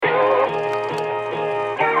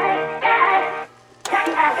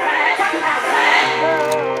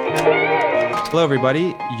Hello,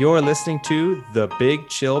 everybody. You're listening to the Big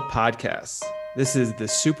Chill Podcast. This is the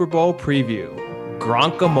Super Bowl preview,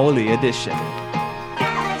 Gronkamole edition.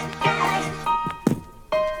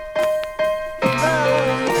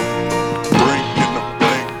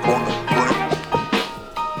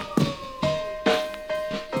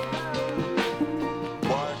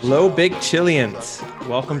 Hello, Big Chillians.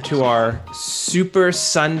 Welcome to our Super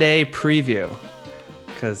Sunday preview.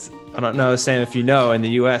 Because I don't know, Sam, if you know, in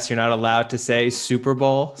the US, you're not allowed to say Super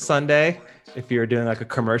Bowl Sunday. If you're doing like a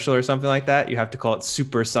commercial or something like that, you have to call it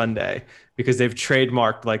Super Sunday because they've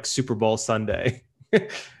trademarked like Super Bowl Sunday. Yeah,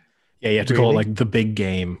 you have to call it like the big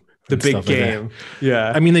game. The big game. Like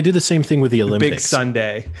yeah. I mean, they do the same thing with the Olympics. Big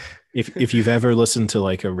Sunday. If you've ever listened to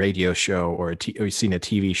like a radio show or you've seen a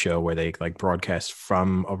TV show where they like broadcast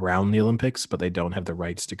from around the Olympics, but they don't have the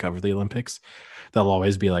rights to cover the Olympics, they'll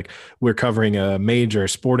always be like, we're covering a major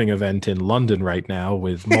sporting event in London right now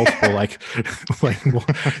with multiple like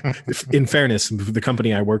in fairness, the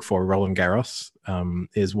company I work for, Roland Garros,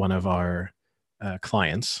 is one of our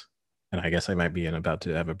clients. And I guess I might be about to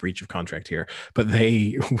have a breach of contract here, but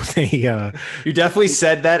you definitely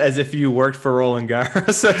said that as if you worked for Roland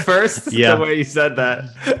Garros at first. Yeah, the way you said that.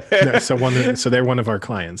 No, so they're one of our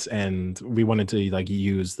clients, and we wanted to like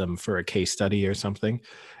use them for a case study or something.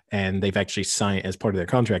 And they've actually signed, as part of their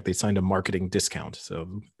contract, they signed a marketing discount,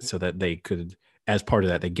 so that they could, as part of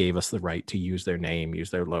that, they gave us the right to use their name,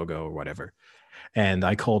 use their logo, or whatever. And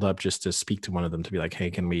I called up just to speak to one of them to be like,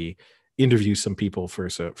 hey, can we interview some people for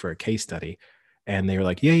a case study? And they were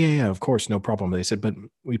like, yeah, of course, no problem. They said, but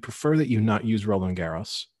we prefer that you not use Roland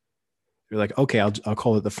Garros. They're like, okay, I'll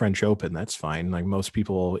call it the French Open. That's fine. Like most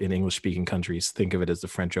people in English speaking countries think of it as the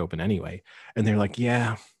French Open anyway. And they're like,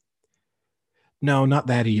 yeah, no, not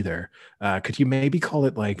that either. Could you maybe call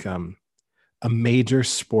it like a major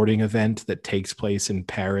sporting event that takes place in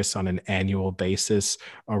Paris on an annual basis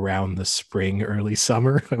around the spring, early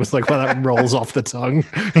summer? I was like, well, that rolls off the tongue.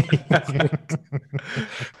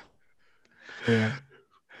 Yeah,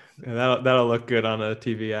 that'll look good on a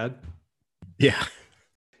TV ad.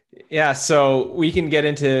 Yeah. So we can get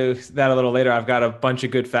into that a little later. I've got a bunch of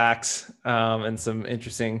good facts and some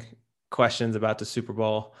interesting questions about the Super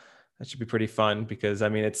Bowl. That should be pretty fun because I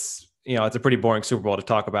mean, it's a pretty boring Super Bowl to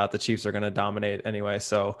talk about. The Chiefs are going to dominate anyway,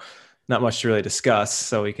 so not much to really discuss.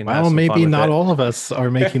 So we can. Well, maybe not all of us are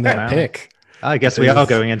making that pick. I guess we are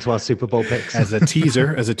going into our Super Bowl picks. As a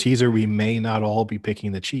teaser, we may not all be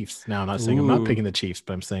picking the Chiefs. Now, I'm not saying I'm not picking the Chiefs,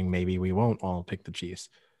 but I'm saying maybe we won't all pick the Chiefs.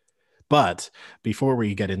 But before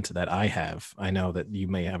we get into that, I know that you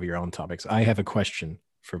may have your own topics. I have a question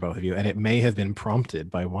for both of you, and it may have been prompted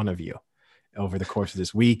by one of you over the course of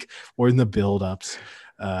this week or in the build-ups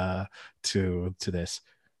to this.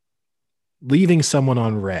 Leaving someone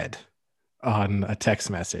on red on a text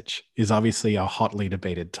message is obviously a hotly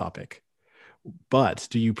debated topic. But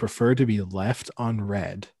do you prefer to be left on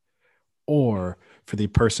red or for the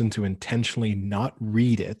person to intentionally not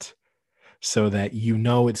read it so that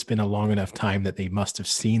it's been a long enough time that they must have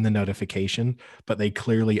seen the notification, but they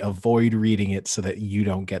clearly avoid reading it so that you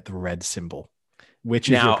don't get the red symbol?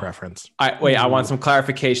 Which is your preference? I want some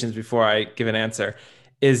clarifications before I give an answer.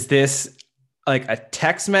 Is this like a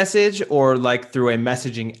text message or like through a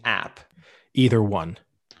messaging app? Either one.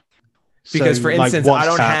 Because for instance, like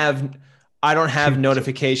I don't have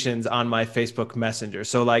notifications on my Facebook Messenger.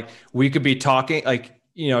 So like we could be talking on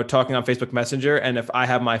Facebook Messenger, and if I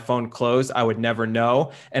have my phone closed, I would never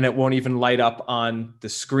know, and it won't even light up on the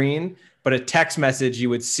screen. But a text message,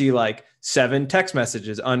 you would see like 7 text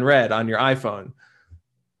messages unread on your iPhone.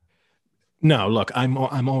 No, look, I'm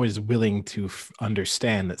always willing to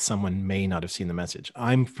understand that someone may not have seen the message.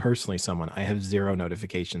 I'm personally I have 0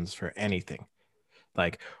 notifications for anything,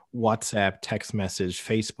 like WhatsApp, text message,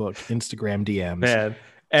 Facebook, Instagram DMs. Man,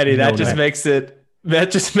 Eddie, that just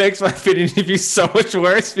makes my opinion of you so much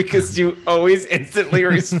worse because you always instantly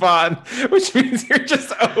respond, which means you're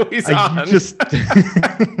just always on.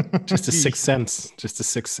 Just a sixth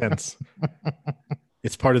sense.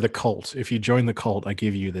 It's part of the cult. If you join the cult, I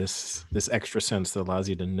give you this extra sense that allows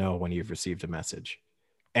you to know when you've received a message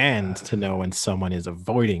and to know when someone is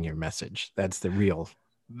avoiding your message. That's the real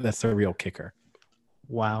kicker.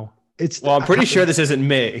 Wow. I'm pretty sure this isn't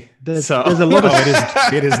me. There's a lot of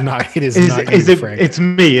it is not. It is not you, Frank. It's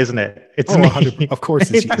me, isn't it? It's me. Of course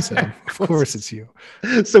it's you, Sam. Of course it's you.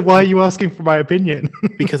 So why are you asking for my opinion?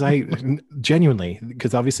 Because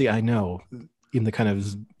because obviously I know in the kind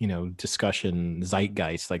of, discussion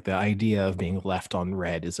zeitgeist, like the idea of being left on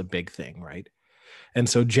red is a big thing, right? And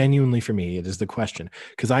so genuinely for me, it is the question,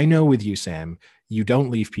 because I know with you, Sam, you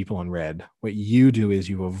don't leave people on read. What you do is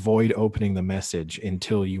you avoid opening the message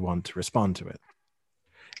until you want to respond to it.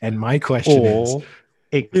 And my question is,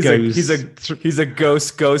 he's a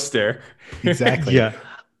ghost ghoster. Exactly. Yeah.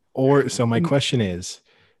 Or so my question is,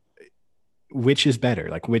 which is better?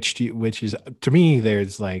 Like which is, to me,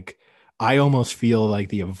 there's like, I almost feel like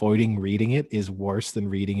the avoiding reading it is worse than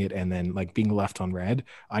reading it and then like being left on read.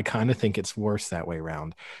 I kind of think it's worse that way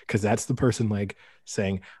around, because that's the person like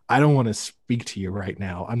saying, I don't want to speak to you right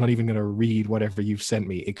now. I'm not even going to read whatever you've sent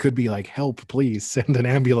me. It could be like, help, please send an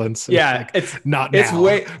ambulance. Yeah, it's like, not now.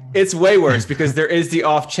 It's way worse because there is the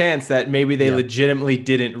off chance that maybe they legitimately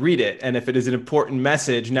didn't read it. And if it is an important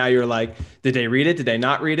message, now you're like, did they read it? Did they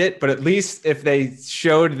not read it? But at least if they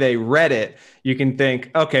showed they read it, you can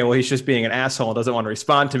think, okay, well, he's just being an asshole and doesn't want to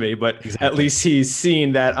respond to me. But at least he's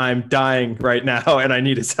seen that I'm dying right now and I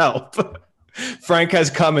need his help. Frank has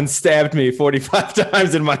come and stabbed me 45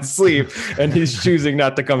 times in my sleep, and he's choosing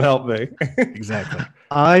not to come help me. Exactly.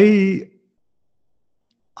 I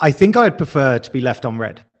think I'd prefer to be left on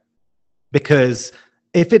read, because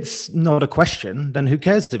if it's not a question, then who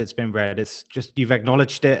cares if it's been read? It's just you've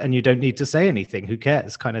acknowledged it and you don't need to say anything. Who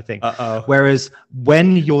cares, kind of thing. Whereas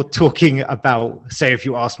when you're talking about, say, if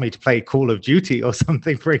you ask me to play Call of Duty or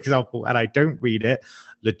something, for example, and I don't read it,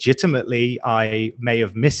 legitimately, I may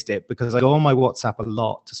have missed it because I go on my WhatsApp a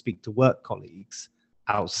lot to speak to work colleagues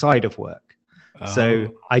outside of work.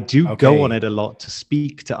 So I do go on it a lot to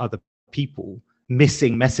speak to other people,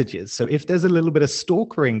 missing messages. So if there's a little bit of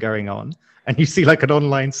stalkering going on and you see like an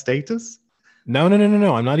online status. No.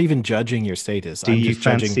 I'm not even judging your status. Do you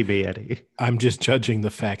fancy me, Eddie? I'm just judging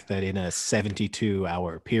the fact that in a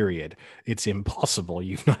 72-hour period, it's impossible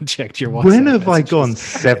you've not checked your WhatsApp When have messages. I gone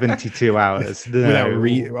 72 hours?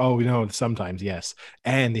 No. Sometimes, yes.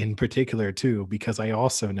 And in particular, too, because I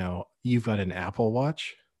also know you've got an Apple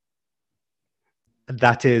Watch.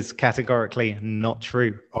 That is categorically not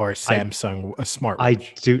true. Or Samsung, a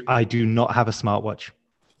smartwatch. I do not have a smartwatch.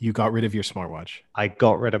 You got rid of your smartwatch. I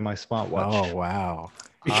got rid of my smartwatch. Oh, wow.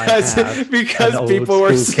 Because people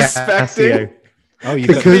were suspecting.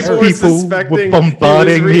 Because people were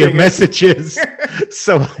bombarding me with messages.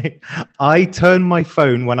 So I turn my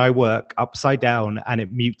phone when I work upside down and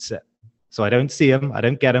it mutes it. So I don't see them. I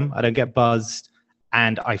don't get them. I don't get buzzed.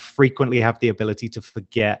 And I frequently have the ability to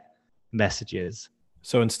forget messages.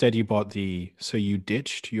 So instead you you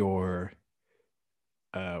ditched your,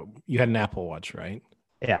 you had an Apple Watch, right?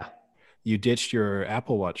 Yeah. You ditched your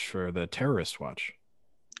Apple Watch for the terrorist watch.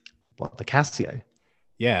 What, the Casio?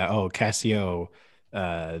 Yeah. Oh, Casio,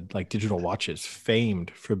 like digital watches,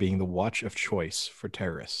 famed for being the watch of choice for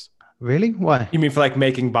terrorists. Really? Why? You mean for like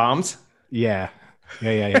making bombs? Yeah. No,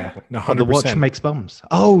 100%. The watch makes bombs.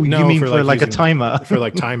 Oh, no, you mean for like a timer? For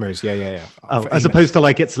like timers. Yeah. Oh, as opposed to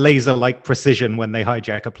like it's laser-like precision when they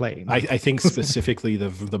hijack a plane. I think specifically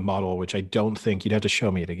the model, which I don't think, you'd have to show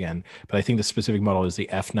me it again, but I think the specific model is the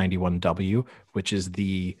F91W, which is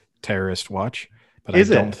the terrorist watch. But I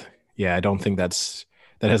don't think that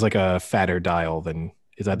has like a fatter dial than.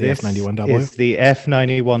 Is that the F91W? It's the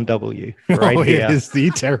F91W right here. It is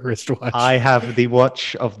the terrorist watch. I have the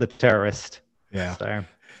watch of the terrorist. Yeah.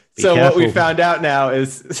 So what we found out now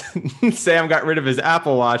is Sam got rid of his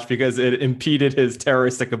Apple Watch because it impeded his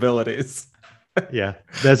terroristic abilities. Yeah.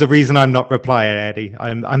 There's a reason I'm not replying, Eddie.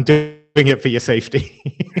 I'm doing it for your safety.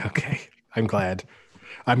 Okay. I'm glad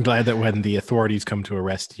that when the authorities come to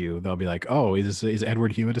arrest you, they'll be like, oh, is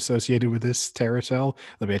Edward Hewitt associated with this terror cell?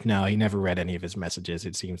 They'll be like, no, he never read any of his messages.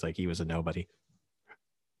 It seems like he was a nobody.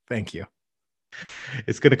 Thank you.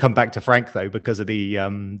 It's going to come back to Frank, though, because of the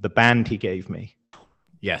band he gave me.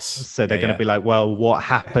 Yes. So they're going to be like, well, what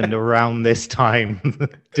happened around this time?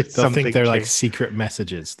 They'll think they're like secret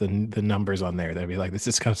messages, the numbers on there. They'll be like, this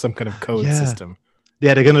is kind of some kind of code system.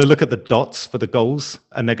 Yeah, they're going to look at the dots for the goals,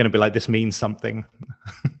 and they're going to be like, this means something.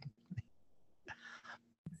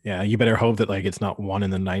 Yeah, you better hope that like it's not 1 in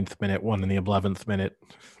the 9th minute, 1 in the 11th minute.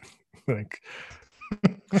 Like,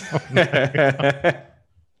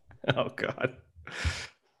 oh God.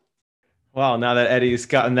 Wow, now that Eddie's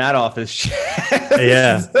gotten that off his chest.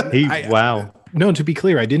 Yeah. Wow. No, to be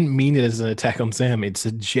clear, I didn't mean it as an attack on Sam. It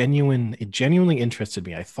genuinely interested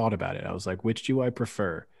me. I thought about it. I was like, which do I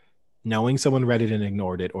prefer? Knowing someone read it and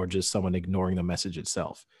ignored it, or just someone ignoring the message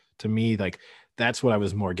itself? To me, like, that's what I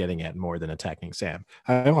was more getting at, more than attacking Sam.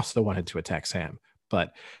 I also wanted to attack Sam,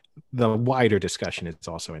 but the wider discussion is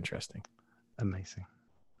also interesting. Amazing.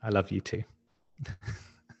 I love you too.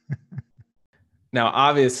 Now,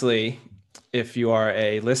 obviously, if you are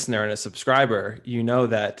a listener and a subscriber, you know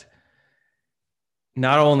that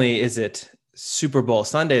not only is it Super Bowl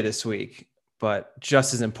Sunday this week, But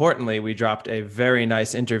just as importantly, we dropped a very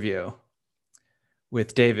nice interview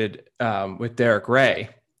with Derek Ray,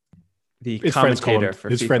 the commentator for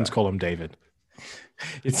FIFA. His friends call him David.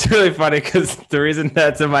 It's really funny because the reason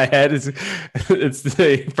that's in my head is it's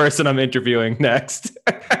the person I'm interviewing next.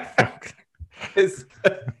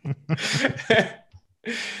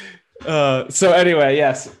 So anyway,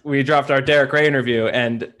 yes, we dropped our Derek Ray interview,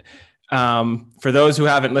 and for those who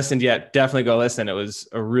haven't listened yet, definitely go listen. It was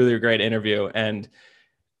a really great interview. And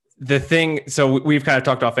so we've kind of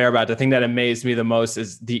talked off air about it. The thing that amazed me the most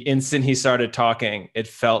is the instant he started talking, it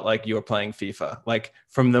felt like you were playing FIFA. Like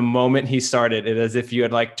from the moment he started, it as if you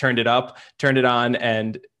had like turned it on,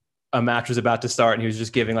 and a match was about to start, and he was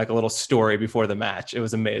just giving like a little story before the match. It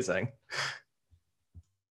was amazing.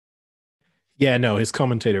 Yeah, no, his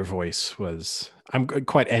commentator voice I'm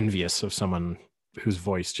quite envious of someone whose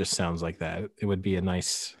voice just sounds like that. It would be a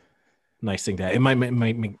nice thing to have. It might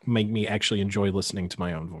make me actually enjoy listening to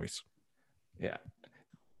my own voice. Yeah.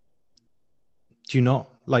 Do you not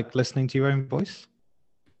like listening to your own voice?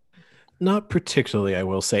 Not particularly, I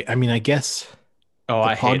will say. I mean, I guess. Oh,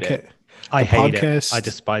 I hate it. I hate it. I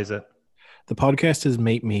despise it. The podcast has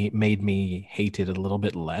made me hate it a little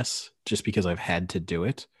bit less, just because I've had to do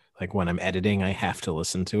it. Like when I'm editing, I have to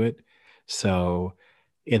listen to it. So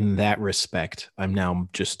in that respect, I'm now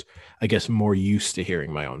just, I guess, more used to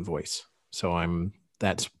hearing my own voice. So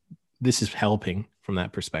this is helping from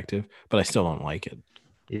that perspective, but I still don't like it.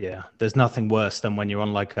 Yeah, there's nothing worse than when you're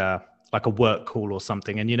on like a work call or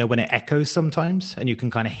something, and when it echoes sometimes, and you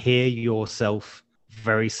can kind of hear yourself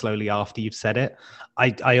very slowly after you've said it.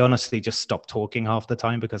 I honestly just stop talking half the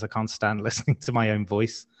time because I can't stand listening to my own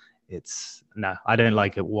voice. No, I don't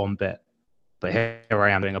like it one bit. But here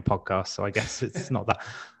I am doing a podcast, so I guess it's not that.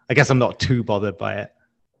 I guess I'm not too bothered by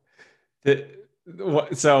it.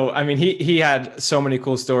 So, I mean, he had so many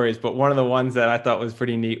cool stories, but one of the ones that I thought was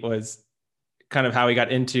pretty neat was kind of how he got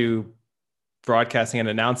into broadcasting and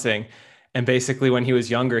announcing. And basically when he was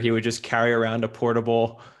younger, he would just carry around a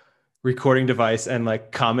portable recording device and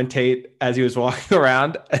like commentate as he was walking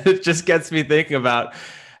around. And it just gets me thinking about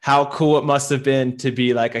how cool it must have been to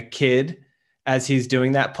be like a kid as he's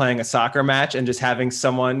doing that, playing a soccer match, and just having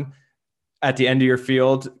someone at the end of your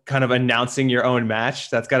field kind of announcing your own match.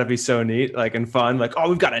 That's got to be so neat, like, and fun. Like, oh,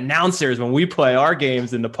 we've got announcers when we play our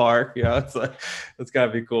games in the park. It's like, that's got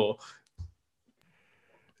to be cool.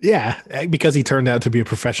 Yeah, because he turned out to be a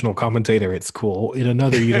professional commentator, it's cool. In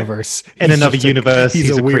another universe, he's a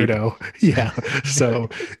weirdo. Yeah. So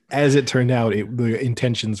as it turned out, the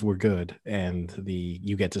intentions were good, and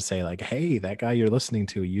you get to say like, "Hey, that guy you're listening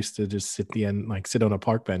to used to just sit on a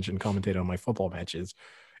park bench and commentate on my football matches."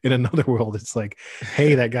 In another world, it's like,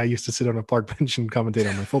 "Hey, that guy used to sit on a park bench and commentate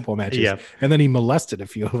on my football matches." Yeah. And then he molested a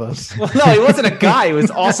few of us. Well, no, he wasn't a guy; he was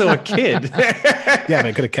also a kid. Yeah, but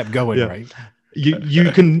I could have kept going, right?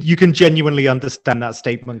 You can genuinely understand that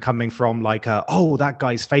statement coming from like, oh, that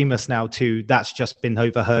guy's famous now, to that's just been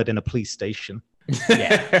overheard in a police station.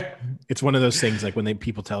 Yeah. It's one of those things like when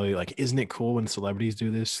people tell you like, isn't it cool when celebrities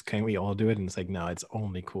do this? Can't we all do it? And it's like, no, it's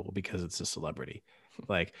only cool because it's a celebrity.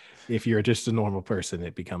 Like if you're just a normal person,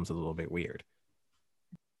 it becomes a little bit weird.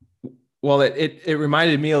 Well, it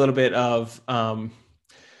reminded me a little bit of,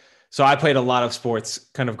 so I played a lot of sports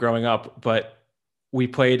kind of growing up, but we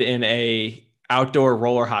played in a outdoor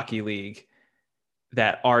roller hockey league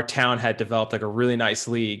that our town had developed, like a really nice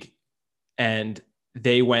league, and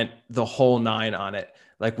they went the whole nine on it.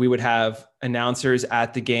 Like we would have announcers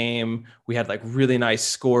at the game. We had like really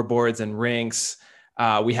nice scoreboards and rinks.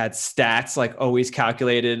 We had stats like always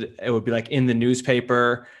calculated. It would be like in the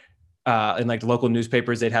newspaper, in like the local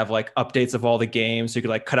newspapers, they'd have like updates of all the games. So you could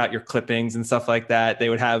like cut out your clippings and stuff like that. They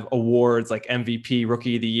would have awards like MVP,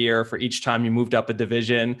 Rookie of the Year for each time you moved up a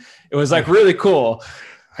division. It was like really cool.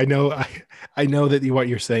 I know that what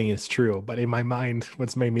you're saying is true, but in my mind,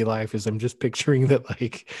 what's made me laugh is I'm just picturing that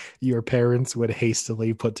like your parents would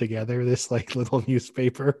hastily put together this like little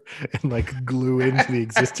newspaper and like glue into the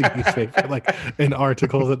existing newspaper like an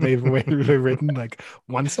article that they've written like,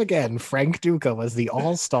 once again, Frank Duca was the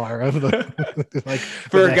all-star of the like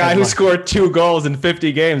for a guy who scored 2 goals in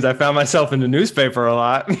 50 games. I found myself in the newspaper a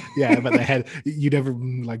lot. Yeah, but you never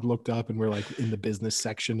like looked up and were like in the business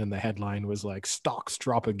section and the headline was like stocks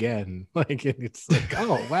drop again. Like it's like,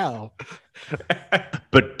 oh wow.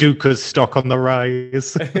 But Duca's stock on the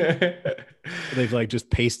rise. They've like just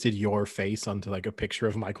pasted your face onto like a picture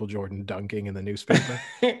of Michael Jordan dunking in the newspaper.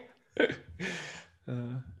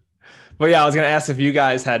 But yeah, I was gonna ask if you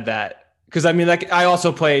guys had that, because I mean, like I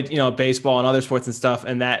also played, baseball and other sports and stuff,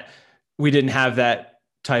 and that we didn't have that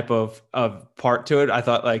type of part to it. I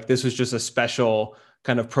thought like this was just a special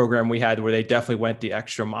kind of program we had, where they definitely went the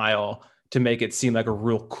extra mile to make it seem like a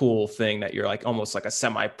real cool thing that you're like almost like a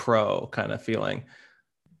semi-pro kind of feeling.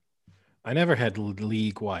 I never had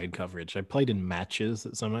league-wide coverage. I played in matches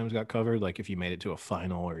that sometimes got covered, like if you made it to a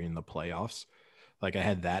final or in the playoffs. Like I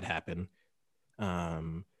had that happen,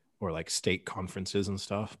 or like state conferences and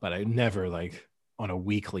stuff. But I never, like on a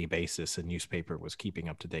weekly basis, a newspaper was keeping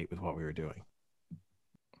up to date with what we were doing.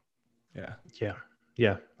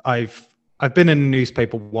 Yeah. I've been in a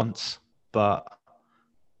newspaper once, but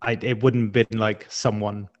it wouldn't have been like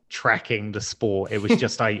someone tracking the sport. It was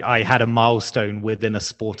just I had a milestone within a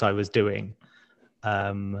sport I was doing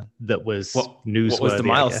that was newsworthy. What was the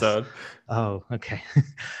milestone? Oh, okay.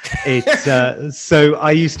 It's so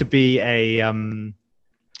I used to be a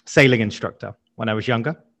sailing instructor when I was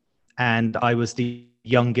younger, and I was the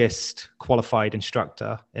youngest qualified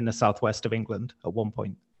instructor in the southwest of England at one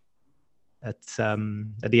point, at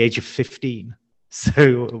the age of 15.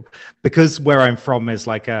 So because where I'm from is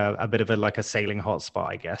like a bit of a sailing hotspot,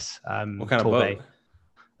 I guess. What kind of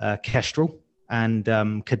boat? Kestrel and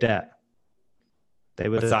Cadet. They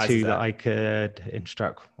were the two that I could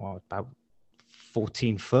instruct. About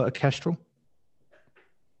 14 foot a Kestrel.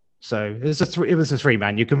 So it was a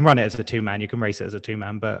 3-man. You can run it as a 2-man. You can race it as a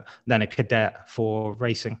 2-man, but then a Cadet for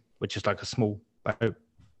racing, which is like a small boat.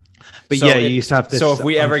 But so you used to have this. So if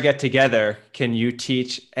we ever get together, can you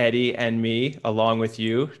teach Eddie and me, along with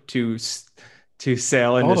you, to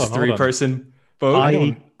sail in this 3-person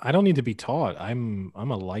boat? I don't need to be taught. I'm a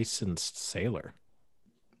licensed sailor.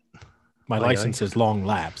 My license is long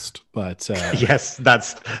lapsed, but yes,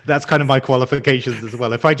 that's kind of my qualifications as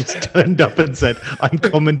well. If I just turned up and said I'm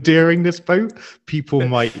commandeering this boat, people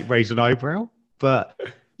might raise an eyebrow. But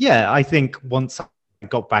yeah, I think once I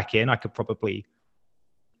got back in, I could probably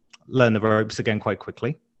learn the ropes again quite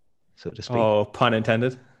quickly, so to speak. Oh, pun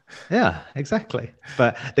intended. Yeah, exactly.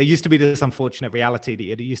 But there used to be this unfortunate reality that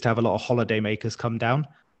you used to have a lot of holiday makers come down,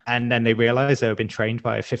 and then they realized they were being trained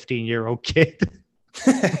by a 15-year-old kid.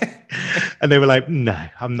 And they were like, no,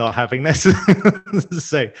 I'm not having this. So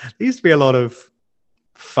there used to be a lot of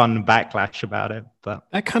fun backlash about it, but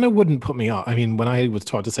that kind of wouldn't put me off. I mean, when I was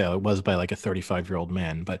taught to sail, it was by like a 35-year-old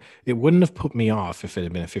man, but it wouldn't have put me off if it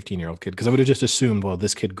had been a 15-year-old kid, because I would have just assumed, well,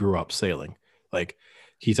 this kid grew up sailing. Like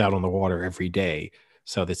he's out on the water every day,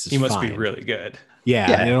 so this is he must fine. Be really good.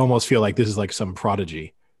 Yeah, and it almost feel like this is like some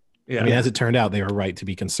prodigy. Yeah. I mean, as it turned out, they were right to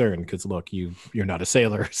be concerned, because look, you're not a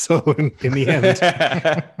sailor. So in the end,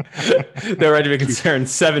 they're right to be concerned.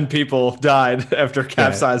 7 people died after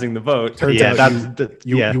capsizing the boat. Turns out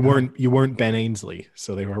you weren't Ben Ainsley,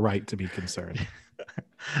 so they were right to be concerned.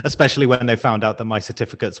 Especially when they found out that my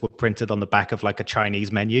certificates were printed on the back of like a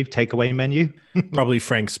Chinese menu, takeaway menu. Probably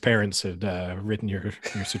Frank's parents had written your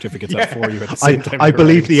certificates up for you at the same time. I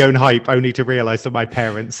believe the own hype, only to realize that my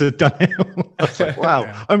parents had done it. I was like,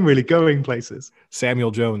 wow, I'm really going places.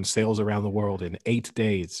 Samuel Jones sails around the world in 8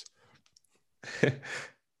 days.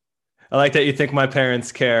 I like that you think my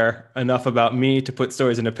parents care enough about me to put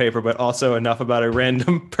stories in a paper, but also enough about a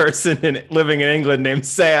random person living in England named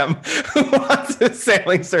Sam who wants his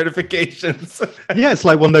sailing certifications. Yeah, it's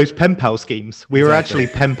like one of those pen pal schemes. We were actually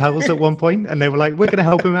pen pals at one point, and they were like, we're going to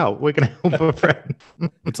help him out. We're going to help a friend.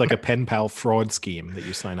 It's like a pen pal fraud scheme that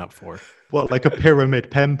you sign up for. What, like a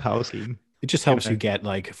pyramid pen pal scheme? It just helps you get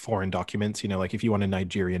like foreign documents, like if you want a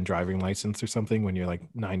Nigerian driving license or something when you're like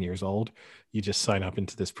 9 years old, you just sign up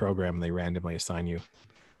into this program and they randomly assign you.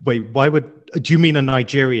 Wait, do you mean a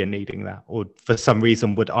Nigerian needing that? Or for some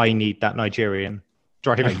reason, would I need that Nigerian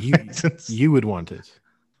driving license? You would want it.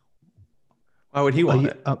 Why would he want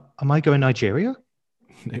it? Am I going Nigeria?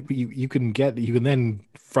 You can then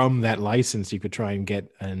from that license, you could try and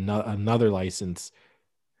get another license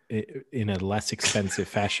in a less expensive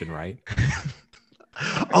fashion, right?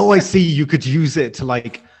 Oh, I see. You could use it to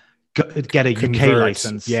like get a UK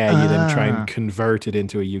license. Yeah, you then try and convert it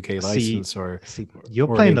into a UK license, you're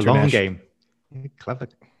playing the long game. You're clever.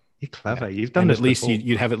 Yeah. You've done and this at least before.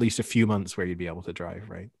 you'd have at least a few months where you'd be able to drive,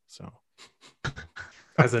 right? So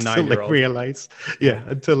as a 9-year-old,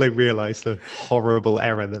 until they realize the horrible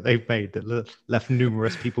error that they've made that left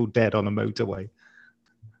numerous people dead on a motorway.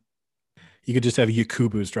 You could just have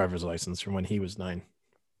Yakubu's driver's license from when he was 9.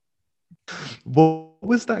 What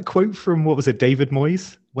was that quote from, what was it, David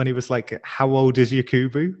Moyes? When he was like, how old is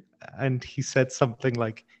Yakubu? And he said something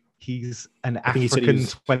like, he's an African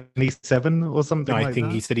 27 or something like that. I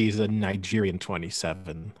think he said he's a Nigerian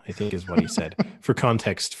 27, I think is what he said. For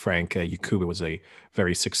context, Frank, Yakubu was a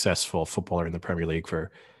very successful footballer in the Premier League for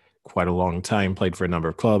quite a long time, played for a number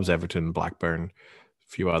of clubs, Everton, Blackburn, a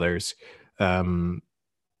few others.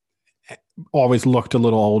 Always looked a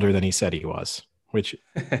little older than he said he was. which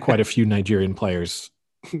quite a few Nigerian players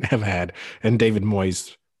have had. And David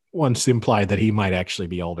Moyes once implied that he might actually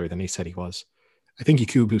be older than he said he was. I think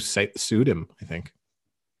Yakubu sued him, I think.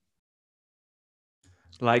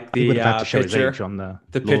 Like he the would have had to show pitcher, his age on the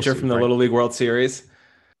pitcher from the right? Little League World Series.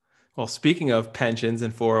 Well, speaking of pensions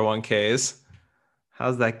and 401ks,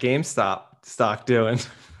 how's that GameStop stock doing?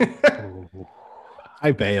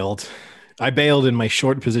 I bailed. And my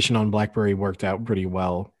short position on BlackBerry worked out pretty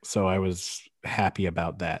well. So I was happy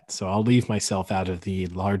about that. So I'll leave myself out of the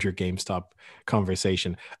larger GameStop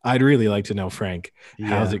conversation. I'd really like to know, Frank,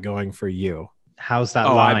 how's it going for you? How's that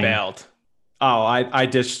line? I bailed. I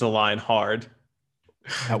ditched the line hard.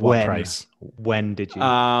 At what price? When did you?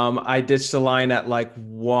 I ditched the line at like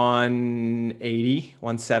 180,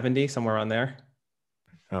 170, somewhere on there.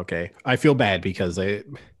 Okay. I feel bad because a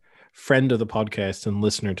friend of the podcast and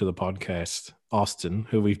listener to the podcast, Austin,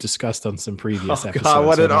 who we've discussed on some previous episodes. God,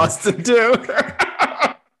 what did Austin do?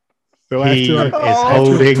 So he is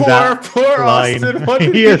holding poor line. Austin. What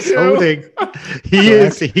did he is holding. He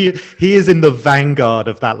is in the vanguard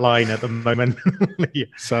of that line at the moment.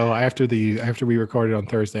 So after we recorded on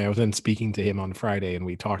Thursday, I was then speaking to him on Friday, and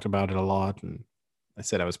we talked about it a lot. And I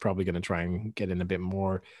said I was probably going to try and get in a bit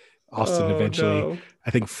more. Austin eventually,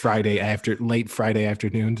 I think late Friday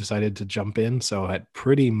afternoon, decided to jump in. So at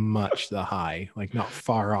pretty much the high, like not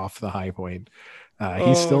far off the high point,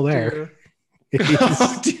 he's still there.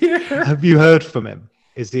 Dear. Have you heard from him?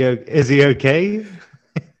 Is he okay?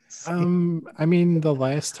 I mean, the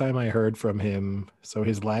last time I heard from him, so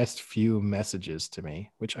his last few messages to me,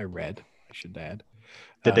 which I read, I should add.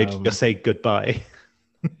 Did they just say goodbye?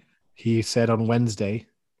 He said on Wednesday,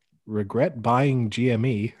 regret buying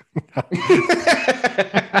GME.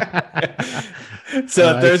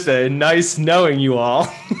 So Thursday, nice knowing you all.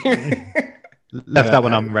 Left that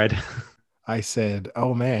one unread. I said,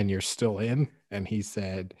 oh man, you're still in? And he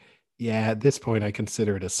said, yeah, at this point, I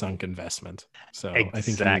consider it a sunk investment. So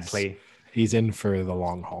exactly. I think he's in for the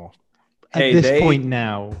long haul. At this point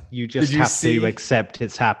now, you just have to accept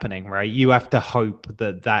it's happening, right? You have to hope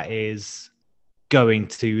that is going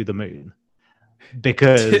to the moon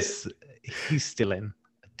because he's still in.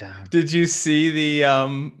 Damn. Did you see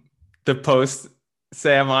the post,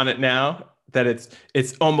 Sam, on it now? That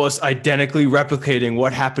it's almost identically replicating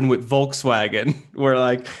what happened with Volkswagen, where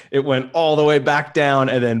like it went all the way back down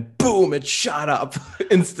and then boom, it shot up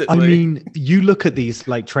instantly. I mean, you look at these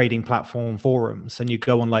like trading platform forums and you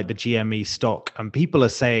go on like the GME stock and people are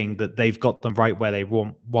saying that they've got them right where they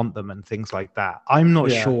want them and things like that. I'm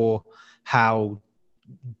not sure how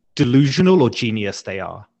delusional or genius they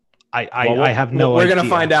are. I have no idea. We're going to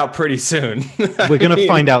find out pretty soon. We're going to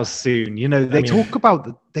find out soon. You know, they talk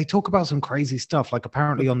about some crazy stuff. Like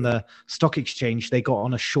apparently on the stock exchange, they got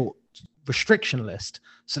on a short restriction list.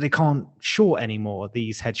 So they can't short anymore,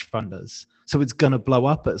 these hedge funders. So it's going to blow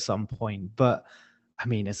up at some point. But I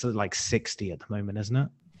mean, it's like 60 at the moment, isn't it?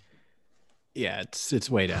 Yeah, it's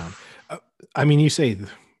way down. I mean,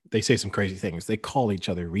 they say some crazy things. They call each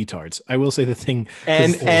other retards. I will say the thing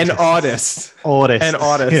and autists.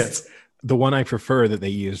 Yeah. The one I prefer that they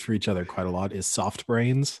use for each other quite a lot is soft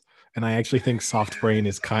brains. And I actually think soft brain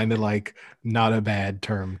is kind of like not a bad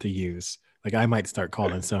term to use. Like I might start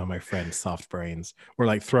calling some of my friends soft brains or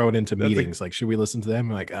like throw it into meetings. Like, should we listen to them?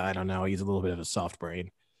 I'm like, I don't know. He's a little bit of a soft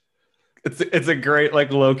brain. It's a great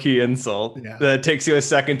like low-key insult that takes you a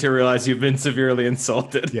second to realize you've been severely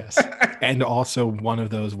insulted. Yes. And also one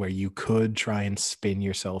of those where you could try and spin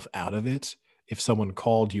yourself out of it. If someone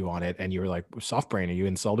called you on it and you were like, soft brain, are you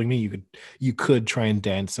insulting me? You could try and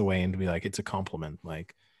dance away and be like, it's a compliment.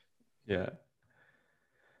 Like, yeah.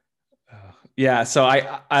 So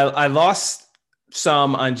I lost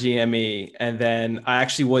some on GME and then I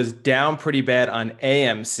actually was down pretty bad on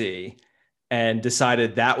AMC. And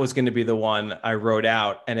decided that was going to be the one I wrote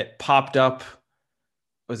out. And it popped up,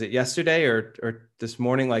 was it yesterday or this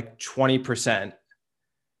morning, like 20%.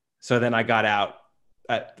 So then I got out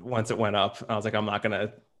once it went up. I was like, I'm not going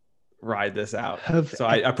to ride this out. So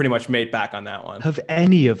I pretty much made back on that one. Have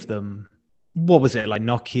any of them, what was it, like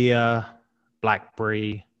Nokia,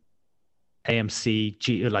 BlackBerry,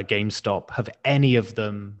 AMC, like GameStop, have any of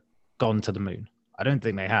them gone to the moon? I don't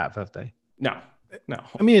think they have they? No.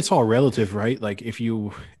 I mean, it's all relative, right? Like if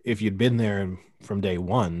you'd been there from day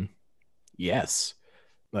one, yes.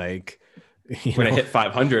 Like when it hit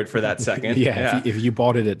 500 for that second. If you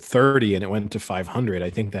bought it at 30 and it went to 500, I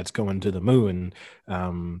think that's going to the moon.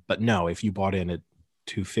 But no, if you bought in at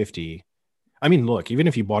 250, I mean, look, even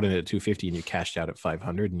if you bought in at 250 and you cashed out at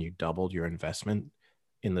 500 and you doubled your investment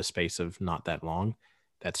in the space of not that long,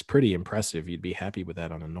 that's pretty impressive. You'd be happy with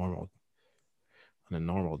that on a normal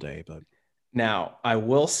day, but Now, I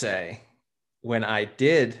will say, when I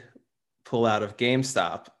did pull out of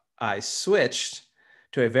GameStop, I switched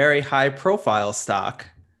to a very high profile stock.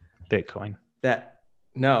 Bitcoin. That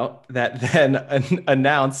then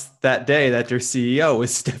announced that day that their CEO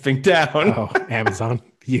was stepping down. Oh, Amazon.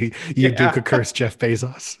 You Duke curse Jeff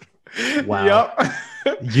Bezos. Wow. Yep.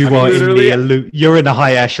 You're in the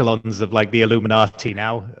high echelons of like the Illuminati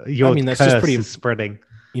now. Your that's curse just pretty is spreading.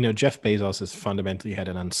 Jeff Bezos has fundamentally had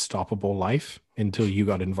an unstoppable life until you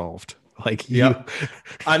got involved. Like, yep.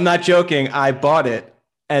 I'm not joking. I bought it.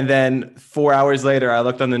 And then 4 hours later, I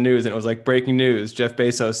looked on the news and it was like, breaking news, Jeff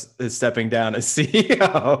Bezos is stepping down as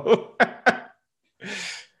CEO.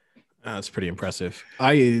 That's pretty impressive.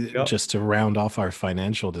 Just to round off our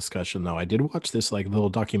financial discussion, though, I did watch this like little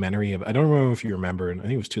documentary I don't remember if you remember, I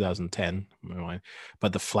think it was 2010,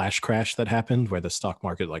 but the flash crash that happened where the stock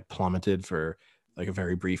market like plummeted for like a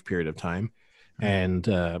very brief period of time. And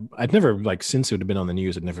I'd never, like, since it had been on the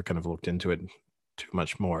news, I'd never kind of looked into it too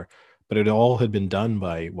much more. But it all had been done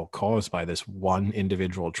caused by this one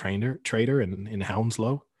individual trader in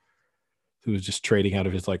Hounslow, who was just trading out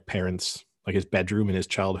of his like parents, like his bedroom in his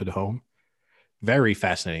childhood home. Very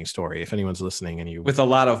fascinating story. If anyone's listening and you with a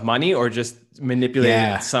lot of money or just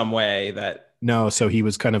manipulated in some way that. No, so he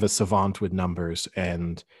was kind of a savant with numbers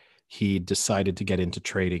and he decided to get into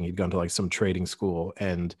trading. He'd gone to like some trading school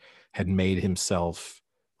and had made himself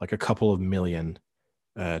like a couple of million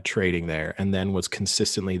trading there, and then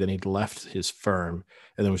then he'd left his firm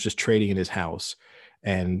and then was just trading in his house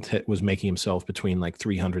and was making himself between like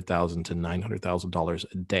 $300,000 to $900,000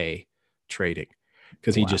 a day trading,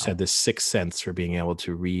 because he just had this sixth sense for being able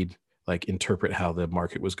to interpret how the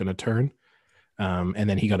market was going to turn. And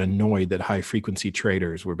then he got annoyed that high frequency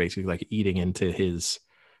traders were basically like eating into his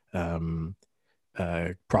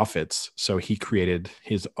profits. So he created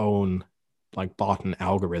his own like bot and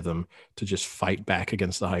algorithm to just fight back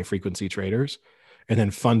against the high frequency traders. And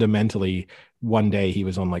then fundamentally one day he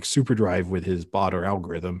was on like SuperDrive with his bot or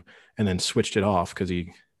algorithm and then switched it off because it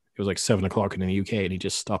was like 7:00 in the UK and he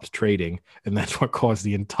just stopped trading. And that's what caused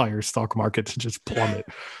the entire stock market to just plummet.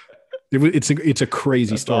 It's a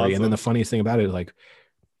crazy story. Awesome. And then the funniest thing about it is like,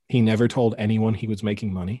 he never told anyone he was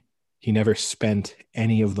making money. He never spent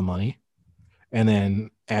any of the money. And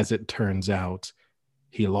then as it turns out,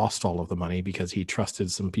 he lost all of the money because he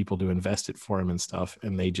trusted some people to invest it for him and stuff,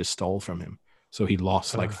 and they just stole from him. So he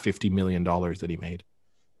lost like $50 million that he made.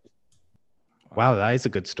 Wow, that is a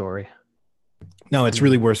good story. No, it's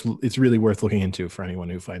really worth looking into for anyone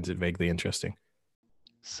who finds it vaguely interesting.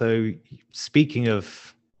 So speaking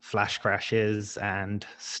of flash crashes and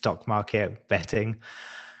stock market betting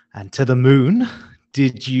and to the moon,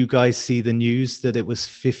 did you guys see the news that it was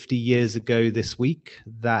 50 years ago this week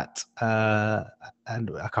that, and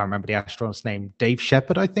I can't remember the astronaut's name, Dave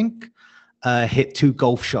Shepard, I think, hit 2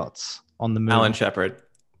 golf shots on the moon. Alan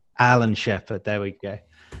Shepard, there we go.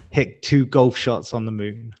 Hit 2 golf shots on the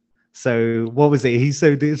moon. So what was it?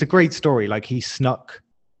 It's a great story. Like, he snuck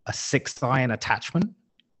a 6-iron attachment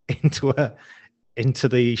into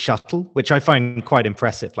the shuttle, which I find quite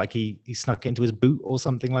impressive. Like he snuck into his boot or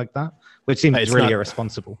something like that, which seems really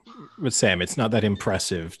irresponsible. But Sam, it's not that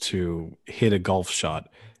impressive to hit a golf shot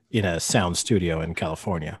in a sound studio in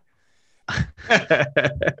California.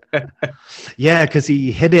 Yeah, because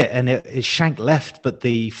he hit it and it shanked left, but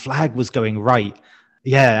the flag was going right.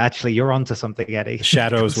 Yeah, actually, you're onto something, Eddie. The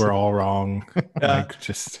shadows were all wrong. Yeah.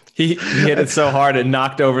 He hit it so hard it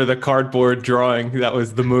knocked over the cardboard drawing that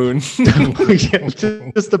was the moon. Just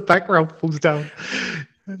the background falls down.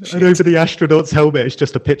 And over the astronaut's helmet is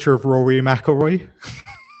just a picture of Rory McIlroy.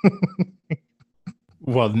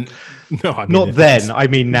 Well, no, I mean, not then. I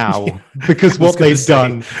mean now, because what they've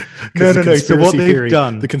done. No. So what they've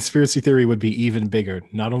done, the conspiracy theory would be even bigger.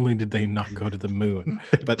 Not only did they not go to the moon,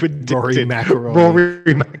 but Rory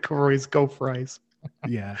McIlroy's golf rise.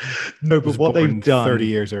 Yeah, no, but what they've done 30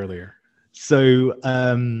 years earlier. So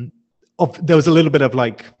there was a little bit of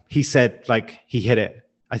like, he said like he hit it.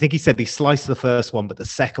 I think he said he sliced the first one, but the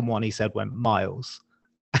second one he said went miles.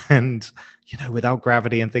 And without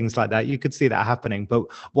gravity and things like that, you could see that happening. But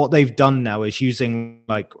what they've done now is using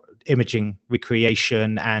like imaging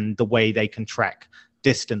recreation and the way they can track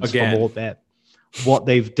distance from orbit. What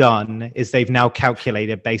they've done is they've now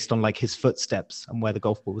calculated based on like his footsteps and where the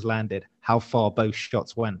golf ball was landed, how far both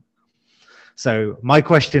shots went. So my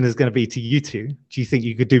question is going to be to you two. Do you think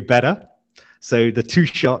you could do better? So the 2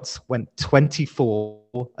 shots went 24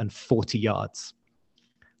 and 40 yards.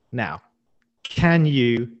 Now, can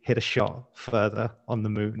you hit a shot further on the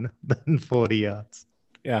moon than 40 yards?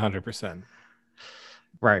 Yeah, 100%.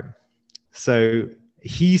 Right. So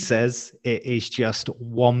He says it is just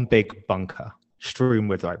one big bunker strewn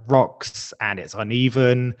with like rocks, and it's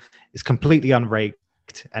uneven, it's completely unraked,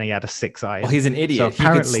 and he had a 6-iron. Well, he's an idiot. So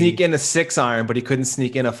apparently, he could sneak in a 6-iron, but he couldn't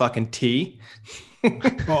sneak in a fucking tee.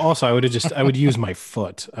 Well, also, I would use my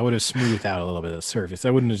foot. I would have smoothed out a little bit of the surface.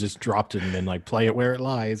 I wouldn't have just dropped it and then like play it where it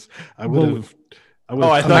lies. I would have.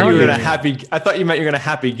 I thought you were gonna I thought you meant you're gonna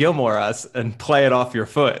Happy Gilmore us and play it off your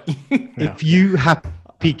foot. If you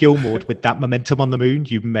Happy Gilmore with that momentum on the moon,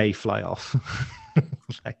 you may fly off.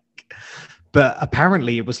 But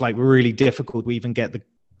apparently, it was like really difficult to even get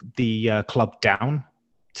the club down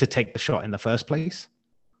to take the shot in the first place,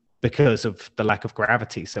 because of the lack of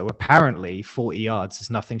gravity. So apparently 40 yards is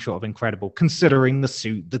nothing short of incredible, considering the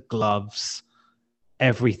suit, the gloves,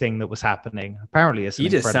 everything that was happening. Apparently it's he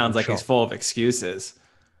just sounds like he's full of excuses.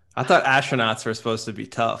 I thought astronauts were supposed to be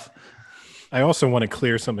tough. I also want to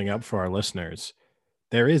clear something up for our listeners.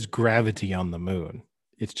 There is gravity on the moon.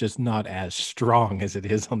 It's just not as strong as it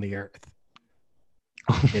is on the Earth.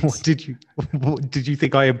 What did you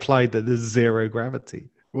think I implied, that there's zero gravity?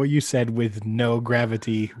 Well, you said with no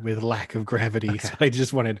gravity, with lack of gravity. Okay. So I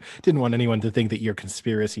just didn't want anyone to think that your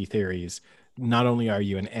conspiracy theories, not only are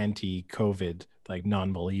you an anti-COVID like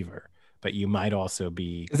non-believer, but you might also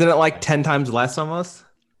be. Isn't it like 10 times less almost?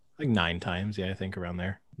 Like 9 times, yeah, I think around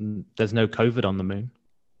there. There's no COVID on the moon.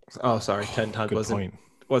 Oh, sorry, 10 times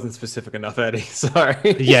wasn't specific enough, Eddie.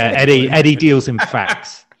 Sorry. Yeah, Eddie deals in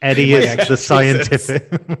facts. Eddie is the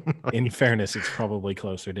scientific. In fairness, it's probably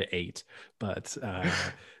closer to 8, but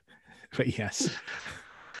yes.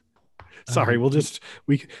 Sorry, they would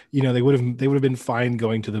have been fine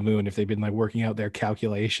going to the moon if they'd been like working out their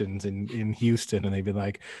calculations in Houston, and they'd been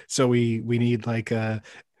like, so we need like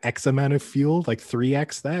X amount of fuel, like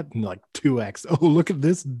 3x that, and like 2x. Oh, look at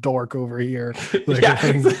this dork over here. Like, yeah,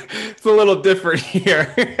 it's a little different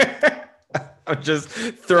here. I'm just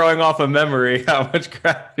throwing off a memory how much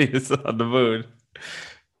gravity is on the moon.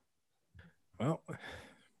 Well,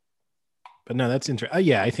 but no, that's interesting.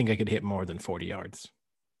 Yeah, I think I could hit more than 40 yards.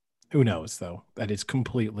 Who knows, though? That is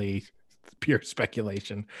completely pure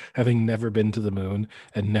speculation. Having never been to the moon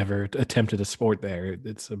and never attempted a sport there,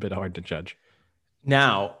 it's a bit hard to judge.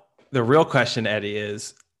 Now, the real question, Eddie,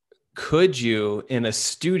 is could you, in a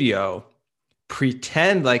studio,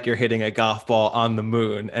 pretend like you're hitting a golf ball on the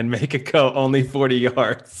moon and make it go only 40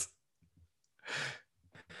 yards?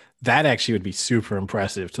 That actually would be super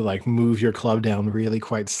impressive, to like move your club down really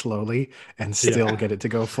quite slowly and still get it to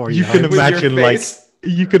go 40 yards.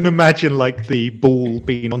 You can imagine like the ball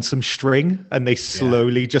being on some string and they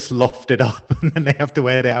slowly just loft it up and then they have to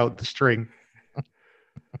edit out the string.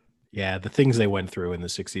 Yeah, the things they went through in the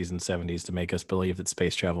 60s and 70s to make us believe that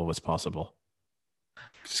space travel was possible.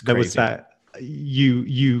 There was that.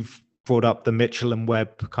 You've brought up the Mitchell and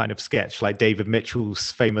Webb kind of sketch, like David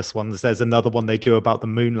Mitchell's famous ones. There's another one they do about the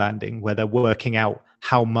moon landing where they're working out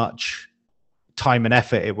how much time and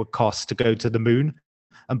effort it would cost to go to the moon.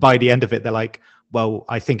 And by the end of it, they're like, well,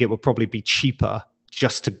 I think it would probably be cheaper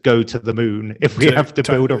just to go to the moon if we have to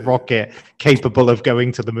build a rocket capable of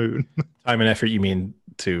going to the moon. Time and effort, you mean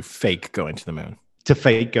to fake going to the moon? To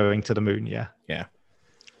fake going to the moon, yeah. Yeah.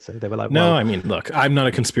 So they were like, no, I mean, look, I'm not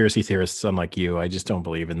a conspiracy theorist, unlike you. I just don't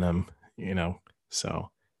believe in them, So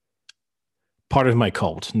part of my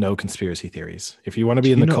cult, no conspiracy theories. If you want to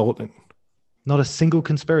be in the cult. Not a single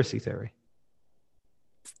conspiracy theory?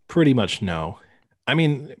 Pretty much no. I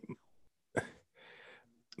mean,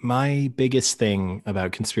 my biggest thing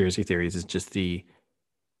about conspiracy theories is just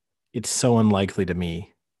it's so unlikely to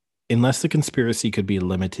me, unless the conspiracy could be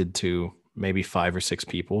limited to maybe 5 or 6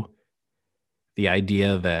 people. The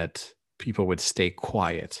idea that people would stay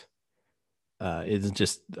quiet is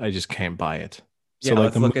just, I just can't buy it. Yeah, so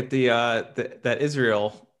let's look at that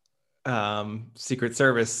Israel Secret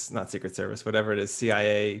Service, not Secret Service, whatever it is,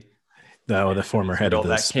 CIA. No, the former head of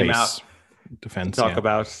the space defense. Talk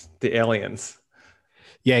about the aliens.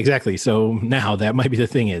 Yeah, exactly. So now that might be the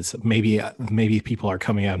thing, is maybe people are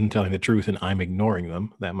coming out and telling the truth and I'm ignoring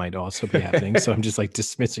them. That might also be happening. So I'm just like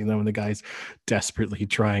dismissing them, and the guy's desperately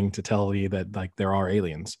trying to tell you that like there are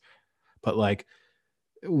aliens. But like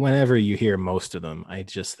whenever you hear most of them, I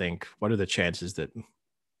just think, what are the chances that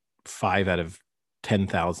 5 out of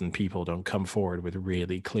 10,000 people don't come forward with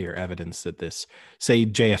really clear evidence that this, say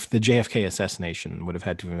the JFK assassination would have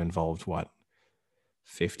had to have involved what,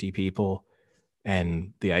 50 people?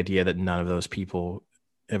 And the idea that none of those people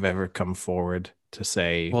have ever come forward to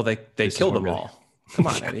say, well, they killed them all. Come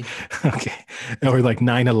on, Eddie. Okay. Or like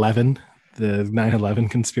 9/11, the 9/11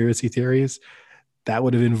 conspiracy theories, that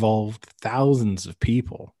would have involved thousands of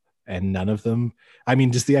people. and none of them. I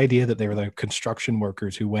mean, just the idea that they were like construction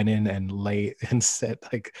workers who went in and set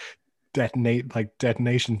like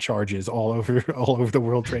detonation charges all over the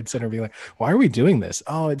World Trade Center, being like, why are we doing this?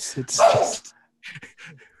 Oh, it's just.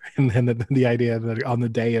 And then the idea that on the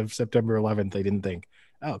day of September 11th, they didn't think,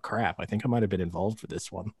 oh crap, I think I might have been involved for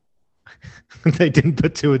this one. They didn't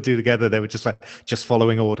put two and two together. They were just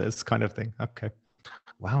following orders kind of thing. Okay.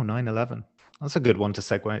 Wow, 9/11. That's a good one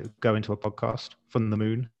to go into a podcast from the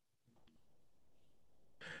moon.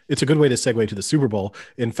 It's a good way to segue to the Super Bowl.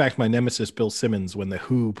 In fact, my nemesis, Bill Simmons, when the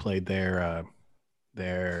Who played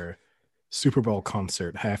their Super Bowl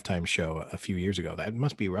concert halftime show a few years ago, that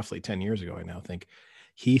must be roughly 10 years ago, I now think,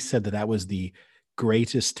 he said that was the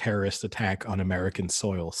greatest terrorist attack on American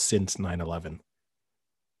soil since 9/11.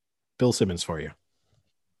 Bill Simmons for you.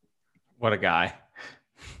 What a guy.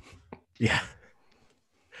 Yeah.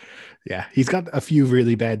 Yeah, he's got a few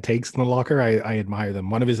really bad takes in the locker. I admire them.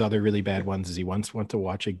 One of his other really bad ones is he once went to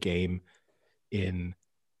watch a game in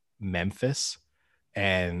Memphis,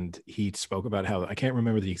 and he spoke about how, I can't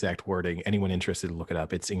remember the exact wording. Anyone interested, look it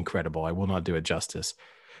up. It's incredible. I will not do it justice.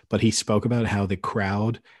 But he spoke about how the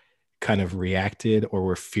crowd kind of reacted or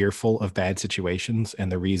were fearful of bad situations,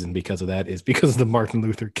 and the reason because of that is because of the Martin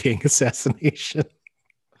Luther King assassination.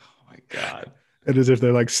 Oh my God. And as if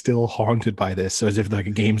they're like still haunted by this. So as if like a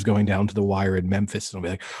game's going down to the wire in Memphis, and I'll be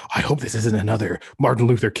like, I hope this isn't another Martin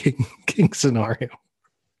Luther King scenario.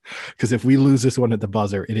 Because if we lose this one at the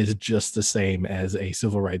buzzer, it is just the same as a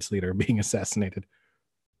civil rights leader being assassinated.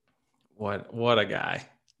 What a guy.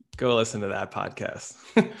 Go listen to that podcast.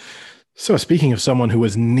 So speaking of someone who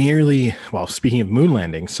was speaking of moon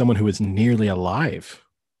landing, someone who was nearly alive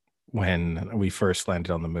when we first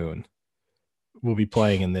landed on the moon will be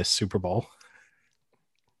playing in this Super Bowl.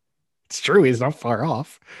 It's true. He's not far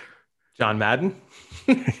off. John Madden?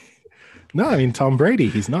 No, I mean, Tom Brady.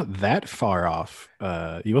 He's not that far off.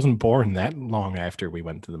 He wasn't born that long after we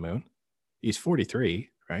went to the moon. He's 43,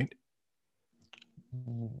 right?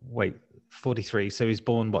 Wait, 43. So he's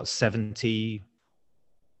born, 70?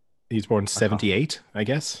 He's born 78, I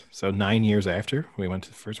guess. So 9 years after we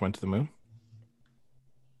first went to the moon.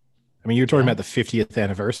 I mean, you're talking about the 50th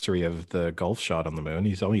anniversary of the golf shot on the moon.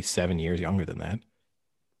 He's only 7 years younger than that.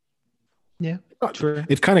 Yeah, true.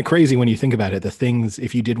 It's kind of crazy when you think about it. The things,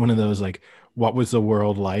 if you did one of those, like, what was the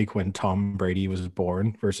world like when Tom Brady was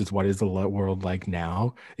born versus what is the world like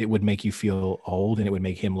now, it would make you feel old, and it would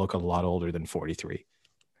make him look a lot older than 43.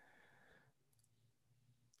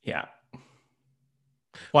 Yeah.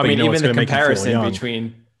 Well, I mean, even the comparison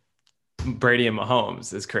between Brady and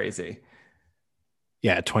Mahomes is crazy.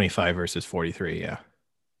 Yeah, 25 versus 43, yeah.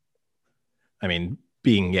 I mean,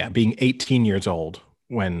 being 18 years old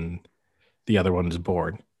when the other one was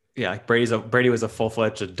born. Yeah, like Brady was a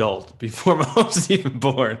full-fledged adult before Mahomes was even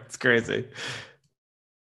born. It's crazy.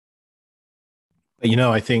 You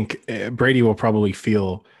know, I think Brady will probably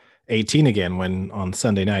feel 18 again when on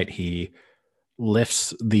Sunday night he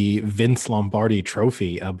lifts the Vince Lombardi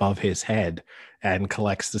trophy above his head and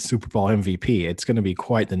collects the Super Bowl MVP. It's going to be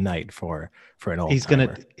quite the night for an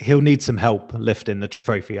old-timer. He'll need some help lifting the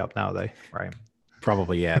trophy up now, though, right?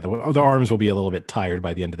 Probably, yeah. The arms will be a little bit tired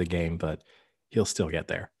by the end of the game, but he'll still get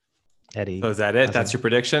there. Eddie. So is that it? That's your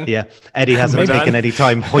prediction? Yeah. Eddie hasn't taken any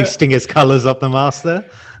time hoisting his colors up the mast there.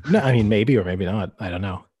 No, I mean, maybe or maybe not. I don't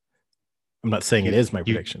know. I'm not saying it is my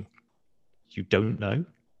prediction. You don't know?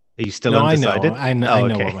 Are you still undecided? I know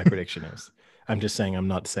what my prediction is. I'm just saying I'm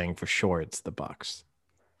not saying for sure it's the Bucs.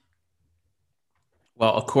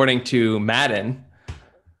 Well, according to Madden,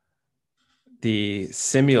 the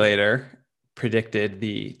simulator predicted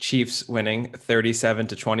the Chiefs winning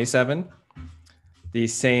 37-27. The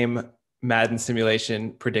same Madden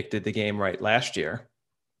simulation predicted the game right last year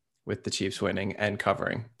with the Chiefs winning and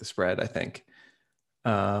covering the spread, I think.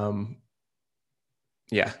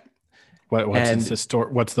 Yeah.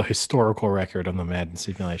 What's the historical record on the Madden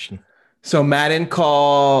simulation? So Madden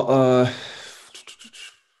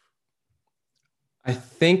I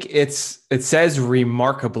think it says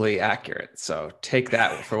remarkably accurate. So take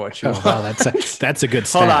that for what you want. Wow, that's a good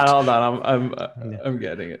stat. Hold on. I'm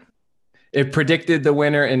getting it. It predicted the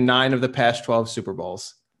winner in 9 of the past 12 Super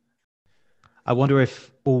Bowls. I wonder if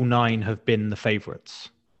all 9 have been the favorites.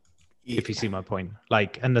 Yeah. If you see my point,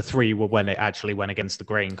 and the 3 were when it actually went against the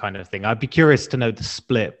grain kind of thing. I'd be curious to know the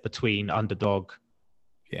split between underdog.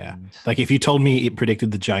 Yeah. Like if you told me it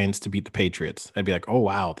predicted the Giants to beat the Patriots, I'd be like, oh,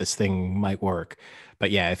 wow, this thing might work.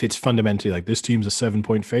 But yeah, if it's fundamentally like this team's a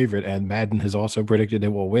 7-point favorite and Madden has also predicted it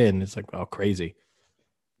will win, it's like, oh, crazy.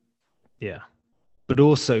 Yeah. But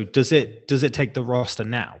also, does it take the roster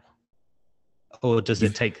now? Or does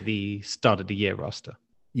it take the start of the year roster?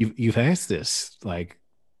 You've asked this like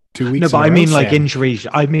 2 weeks No, but in a I row, mean like Sam. injuries.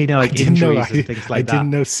 I mean like injuries and things like I that. didn't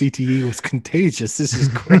know CTE was contagious. This is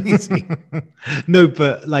crazy. No,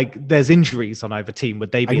 but like there's injuries on either team.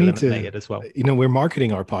 Would they be I need eliminated to, as well? we're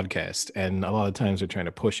marketing our podcast, and a lot of times we're trying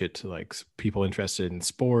to push it to like people interested in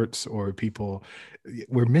sports or people.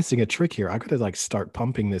 We're missing a trick here. I got to like start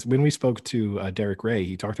pumping this. When we spoke to Derek Ray,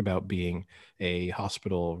 he talked about being a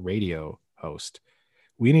hospital radio host.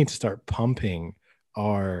 We need to start pumping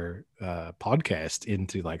our podcast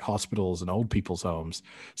into like hospitals and old people's homes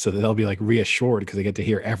so that they'll be like reassured because they get to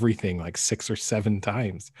hear everything like 6 or 7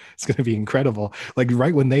 times. It's going to be incredible. Like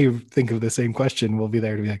right when they think of the same question, we'll be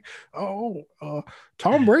there to be like,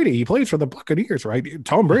 Tom Brady, he plays for the Buccaneers, right?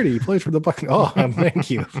 Tom Brady, he plays for the Buccaneers. Oh, thank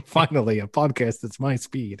you. Finally, a podcast that's my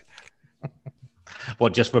speed. Well,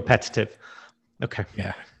 just repetitive. Okay.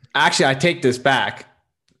 Yeah. Actually, I take this back.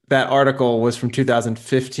 That article was from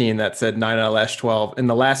 2015 that said 9 out of the last 12. In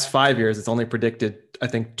the last 5 years, it's only predicted, I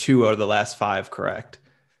think, 2 out of the last 5 correct.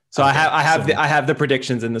 So okay, I have the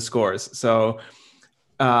predictions and the scores. So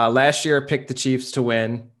last year it picked the Chiefs to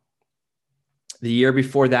win. The year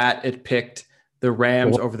before that, it picked the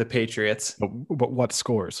Rams over the Patriots. But what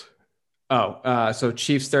scores? So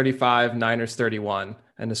Chiefs 35, Niners 31,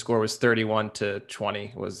 and the score was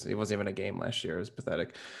 31-20. It wasn't even a game last year. It was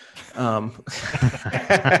pathetic.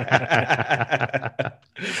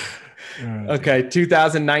 Okay,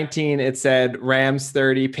 2019, it said Rams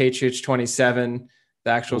 30, Patriots 27.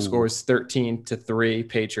 The actual score was 13-3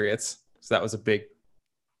 Patriots. So that was a big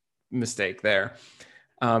mistake there.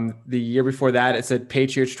 The year before that, it said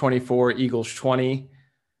Patriots 24, Eagles 20.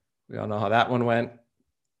 We all know how that one went.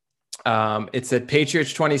 It said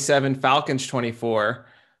Patriots 27, Falcons 24.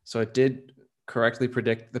 So it did correctly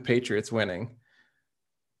predict the Patriots winning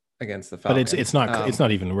against the Falcons. But it's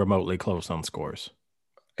not even remotely close on scores.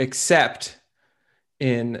 Except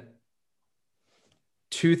in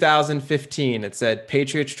 2015, it said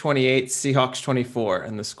Patriots 28, Seahawks 24,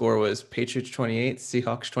 and the score was Patriots 28,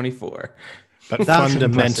 Seahawks 24. But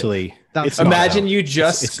fundamentally, imagine you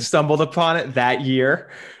just stumbled upon it that year.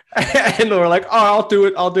 And we're like, I'll do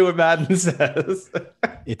it Madden says.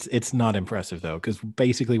 It's not impressive though, because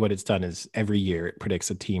basically what it's done is every year it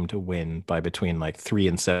predicts a team to win by between like 3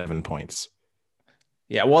 and 7 points.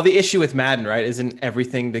 Yeah, well, the issue with Madden, right, isn't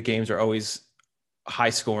everything the games are always high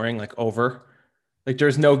scoring, like over. Like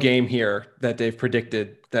there's no game here that they've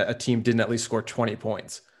predicted that a team didn't at least score 20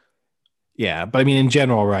 points. Yeah, but I mean, in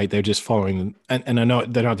general, right, they're just following, and I know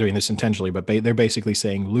they're not doing this intentionally, but they're basically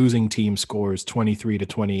saying losing team scores 23 to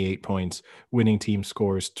 28 points, winning team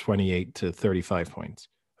scores 28 to 35 points.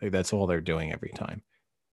 Like that's all they're doing every time.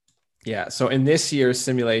 Yeah, so in this year's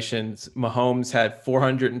simulations, Mahomes had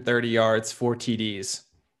 430 yards, 4 TDs,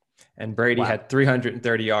 and Brady had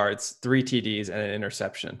 330 yards, 3 TDs, and an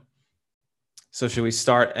interception. So should we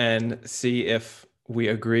start and see if we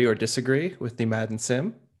agree or disagree with the Madden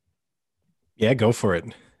sim? Yeah, go for it.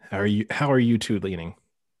 How are you two leaning?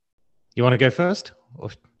 You want to go first?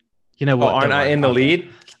 Or, you know what? Aren't I in the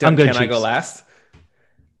lead? Can I go last?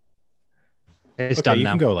 It's done you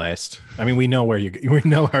now. You can go last. I mean, we know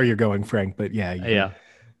how you're going, Frank. But yeah, yeah.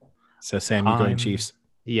 So Sam, you're going Chiefs.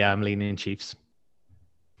 Yeah, I'm leaning Chiefs.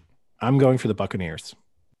 I'm going for the Buccaneers.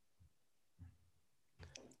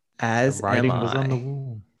 As the writing was on the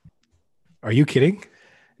wall. Are you kidding?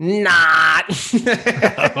 Not.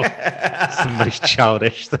 Somebody's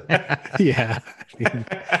childish. Yeah.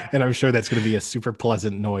 And I'm sure that's going to be a super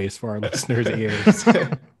pleasant noise for our listeners' ears.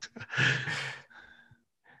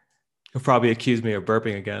 He'll probably accuse me of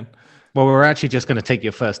burping again. Well, we're actually just going to take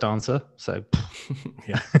your first answer. So,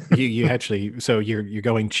 yeah, you actually. So you're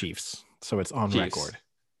going Chiefs. So it's on record.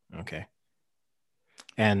 Okay.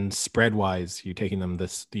 And spread wise, you're taking them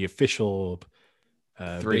the official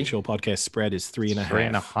Big Show podcast spread is 3.5.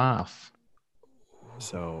 3.5.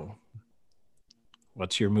 So,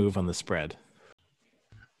 what's your move on the spread?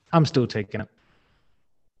 I'm still taking it.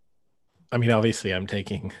 I mean, obviously, I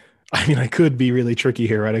could be really tricky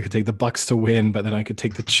here, right? I could take the Bucks to win, but then I could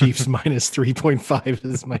take the Chiefs minus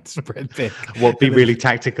 3.5 as my spread pick. What be really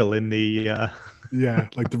tactical in the yeah,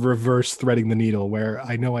 like the reverse threading the needle, where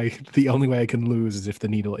I know the only way I can lose is if the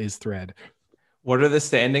needle is thread. What are the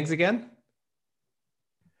standings again?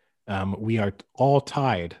 We are all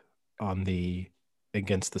tied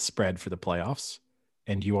against the spread for the playoffs,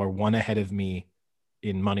 and you are 1 ahead of me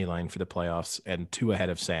in money line for the playoffs and 2 ahead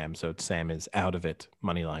of Sam. So Sam is out of it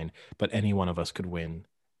money line, but any one of us could win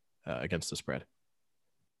against the spread.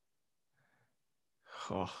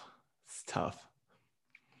 Oh, it's tough.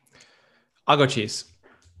 I'll go Chiefs.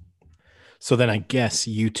 So then I guess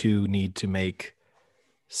you two need to make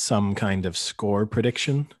some kind of score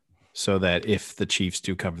prediction so that if the Chiefs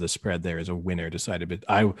do cover the spread, there is a winner decided. But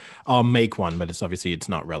I'll make one, but it's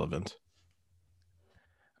not relevant.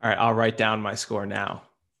 All right, I'll write down my score now.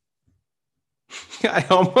 I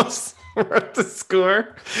almost wrote the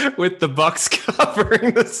score with the Bucks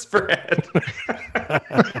covering the spread.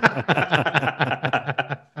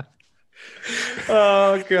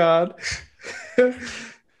 Oh God.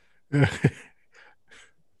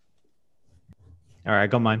 All right, I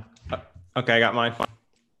got mine. Okay, I got mine.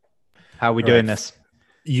 How are we doing this?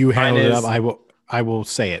 You held it up. I will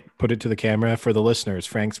say it. Put it to the camera for the listeners.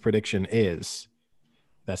 Frank's prediction is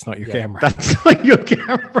that's not your camera. That's not your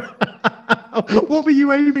camera. What were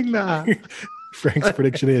you aiming at? Frank's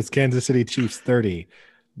prediction is Kansas City Chiefs 30.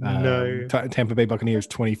 No. Tampa Bay Buccaneers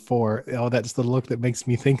 24. Oh, that's the look that makes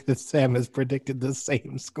me think that Sam has predicted the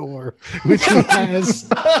same score, which he has.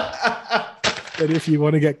 And if you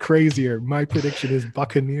want to get crazier, my prediction is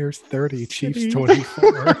Buccaneers 30, Chiefs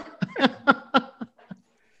 24.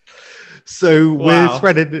 So we're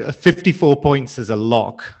spreading 54 points as a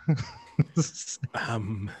lock.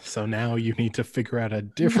 So now you need to figure out a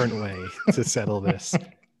different way to settle this.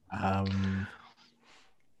 How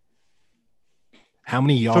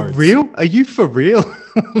many yards? For real? Are you for real?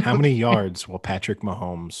 How many yards will Patrick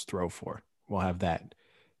Mahomes throw for? We'll have that.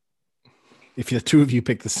 If the two of you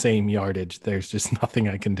pick the same yardage, there's just nothing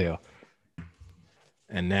I can do.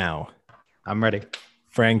 And now, I'm ready.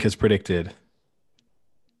 Frank has predicted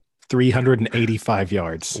 385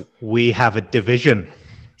 yards. We have a division.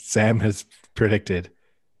 Sam has predicted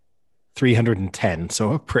 310,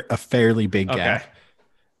 so a fairly big gap.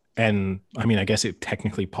 And I mean, I guess it's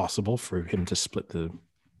technically possible for him to split the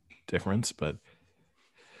difference, but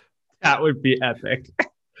that would be epic.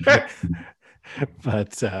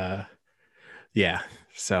 But yeah,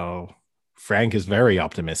 so Frank is very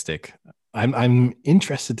optimistic. I'm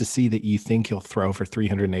interested to see that you think he'll throw for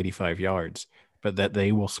 385 yards, but that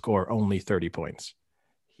they will score only 30 points.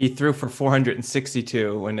 He threw for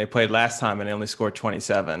 462 when they played last time, and they only scored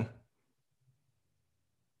 27.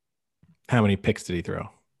 How many picks did he throw?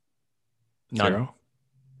 None.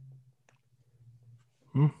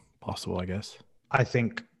 0? Possible, I guess. I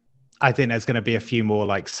think there's going to be a few more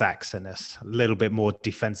like sacks in this, a little bit more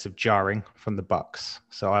defensive jarring from the Bucks.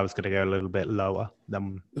 So I was going to go a little bit lower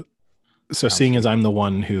than. So seeing as I'm the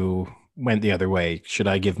one who went the other way, should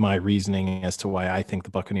I give my reasoning as to why I think the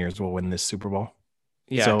Buccaneers will win this Super Bowl?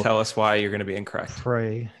 Yeah, so, tell us why you're going to be incorrect.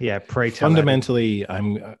 Pray tell. Fundamentally,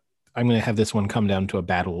 I'm going to have this one come down to a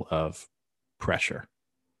battle of pressure.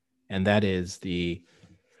 And that is the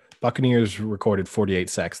Buccaneers recorded 48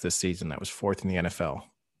 sacks this season. That was fourth in the NFL.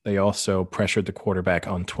 They also pressured the quarterback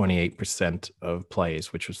on 28% of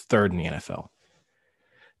plays, which was third in the NFL.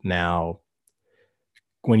 Now,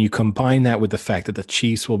 when you combine that with the fact that the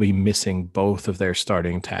Chiefs will be missing both of their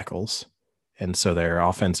starting tackles, and so their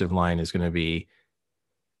offensive line is going to be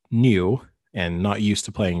new and not used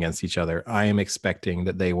to playing against each other, I am expecting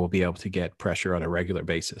that they will be able to get pressure on a regular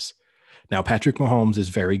basis. Now, Patrick Mahomes is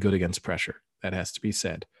very good against pressure. That has to be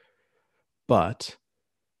said. But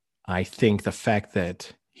I think the fact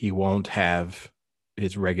that he won't have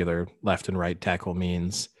his regular left and right tackle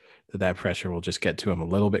means that pressure will just get to him a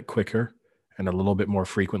little bit quicker and a little bit more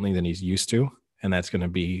frequently than he's used to. And that's going to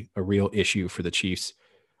be a real issue for the Chiefs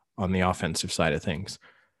on the offensive side of things.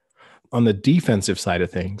 On the defensive side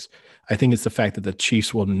of things, I think it's the fact that the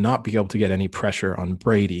Chiefs will not be able to get any pressure on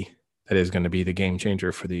Brady that is going to be the game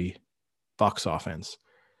changer for the Bucs offense.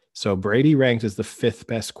 So Brady ranked as the 5th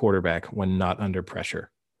best quarterback when not under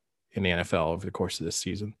pressure in the NFL over the course of this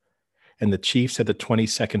season. And the Chiefs had the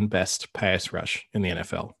 22nd best pass rush in the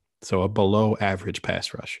NFL. So a below average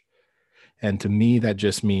pass rush. And to me, that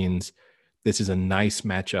just means this is a nice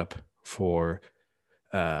matchup for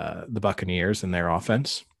the Buccaneers and their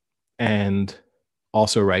offense. And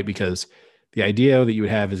also, right, because the idea that you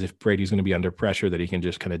would have is if Brady's going to be under pressure, that he can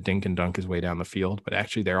just kind of dink and dunk his way down the field. But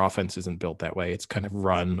actually, their offense isn't built that way. It's kind of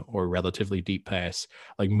run or relatively deep pass,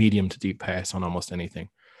 like medium to deep pass on almost anything.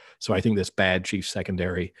 So I think this bad Chiefs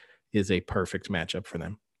secondary is a perfect matchup for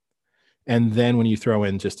them. And then when you throw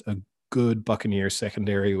in just a good Buccaneers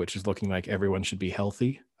secondary, which is looking like everyone should be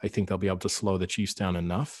healthy, I think they'll be able to slow the Chiefs down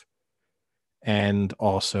enough. And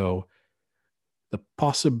also the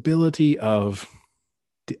possibility of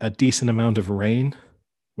a decent amount of rain,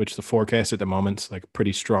 which the forecast at the moment is like a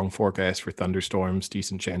pretty strong forecast for thunderstorms,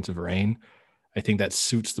 decent chance of rain. I think that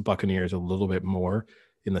suits the Buccaneers a little bit more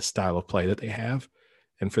in the style of play that they have.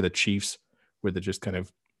 And for the Chiefs, with the just kind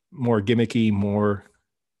of more gimmicky, more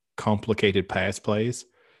complicated pass plays,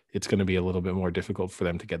 it's going to be a little bit more difficult for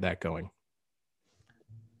them to get that going.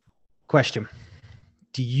 Question.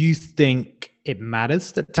 Do you think it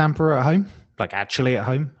matters that Tampa are at home? Like actually at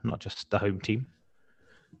home, not just the home team?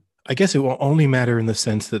 I guess it will only matter in the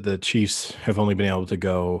sense that the Chiefs have only been able to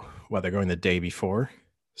go, they're going the day before.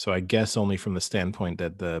 So I guess only from the standpoint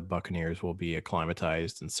that the Buccaneers will be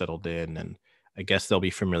acclimatized and settled in. And I guess they'll be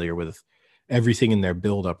familiar with everything in their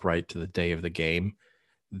build up right to the day of the game.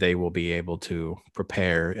 They will be able to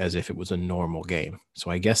prepare as if it was a normal game.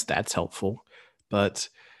 So I guess that's helpful. But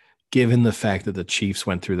given the fact that the Chiefs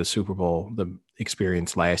went through the Super Bowl, the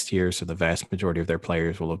experience last year, so the vast majority of their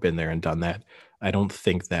players will have been there and done that, I don't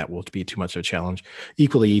think that will be too much of a challenge.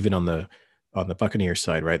 Equally, even on the Buccaneers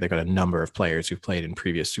side, right? They've got a number of players who've played in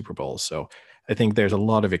previous Super Bowls. So I think there's a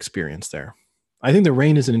lot of experience there. I think the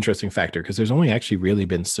rain is an interesting factor because there's only actually really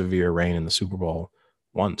been severe rain in the Super Bowl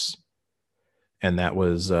once. And that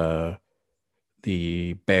was the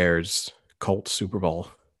Bears Colts Super Bowl,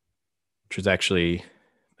 which was actually,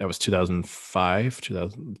 that was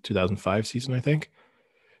 2005 season, I think.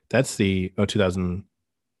 That's the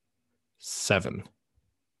 2007.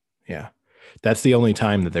 Yeah. That's the only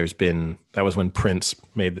time that there's been, that was when Prince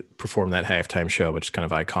performed that halftime show, which is kind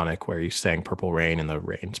of iconic, where he sang Purple Rain and the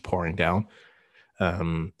rain's pouring down.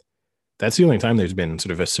 That's the only time there's been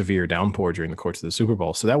sort of a severe downpour during the course of the Super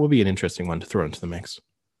Bowl. So that would be an interesting one to throw into the mix.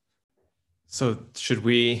 So should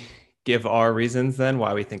we give our reasons then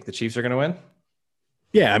why we think the Chiefs are going to win?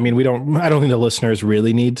 Yeah, I mean, I don't think the listeners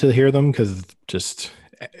really need to hear them because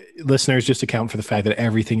listeners just account for the fact that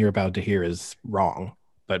everything you're about to hear is wrong.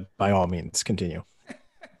 But by all means, continue.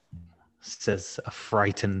 Says a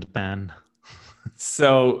frightened man.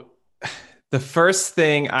 So the first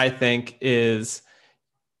thing I think is,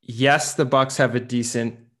 yes, the Bucs have a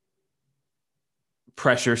decent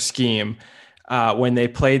pressure scheme. When they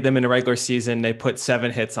played them in a regular season, they put 7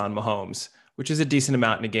 hits on Mahomes, which is a decent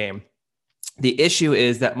amount in a game. The issue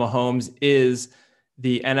is that Mahomes is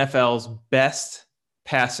the NFL's best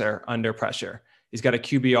passer under pressure. He's got a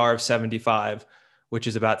QBR of 75, which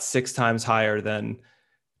is about 6 times higher than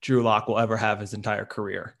Drew Lock will ever have his entire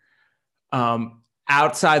career.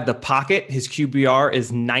 Outside the pocket, his QBR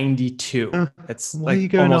is 92. That's why are you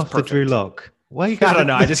going after perfect. Drew Lock? Why are you I don't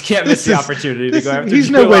know. I just can't miss the opportunity to go after he's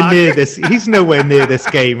Drew nowhere Lock. near this. He's nowhere near this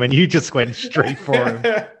game, and you just went straight for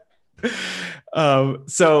him.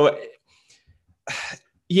 So,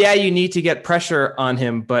 yeah, you need to get pressure on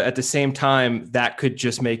him, but at the same time, that could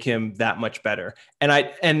just make him that much better.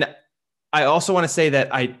 And I also want to say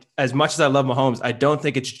that as much as I love Mahomes, I don't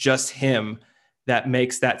think it's just him that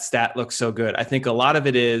makes that stat look so good. I think a lot of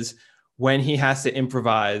it is when he has to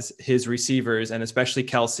improvise, his receivers, and especially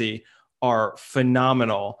Kelsey, are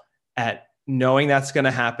phenomenal at knowing that's going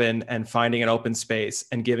to happen and finding an open space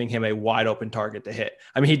and giving him a wide open target to hit.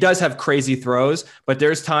 I mean, he does have crazy throws, but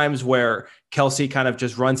there's times where Kelsey kind of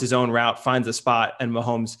just runs his own route, finds a spot, and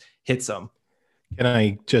Mahomes hits him. Can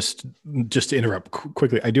I just to interrupt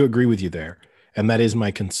quickly? I do agree with you there. And that is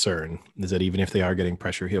my concern, is that even if they are getting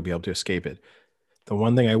pressure, he'll be able to escape it. The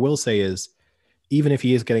one thing I will say is, even if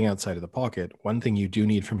he is getting outside of the pocket, one thing you do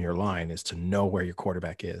need from your line is to know where your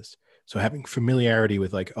quarterback is. So having familiarity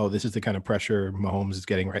with like, oh, this is the kind of pressure Mahomes is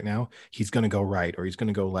getting right now. He's going to go right, or he's going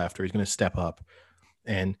to go left, or he's going to step up.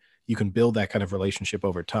 And you can build that kind of relationship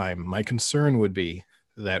over time. My concern would be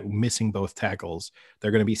that missing both tackles, there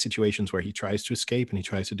are going to be situations where he tries to escape and he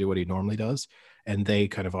tries to do what he normally does, and they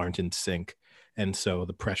kind of aren't in sync. And so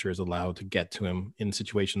the pressure is allowed to get to him in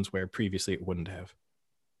situations where previously it wouldn't have.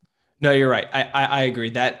 No, you're right. I agree.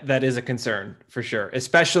 That is a concern for sure,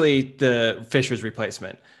 especially the Fisher's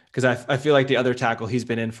replacement, because I feel like the other tackle he's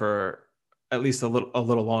been in for at least a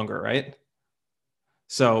little longer, right?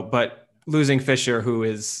 So, but losing Fisher, who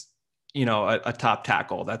is, a top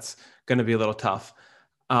tackle, that's going to be a little tough.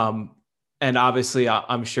 And obviously,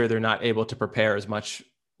 I'm sure they're not able to prepare as much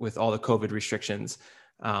with all the COVID restrictions.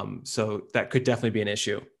 So that could definitely be an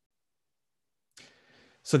issue.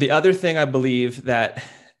 So the other thing I believe that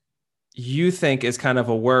you think is kind of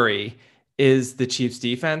a worry is the Chiefs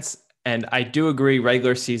defense. And I do agree,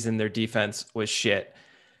 regular season, their defense was shit.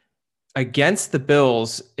 Against the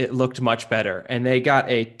Bills, it looked much better. And they got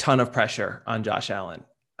a ton of pressure on Josh Allen.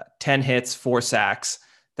 10 hits, 4 sacks.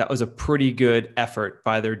 That was a pretty good effort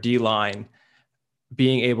by their D-line,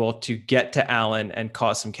 being able to get to Allen and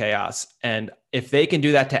cause some chaos. And if they can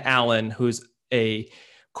do that to Allen, who's a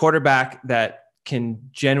quarterback that can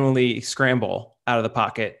genuinely scramble out of the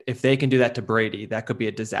pocket, if they can do that to Brady, that could be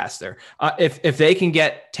a disaster. If they can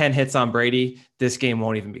get 10 hits on Brady, this game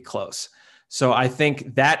won't even be close. So I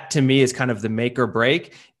think that, to me, is kind of the make or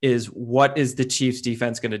break, is what is the Chiefs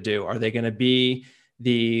defense going to do? Are they going to be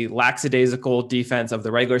the lackadaisical defense of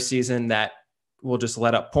the regular season that will just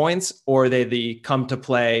let up points, or they the come to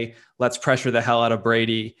play, let's pressure the hell out of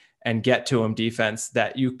Brady and get to him defense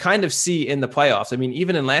that you kind of see in the playoffs. I mean,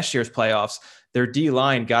 even in last year's playoffs, their D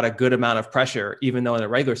line got a good amount of pressure, even though in the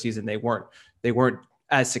regular season they weren't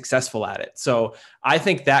as successful at it. So I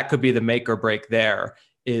think that could be the make or break there,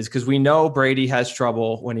 is because we know Brady has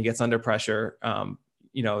trouble when he gets under pressure.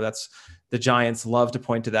 That's the Giants love to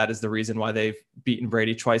point to that as the reason why they've beaten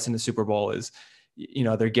Brady twice in the Super Bowl is,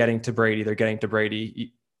 they're getting to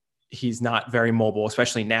Brady. He's not very mobile,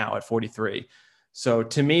 especially now at 43. So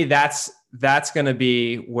to me, that's going to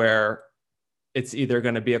be where it's either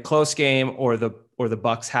going to be a close game or the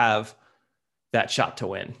Bucs have that shot to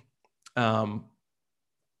win.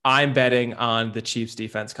 I'm betting on the Chiefs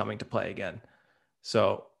defense coming to play again.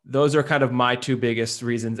 So those are kind of my two biggest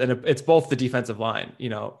reasons. And it's both the defensive line,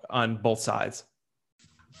 on both sides.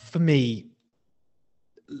 For me,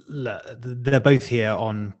 they're both here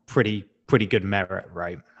on pretty good merit,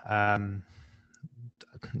 right? No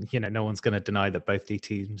one's going to deny that both these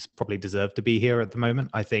teams probably deserve to be here at the moment.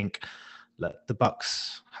 I think the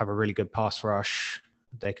Bucs have a really good pass rush.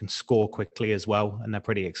 They can score quickly as well, and they're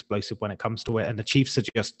pretty explosive when it comes to it. And the Chiefs are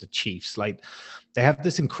just the Chiefs. Like, they have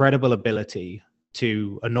this incredible ability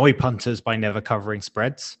to annoy punters by never covering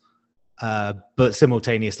spreads, but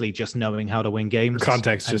simultaneously just knowing how to win games. For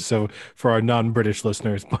context, just so for our non-British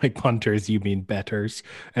listeners, by punters you mean bettors,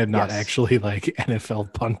 and not actually like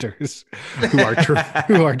NFL punters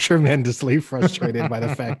who are tremendously frustrated by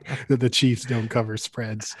the fact that the Chiefs don't cover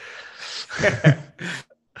spreads.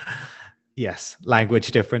 Yes,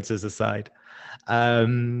 language differences aside.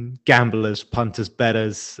 Gamblers, punters,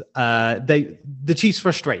 bettors, the Chiefs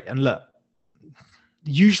frustrate. And look,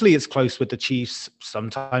 usually it's close with the Chiefs.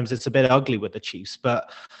 Sometimes it's a bit ugly with the Chiefs,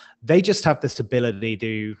 but they just have this ability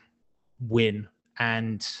to win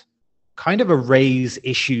and kind of erase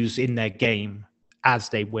issues in their game as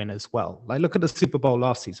they win as well. Like, look at the Super Bowl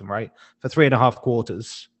last season, right? For 3.5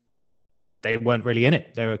 quarters, they weren't really in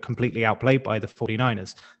it. They were completely outplayed by the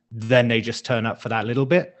 49ers. Then they just turn up for that little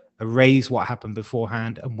bit, erase what happened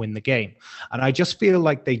beforehand, and win the game. And I just feel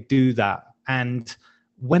like they do that. And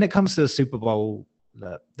when it comes to the Super Bowl,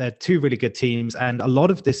 they're two really good teams. And a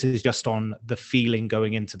lot of this is just on the feeling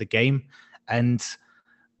going into the game. And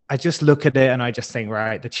I just look at it and I just think,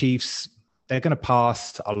 right, the Chiefs, they're going to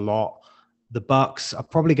pass a lot. The Bucs are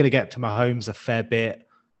probably going to get to Mahomes a fair bit.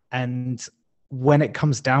 And when it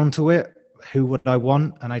comes down to it, who would I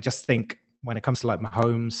want? And I just think, when it comes to like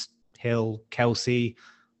Mahomes, Hill, Kelsey,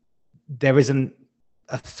 there isn't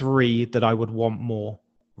a three that I would want more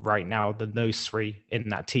right now than those three in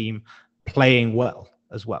that team playing well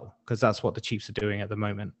as well, because that's what the Chiefs are doing at the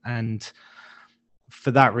moment. And for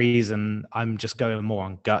that reason, I'm just going more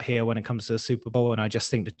on gut here when it comes to the Super Bowl. And I just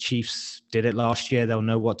think the Chiefs did it last year. They'll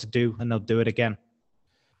know what to do and they'll do it again.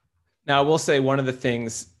 Now, I will say one of the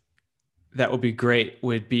things that would be great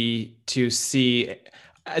would be to see,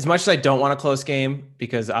 as much as I don't want a close game,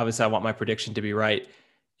 because obviously I want my prediction to be right,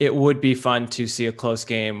 it would be fun to see a close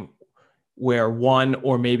game where one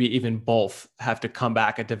or maybe even both have to come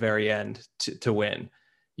back at the very end to win.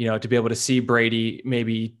 To be able to see Brady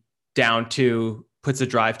maybe down 2, puts a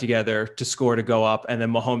drive together to score to go up, and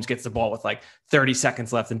then Mahomes gets the ball with like 30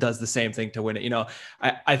 seconds left and does the same thing to win it.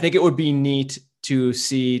 I think it would be neat to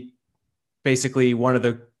see basically one of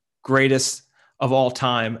the greatest of all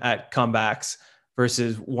time at comebacks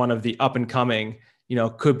versus one of the up and coming,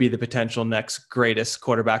 could be the potential next greatest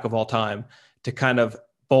quarterback of all time, to kind of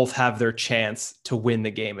both have their chance to win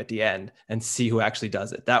the game at the end and see who actually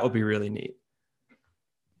does it. That would be really neat.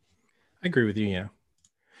 I agree with you. Yeah.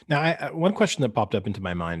 Now, one question that popped up into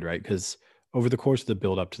my mind, right? Because over the course of the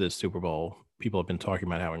build up to this Super Bowl, people have been talking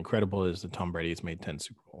about how incredible it is that Tom Brady has made 10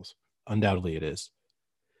 Super Bowls. Undoubtedly it is.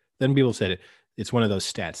 Then people said it's one of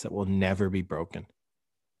those stats that will never be broken.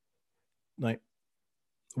 Like,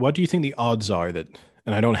 what do you think the odds are that,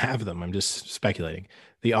 and I don't have them, I'm just speculating,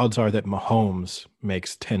 the odds are that Mahomes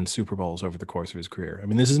makes 10 Super Bowls over the course of his career? I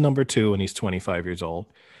mean, this is number 2 and he's 25 years old.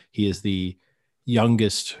 He is the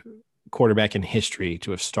youngest quarterback in history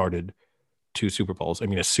to have started 2 Super Bowls. I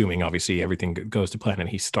mean, assuming obviously everything goes to plan and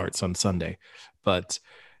he starts on Sunday. But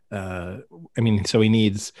so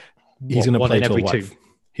he's going to play till what? 2.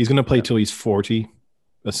 He's going to play till he's 40.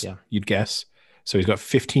 You'd guess. So he's got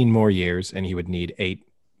 15 more years and he would need 8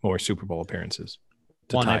 more Super Bowl appearances.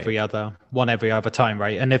 One every other time,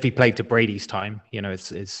 right? And if he played to Brady's time,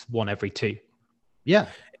 it's one every 2. Yeah.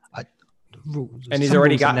 And he's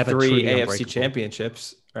already got 3 AFC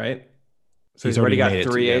championships, right? So he's already got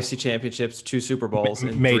 3 AFC championships, 2 Super Bowls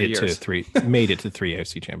in 3 years. Made it to 3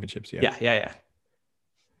 AFC championships. Yeah. Yeah.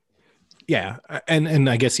 Yeah, and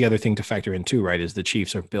I guess the other thing to factor in too, right, is the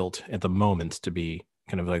Chiefs are built at the moment to be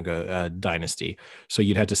kind of like a dynasty. So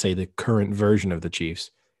you'd have to say the current version of the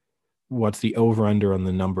Chiefs. What's the over under on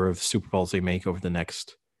the number of Super Bowls they make over the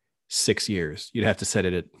next 6 years? You'd have to set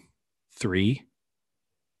it at 3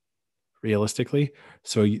 realistically.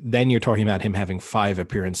 So then you're talking about him having 5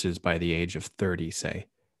 appearances by the age of 30, say.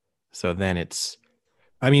 So then it's,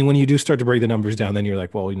 I mean, when you do start to break the numbers down, then you're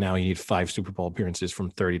like, well, now you need 5 Super Bowl appearances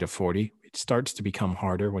from 30 to 40. It starts to become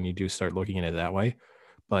harder when you do start looking at it that way.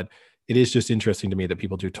 But it is just interesting to me that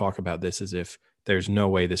people do talk about this as if there's no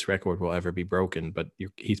way this record will ever be broken. But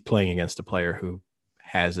he's playing against a player who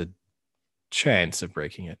has a chance of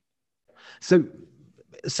breaking it. So,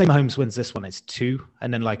 say Mahomes wins this one, it's 2.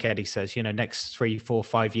 And then, like Eddie says, next 3, 4,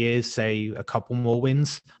 5 years, say a couple more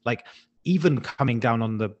wins. Like, even coming down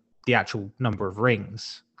on the actual number of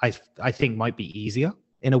rings, I think might be easier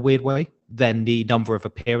in a weird way than the number of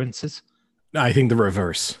appearances. I think the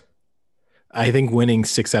reverse. I think winning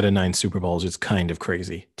 6 out of 9 Super Bowls is kind of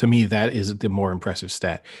crazy. To me, that is the more impressive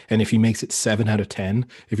stat. And if he makes it 7 out of 10,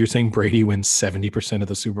 if you're saying Brady wins 70% of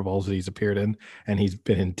the Super Bowls that he's appeared in and he's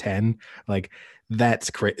been in 10, like that's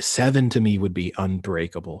crazy. 7 to me would be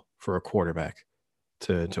unbreakable for a quarterback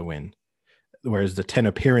to win. Whereas the 10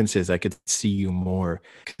 appearances, I could see you more,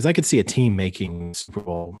 because I could see a team making Super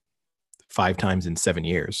Bowl 5 times in 7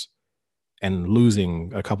 years and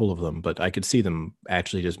losing a couple of them, but I could see them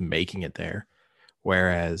actually just making it there.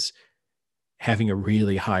 Whereas having a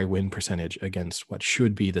really high win percentage against what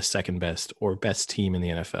should be the second best or best team in the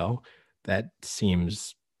NFL, that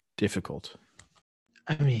seems difficult.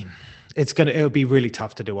 I mean, it'll be really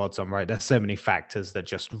tough to do odds on, right? There's so many factors that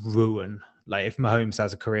just ruin. Like if Mahomes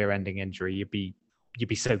has a career-ending injury, you'd be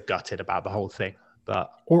so gutted about the whole thing.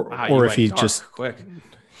 But or if he just quick,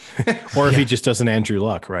 or if he just does an Andrew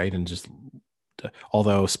Luck, right, and just.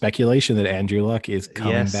 Although speculation that Andrew Luck is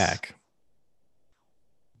coming back.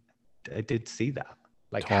 I did see that.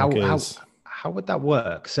 Like how would that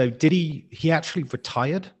work? So did he actually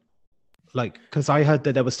retired? Like, because I heard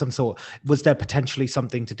that there was was there potentially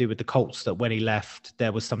something to do with the Colts that when he left,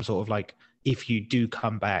 there was some sort of like, if you do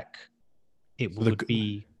come back, it would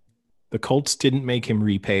be. The Colts didn't make him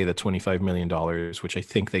repay the $25 million, which I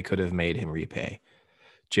think they could have made him repay.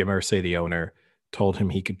 Jim Irsay, the owner, told him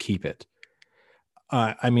he could keep it.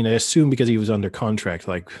 I mean, I assume because he was under contract,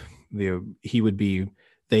 like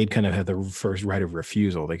they'd kind of have the first right of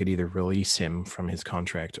refusal. They could either release him from his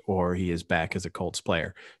contract or he is back as a Colts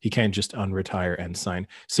player. He can't just unretire and sign.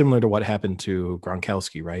 Similar to what happened to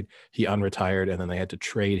Gronkowski, right? He unretired and then they had to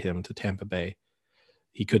trade him to Tampa Bay.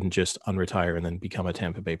 He couldn't just unretire and then become a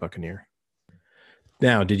Tampa Bay Buccaneer.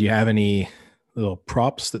 Now, did you have any little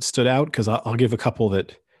props that stood out? Because I'll give a couple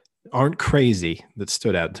that aren't crazy that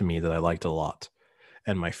stood out to me that I liked a lot.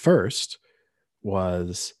 And my first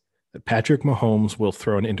was that Patrick Mahomes will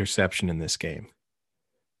throw an interception in this game.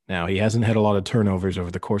 Now, he hasn't had a lot of turnovers over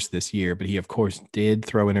the course of this year, but he, of course, did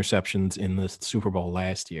throw interceptions in the Super Bowl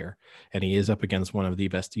last year, and he is up against one of the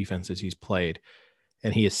best defenses he's played.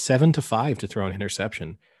 And he is 7-5 to throw an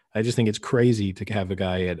interception. I just think it's crazy to have a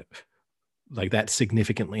guy at like that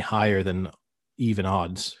significantly higher than even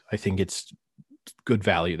odds. I think it's good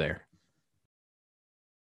value there.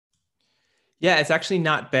 Yeah, it's actually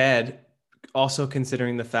not bad. Also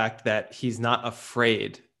considering the fact that he's not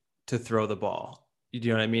afraid to throw the ball. You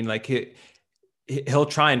know what I mean? Like he'll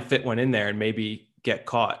try and fit one in there and maybe get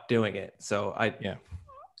caught doing it. So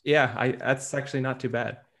that's actually not too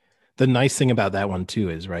bad. The nice thing about that one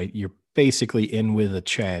too is, right, you're basically in with a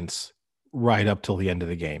chance right up till the end of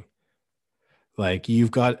the game. Like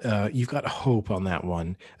you've got hope on that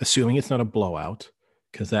one, assuming it's not a blowout.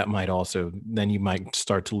 Because that might also, then you might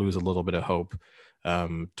start to lose a little bit of hope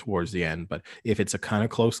towards the end. But if it's a kind of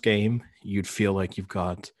close game, you'd feel like you've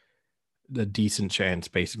got a decent chance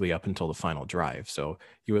basically up until the final drive. So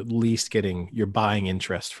you're at least you're buying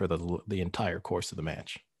interest for the entire course of the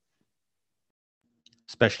match.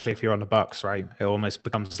 Especially if you're on the Bucs, right? It almost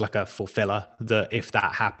becomes like a fulfiller that if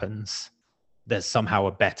that happens, there's somehow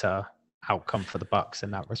a better outcome for the Bucs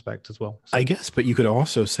in that respect as well. So. I guess, but you could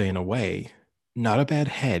also say in a way, not a bad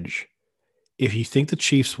hedge. If you think the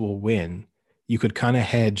Chiefs will win, you could kind of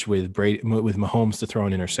hedge with Mahomes to throw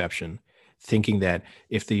an interception, thinking that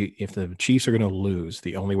if the Chiefs are going to lose,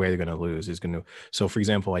 the only way they're going to lose is going to. So, for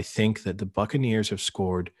example, I think that the Buccaneers have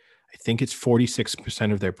scored, I think it's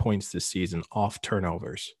 46% of their points this season off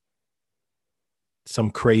turnovers.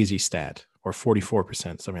 Some crazy stat, or 44%,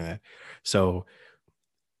 something like that. So,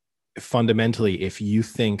 fundamentally, if you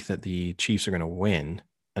think that the Chiefs are going to win,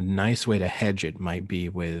 a nice way to hedge it might be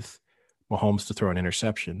with Mahomes to throw an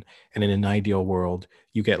interception. And in an ideal world,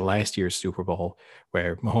 you get last year's Super Bowl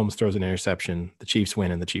where Mahomes throws an interception, the Chiefs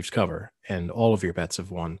win and the Chiefs cover, and all of your bets have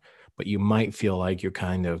won. But you might feel like you're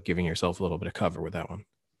kind of giving yourself a little bit of cover with that one.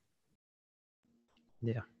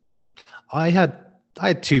 Yeah. I had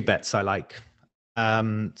 2 bets I like.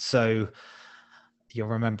 So you'll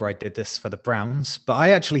remember I did this for the Browns, but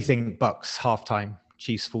I actually think Bucks halftime,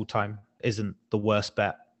 Chiefs full time isn't the worst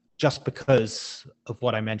bet, just because of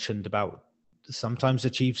what I mentioned about sometimes the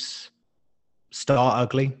Chiefs start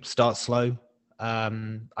ugly, start slow.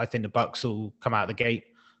 I think the Bucks will come out of the gate,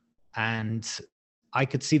 and I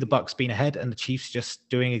could see the Bucks being ahead and the Chiefs just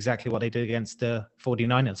doing exactly what they did against the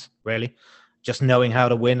 49ers, really. Just knowing how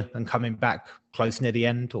to win and coming back close near the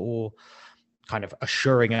end, or kind of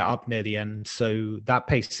assuring it up near the end. So that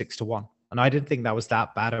pays 6-1. And I didn't think that was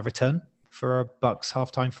that bad a return for a Bucks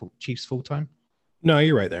halftime, Chiefs full time. No,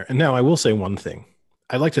 you're right there. And now I will say one thing.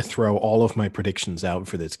 I like to throw all of my predictions out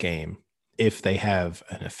for this game if they have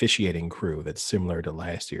an officiating crew that's similar to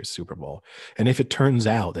last year's Super Bowl. And if it turns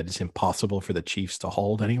out that it's impossible for the Chiefs to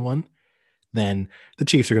hold anyone, then the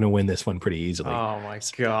Chiefs are going to win this one pretty easily. Oh my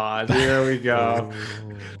God. Here we go.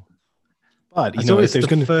 But you know, if there's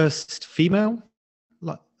the first female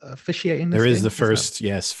officiating this there is game? The first,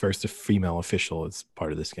 first female official is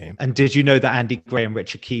part of this game. And did you know that Andy Gray and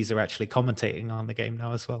Richard Keys are actually commentating on the game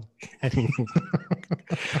now as well?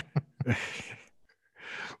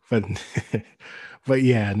 but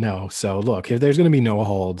yeah, no. So look, if there's going to be no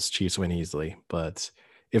holds, Chiefs win easily. But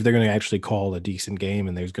if they're going to actually call a decent game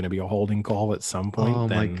and there's going to be a holding call at some point. Oh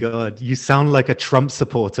my God. You sound like a Trump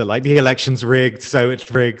supporter. Like the election's rigged, so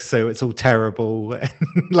it's all terrible.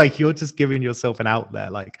 Like you're just giving yourself an out there.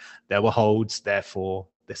 Like there were holds, therefore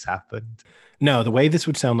this happened. No, the way this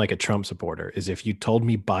would sound like a Trump supporter is if you told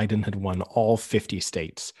me Biden had won all 50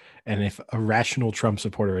 states, and if a rational Trump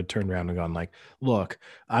supporter had turned around and gone like, look,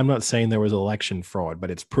 I'm not saying there was election fraud,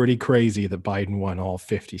 but it's pretty crazy that Biden won all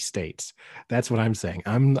 50 states. That's what I'm saying.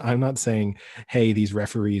 I'm not saying, hey, these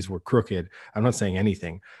referees were crooked. I'm not saying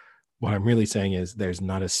anything. What I'm really saying is there's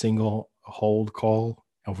not a single hold call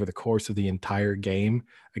over the course of the entire game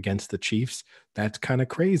against the Chiefs. That's kind of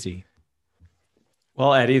crazy.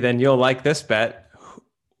 Well, Eddie, then you'll like this bet.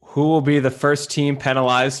 Who will be the first team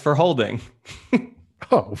penalized for holding?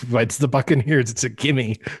 Oh, it's the Buccaneers. It's a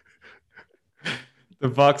gimme. The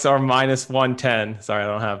Bucks are minus 110. Sorry,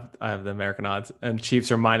 I have the American odds, and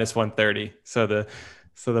Chiefs are minus 130. So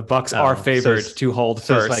the Bucks are favored to hold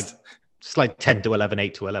first. It's like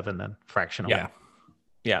 10-11, 8-11, then fractional.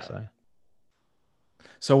 Yeah.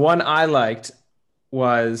 So one I liked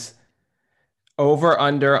was over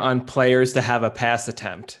under on players to have a pass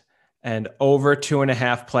attempt, and over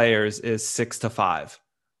 2.5 players is 6-5.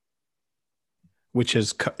 Which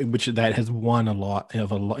that has won a lot in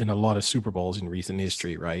a lot of Super Bowls in recent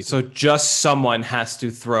history, right? So just someone has to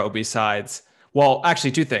throw besides, well,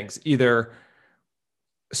 actually 2 things. Either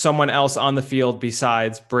someone else on the field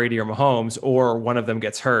besides Brady or Mahomes, or one of them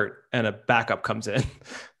gets hurt and a backup comes in.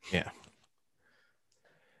 Yeah.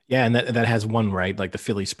 Yeah, and that has won, right? Like the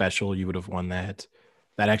Philly special, you would have won that.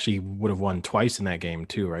 That actually would have won twice in that game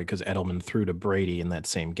too, right? Because Edelman threw to Brady in that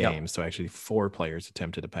same game. Yep. So actually 4 players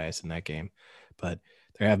attempted to pass in that game. But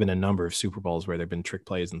there have been a number of Super Bowls where there have been trick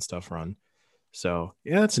plays and stuff run. So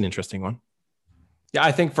yeah, that's an interesting one. Yeah,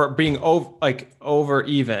 I think for being over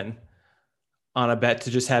even on a bet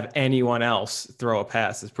to just have anyone else throw a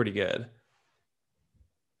pass is pretty good.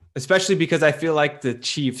 Especially because I feel like the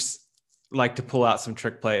Chiefs like to pull out some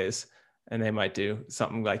trick plays, and they might do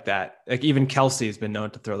something like that. Like even Kelsey has been known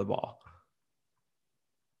to throw the ball.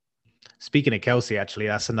 Speaking of Kelsey, actually,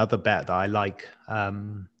 that's another bet that I like.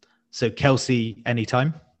 So Kelsey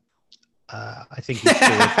anytime. I think he's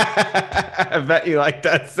I bet you like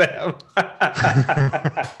that, Sam.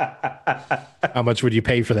 How much would you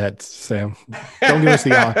pay for that, Sam? Don't give us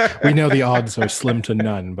the odds. We know the odds are slim to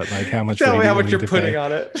none, but like how much? Tell me how much you're putting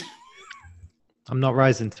on it. I'm not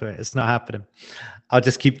rising to it. It's not happening. I'll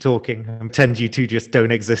just keep talking and pretend you two just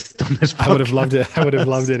don't exist on this podcast. I would have loved it. I would have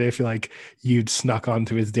loved it if like you'd snuck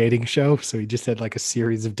onto his dating show. So he just had like a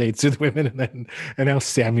series of dates with women, and now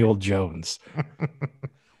Samuel Jones.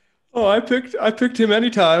 Oh, I picked him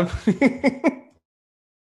anytime.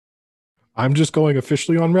 I'm just going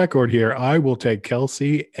officially on record here. I will take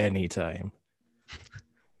Kelsey anytime.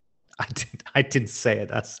 I didn't say it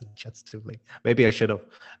that suggestively. Maybe I should have.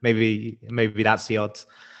 Maybe that's the odds.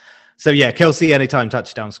 So yeah, Kelsey anytime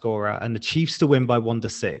touchdown scorer, and the Chiefs to win by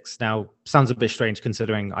 1-6. Now sounds a bit strange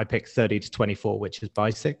considering I picked 30-24, which is by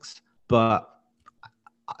 6, but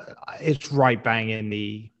it's right bang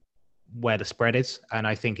in where the spread is, and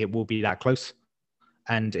I think it will be that close.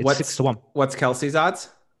 and it's 6-1. What's Kelsey's odds?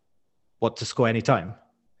 What to score anytime?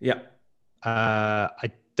 Yeah.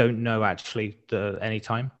 I don't know actually the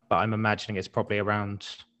anytime, but I'm imagining it's probably around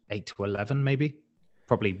 8 to 11, maybe.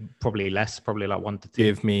 Probably less, probably like 1 to 2.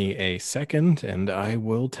 Give me a second and I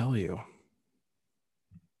will tell you.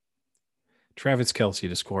 Travis Kelce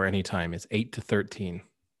to score anytime is 8 to 13.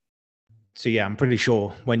 So yeah, I'm pretty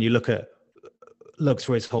sure when you looks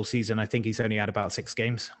for his whole season, I think he's only had about 6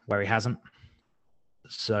 games where he hasn't.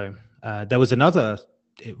 So there was another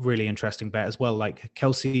really interesting bet as well. Like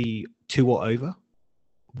Kelce 2 or over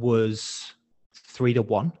was 3 to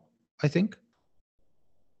 1, I think,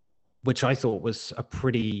 which I thought was a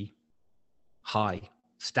pretty high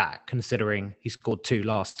stat considering he scored 2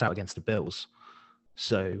 last out against the Bills.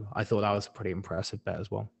 So I thought that was a pretty impressive bet as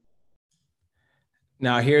well.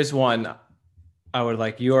 Now here's one I would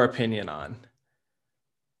like your opinion on.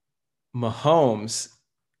 Mahomes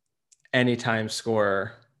anytime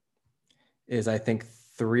scorer is, I think,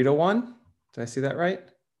 3 to 1. Did I see that right?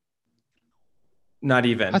 Not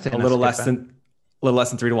even. A little less than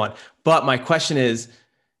 3 to 1. But my question is,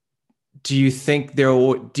 do you think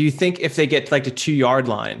if they get like the 2-yard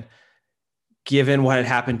line, given what had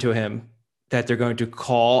happened to him, that they're going to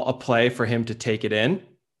call a play for him to take it in?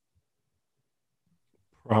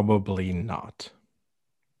 Probably not.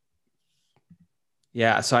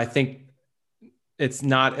 Yeah, so I think it's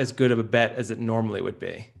not as good of a bet as it normally would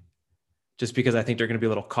be, just because I think they're going to be a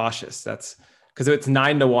little cautious. That's because it's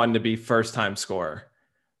 9 to 1 to be first time scorer,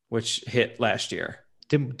 which hit last year.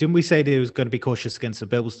 Didn't we say that he was going to be cautious against the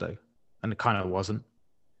Bills though? And it kind of wasn't.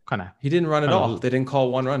 He didn't run at all. They didn't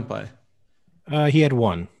call one run play. He had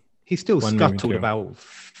one. He still scuttled about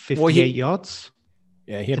 58 yards.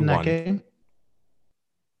 Yeah, he had in one. That game.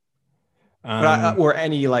 But were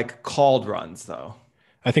any like called runs though?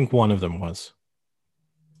 I think one of them was.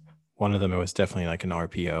 One of them, it was definitely like an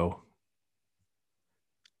RPO.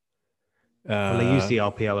 Well, they use the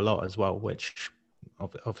RPO a lot as well, which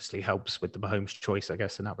obviously helps with the Mahomes choice, I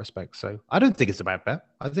guess, in that respect. So I don't think it's a bad bet.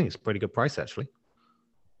 I think it's a pretty good price, actually.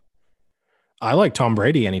 I like Tom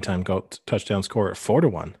Brady anytime touchdown score at 4 to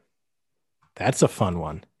 1. That's a fun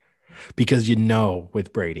one, because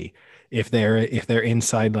with Brady, if they're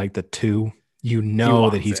inside like the 2,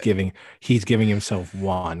 that he's giving himself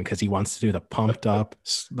 1 because he wants to do the pumped up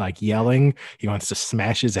like yelling. He wants to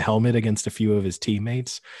smash his helmet against a few of his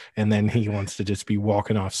teammates, and then he wants to just be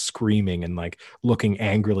walking off screaming and like looking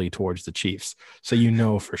angrily towards the Chiefs.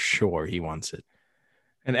 So for sure he wants it.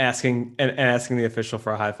 And asking the official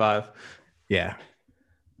for a high five. Yeah.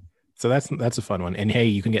 So that's a fun one. And hey,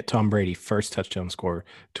 you can get Tom Brady first touchdown score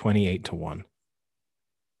 28 to 1.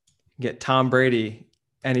 Get Tom Brady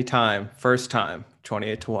anytime, first time,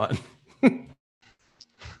 28 to 1.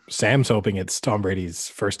 Sam's hoping it's Tom Brady's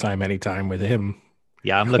first time anytime with him.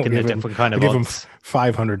 Yeah, I'm looking at different kind of odds. Give him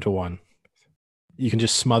 500 to 1. You can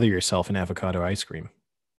just smother yourself in avocado ice cream.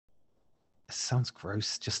 It sounds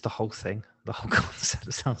gross. Just the whole thing. The whole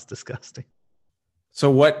concept sounds disgusting. So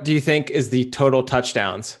what do you think is the total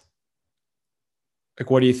touchdowns? Like,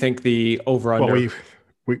 what do you think the over-under?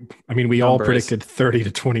 Well, we all predicted 30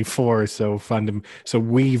 to 24. So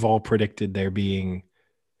we've all predicted there being.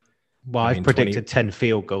 Well, I've predicted 10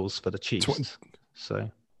 field goals for the Chiefs.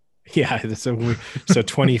 Yeah. So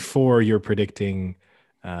 24, you're predicting,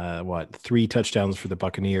 3 touchdowns for the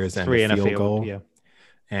Buccaneers and 3 a field goal. Yeah.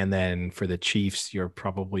 And then for the Chiefs, you're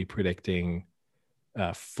probably predicting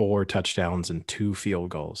 4 touchdowns and 2 field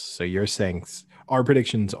goals. So you're saying our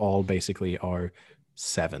predictions all basically are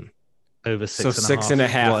 7. Over 6.5. So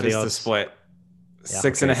 6.5 is the split. Yeah,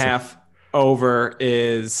 6.5 over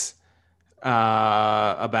is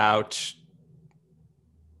about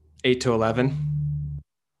 8 to 11.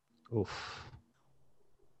 Oof.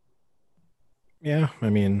 Yeah, I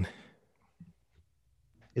mean,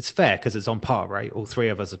 it's fair because it's on par, right? All 3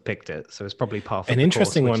 of us have picked it, so it's probably par for an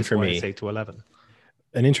interesting one for me. 8 to 11.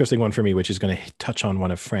 An interesting one for me, which is going to touch on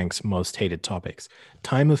one of Frank's most hated topics: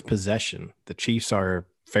 time of possession. The Chiefs are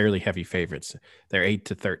fairly heavy favorites. They're 8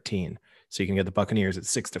 to 13, so you can get the Buccaneers at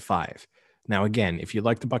 6 to 5. Now, again, if you'd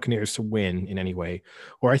like the Buccaneers to win in any way,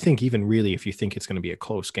 or I think even really if you think it's going to be a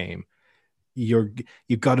close game, you've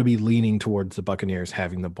got to be leaning towards the Buccaneers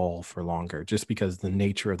having the ball for longer, just because the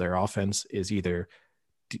nature of their offense is either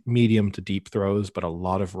medium to deep throws, but a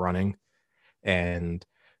lot of running. And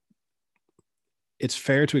it's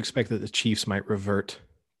fair to expect that the Chiefs might revert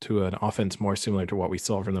to an offense more similar to what we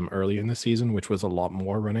saw from them early in the season, which was a lot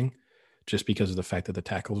more running, just because of the fact that the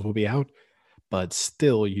tackles will be out. But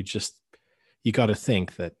still, you got to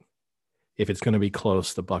think that if it's going to be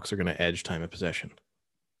close, the Bucs are going to edge time of possession.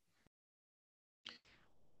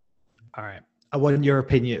 All right. I want your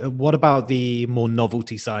opinion. What about the more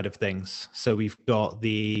novelty side of things? So we've got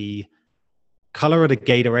the color of the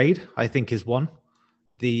Gatorade, I think, is one.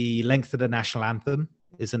 The length of the national anthem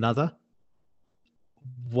is another.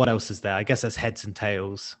 What else is there? I guess that's heads and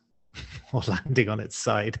tails or landing on its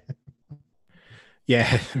side.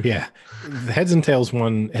 Yeah, yeah. The heads and tails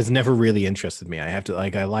one has never really interested me. I have to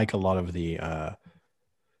I like a lot of the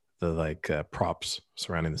props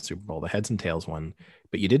surrounding the Super Bowl. The heads and tails one,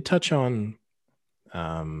 but you did touch on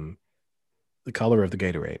the color of the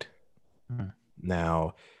Gatorade.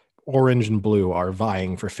 Now, orange and blue are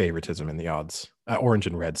vying for favoritism in the odds. Orange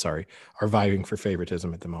and red, sorry, are vying for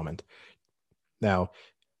favoritism at the moment. Now,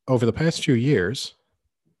 over the past 2 years,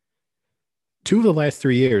 2 of the last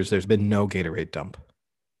 3 years, there's been no Gatorade dump.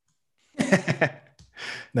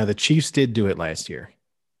 Now, the Chiefs did do it last year,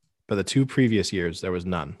 but the 2 previous years, there was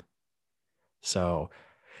none. So,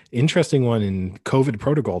 interesting one in COVID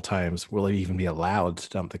protocol times. Will it even be allowed to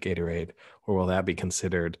dump the Gatorade, or will that be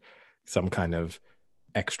considered some kind of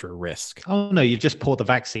extra risk? Oh, no, you just pour the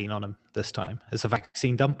vaccine on them this time. It's a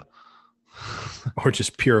vaccine dump. Or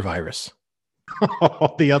just pure virus.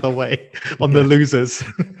 The other way, on the losers.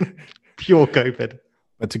 Pure COVID.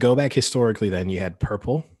 But to go back historically, then you had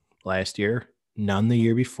purple last year, none the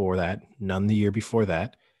year before that, none the year before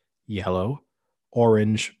that, yellow,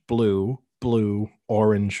 orange, blue, blue,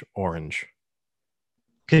 orange, orange.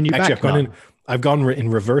 Can you actually back I've gone in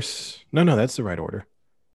reverse. No, that's the right order.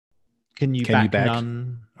 Can you back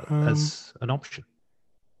none as an option?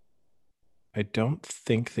 I don't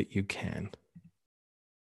think that you can.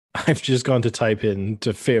 I've just gone to type in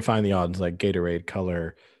to find the odds, like Gatorade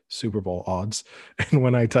color Super Bowl odds. And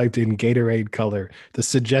when I typed in Gatorade color, the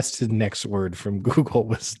suggested next word from Google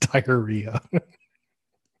was diarrhea.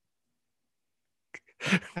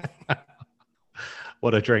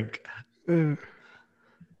 What a drink.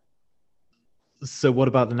 So what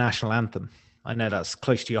about the national anthem? I know that's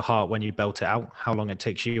close to your heart when you belt it out, how long it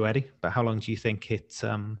takes you, Eddie, but how long do you think it...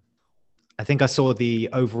 I think I saw the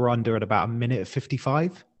over-under at about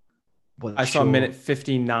 1:55. I saw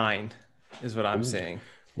 1:59 is what I'm saying.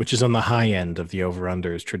 Which is on the high end of the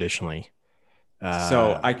over-unders traditionally.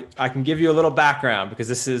 So I can give you a little background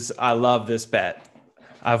because I love this bet.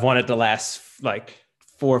 I've won it the last like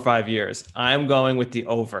 4 or 5 years. I'm going with the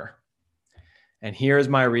over. And here's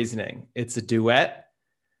my reasoning. It's a duet,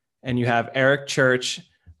 and you have Eric Church,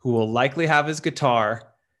 who will likely have his guitar,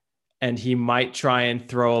 and he might try and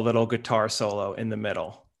throw a little guitar solo in the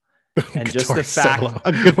middle. And just the fact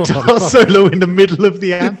a guitar solo in the middle of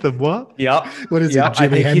the anthem. What? Yep. What is it? I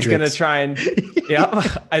think Hendrix? He's gonna try and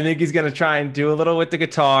I think he's gonna try and do a little with the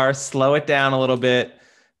guitar, slow it down a little bit,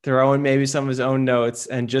 throw in maybe some of his own notes,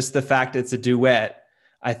 and just the fact it's a duet,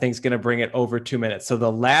 I think is gonna bring it over 2 minutes. So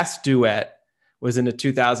the last duet was in the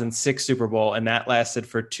 2006 Super Bowl, and that lasted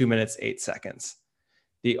for 2 minutes, 8 seconds.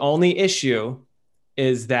 The only issue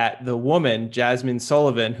is that the woman, Jasmine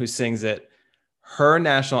Sullivan, who sings it, her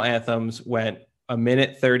national anthems went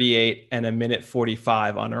 1:38 and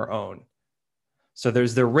 1:45 on her own. So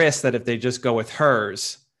there's the risk that if they just go with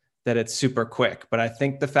hers, that it's super quick. But I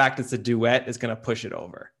think the fact it's a duet is going to push it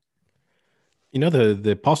over. You know,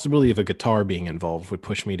 the possibility of a guitar being involved would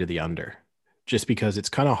push me to the under, just because it's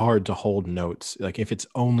kind of hard to hold notes. Like if it's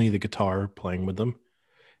only the guitar playing with them,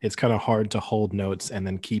 it's kind of hard to hold notes and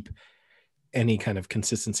then keep any kind of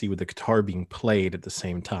consistency with the guitar being played at the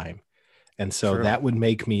same time. And so that would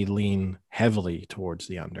make me lean heavily towards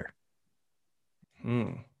the under.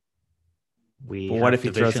 But what if he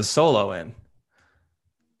throws a solo in?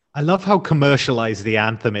 I love how commercialized the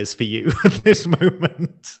anthem is for you at this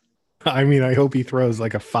moment. I mean, I hope he throws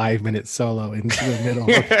like a 5-minute solo into the middle.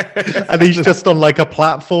 And he's just on like a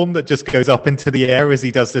platform that just goes up into the air as he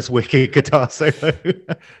does this wicked guitar solo.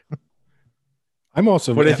 I'm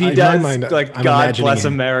also... What if he does like God Bless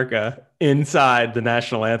America inside the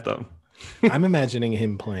national anthem? I'm imagining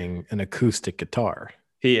him playing an acoustic guitar.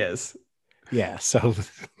 He is. Yeah, so...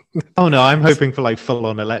 Oh no, I'm hoping for like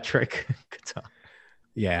full-on electric guitar.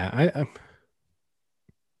 Yeah,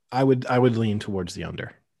 I would lean towards the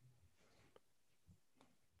under.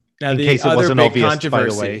 Now, in case it wasn't obvious, by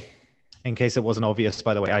the way. In case it wasn't obvious,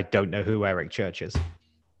 by the way, I don't know who Eric Church is.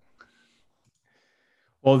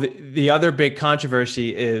 Well, the other big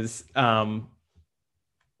controversy is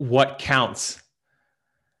what counts.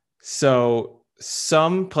 So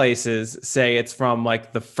some places say it's from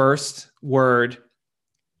like the first word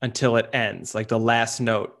until it ends, like the last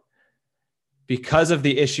note. Because of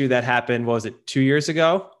the issue that happened, what was it, 2 years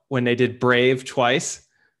ago when they did Brave twice?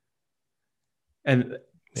 And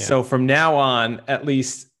so from now on, at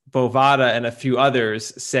least Bovada and a few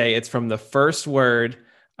others say it's from the first word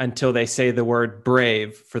until they say the word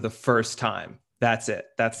brave for the first time. That's it.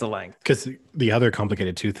 That's the length. Because the other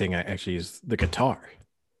complicated thing actually is the guitar.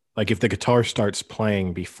 Like if the guitar starts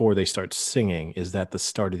playing before they start singing, is that the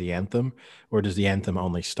start of the anthem, or does the anthem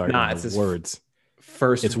only start when the words?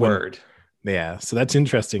 First word. Yeah, so that's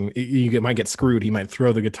interesting. You might get screwed. He might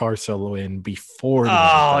throw the guitar solo in before.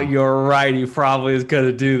 You're right. He probably is going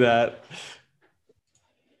to do that.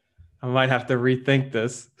 I might have to rethink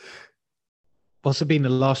this. What's it been the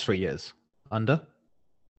last 3 years? Under?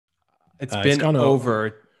 It's been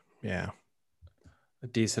over. Yeah, a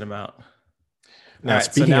decent amount. Now,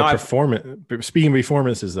 speaking of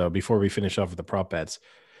performances, though, before we finish off with the prop bets,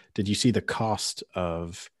 did you see the cost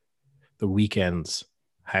of the Weeknd's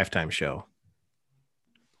halftime show?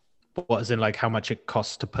 What, as in like how much it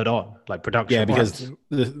costs to put on, like production? Yeah, because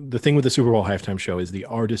the thing with the Super Bowl halftime show is the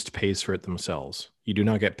artist pays for it themselves. You do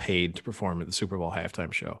not get paid to perform at the Super Bowl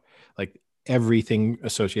halftime show. Like everything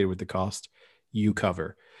associated with the cost, you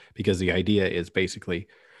cover, because the idea is basically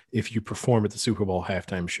if you perform at the Super Bowl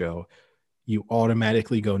halftime show, you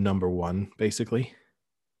automatically go number one, basically,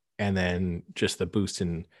 and then just the boost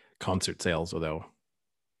in concert sales, although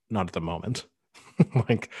not at the moment.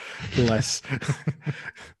 Like less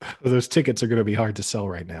those tickets are going to be hard to sell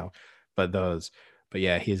right now, but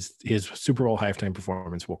yeah, his Super Bowl halftime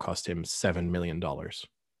performance will cost him $7 million. Wow.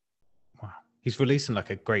 He's releasing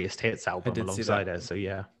like a greatest hits album alongside it, so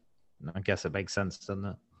yeah, I guess it makes sense, doesn't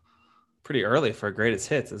it? Pretty early for greatest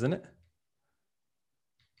hits, isn't it?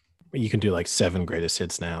 You can do like 7 greatest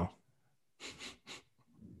hits now.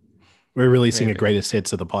 We're releasing a greatest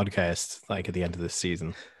hits of the podcast like at the end of this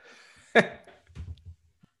season.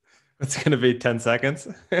 It's going to be 10 seconds.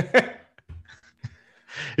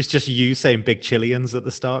 It's just you saying big Chileans at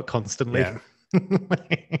the start constantly. Yeah.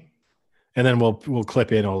 And then we'll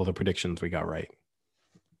clip in all of the predictions we got right.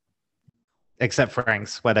 Except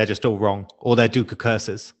Frank's, where they're just all wrong, or they're Duca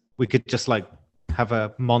curses. We could just like have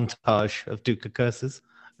a montage of Duca curses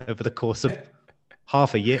over the course of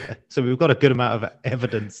half a year. So we've got a good amount of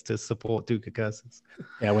evidence to support Duca curses.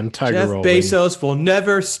 Yeah, when Tiger Jeff Roll Bezos will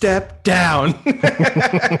never step down.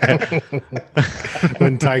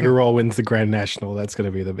 When Tiger Roll wins the Grand National, that's going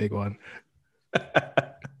to be the big one.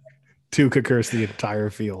 Duca curse the entire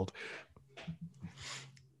field.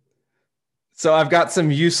 So I've got some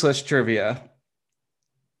useless trivia,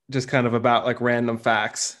 just kind of about like random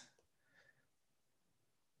facts.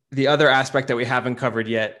 The other aspect that we haven't covered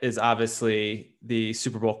yet is obviously the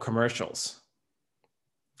Super Bowl commercials.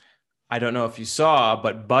 I don't know if you saw,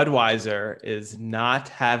 but Budweiser is not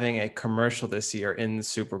having a commercial this year in the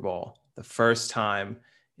Super Bowl, the first time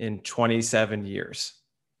in 27 years.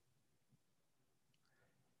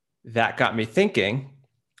 That got me thinking,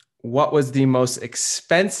 what was the most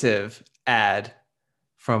expensive ad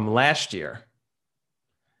from last year?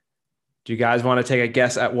 Do you guys want to take a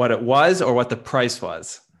guess at what it was or what the price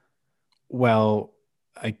was? Well,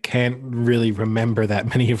 I can't really remember that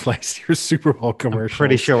many of last year's Super Bowl commercials. I'm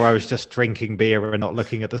pretty sure I was just drinking beer and not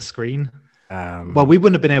looking at the screen. Well, we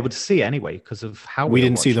wouldn't have been able to see it anyway because of how we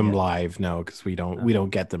didn't see them live. No, because we don't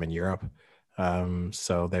get them in Europe.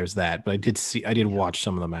 So there's that. But I did watch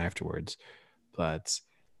some of them afterwards. But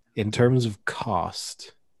in terms of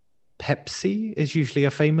cost, Pepsi is usually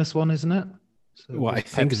a famous one, isn't it? So well, I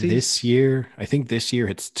think this year it's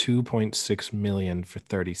 2.6 million for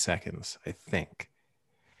 30 seconds, I think.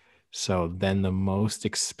 So then the most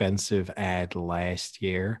expensive ad last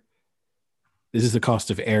year, this is the cost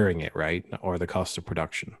of airing it, right? Or the cost of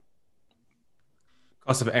production?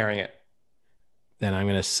 Cost of airing it. Then I'm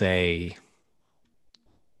going to say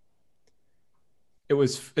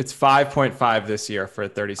it's 5.5 this year for a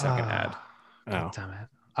 30-second ad. God damn it.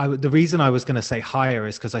 The reason I was going to say higher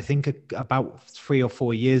is because I think about 3 or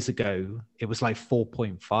 4 years ago, it was like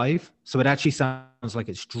 4.5. So it actually sounds like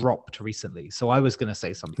it's dropped recently. So I was going to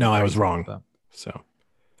say something. No, I was wrong. So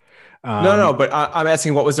no, but I'm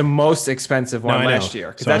asking what was the most expensive one last year?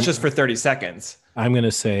 Because that's just for 30 seconds. I'm going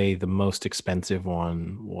to say the most expensive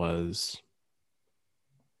one was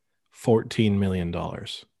 $14 million.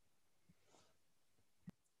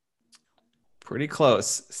 Pretty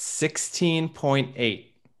close. 16.8.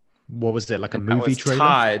 What was it, like a movie trailer?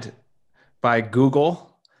 Tied by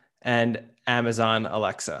Google and Amazon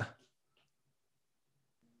Alexa.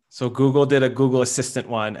 So Google did a Google Assistant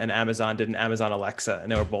one and Amazon did an Amazon Alexa, and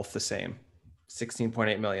they were both the same.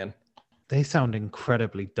 16.8 million. They sound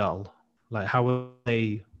incredibly dull. Like, how were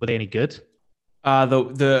they any good? I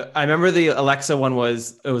remember the Alexa one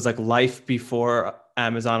was like life before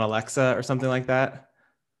Amazon Alexa or something like that.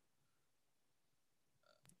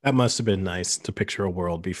 That must have been nice to picture a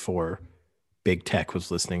world before big tech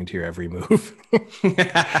was listening to your every move.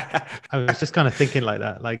 I was just kind of thinking like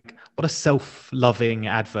that. Like, what a self-loving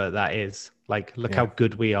advert that is. Like, look how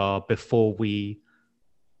good we are before we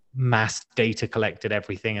mass data collected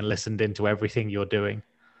everything and listened into everything you're doing.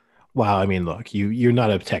 Wow, I mean, look, you're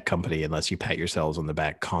not a tech company unless you pat yourselves on the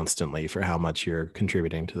back constantly for how much you're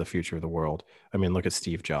contributing to the future of the world. I mean, look at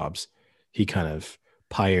Steve Jobs. He kind of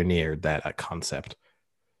pioneered that concept,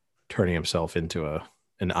 turning himself into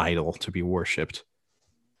an idol to be worshipped.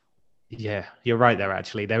 Yeah, you're right there,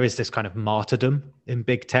 actually. There is this kind of martyrdom in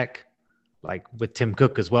big tech. Like with Tim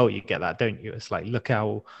Cook as well, you get that, don't you? It's like, look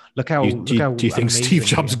how Do you think Steve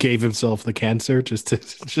Jobs gave himself the cancer just to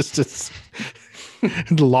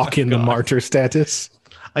lock in the martyr status?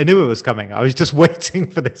 I knew it was coming. I was just waiting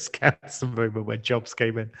for this cancer moment when Jobs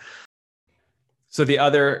came in. So the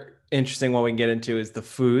other interesting one we can get into is the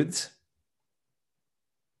foods.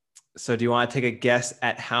 So do you want to take a guess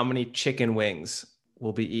at how many chicken wings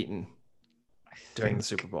will be eaten during the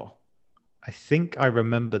Super Bowl? I think I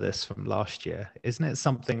remember this from last year. Isn't it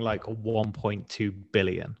something like 1.2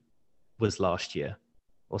 billion was last year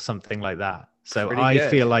or something like that? So I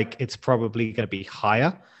feel like it's probably going to be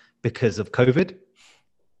higher because of COVID.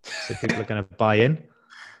 So people are going to buy in.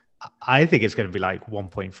 I think it's going to be like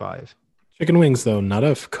 1.5. Chicken wings, though, not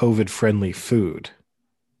a COVID-friendly food.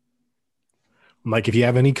 Like, if you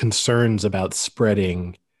have any concerns about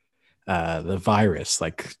spreading the virus,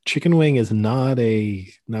 like chicken wing is not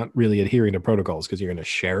really adhering to protocols because you're going to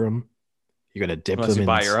share them. You're going to dip unless them you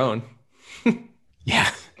buy your own.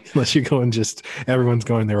 Yeah, unless you're going everyone's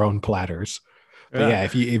going their own platters. But yeah,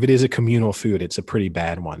 if it is a communal food, it's a pretty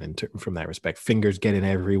bad one from that respect. Fingers getting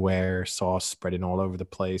everywhere, sauce spreading all over the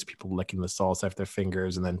place, people licking the sauce off their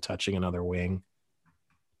fingers and then touching another wing.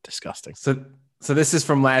 Disgusting. So this is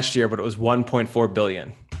from last year, but it was 1.4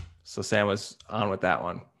 billion. So Sam was on with that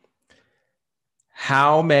one.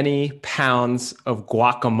 How many pounds of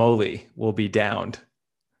guacamole will be downed?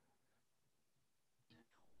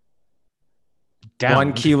 Downed?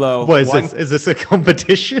 1 kilo. What is this? Is this a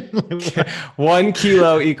competition? 1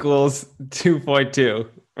 kilo equals 2.2.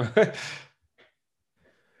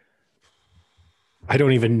 I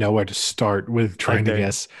don't even know where to start with trying to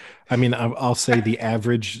guess. I mean, I'll say the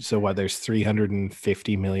average. So what? There's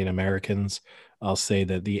 350 million Americans. I'll say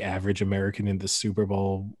that the average American in the Super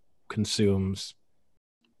Bowl consumes.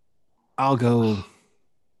 I'll go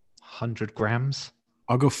 100 grams.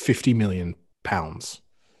 I'll go 50 million pounds.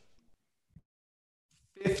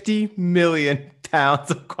 50 million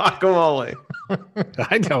pounds of guacamole.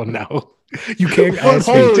 I don't know. You can't ask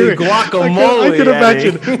me to guacamole. I can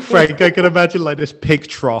imagine, Frank. I can imagine like this pig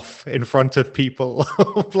trough in front of people,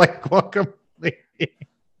 like guacamole.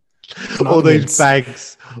 All those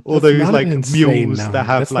bags, all those like mules that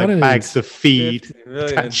have like bags of feed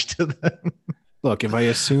attached to them. Look, if I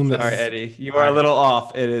assume that. Sorry, Eddie, you are a little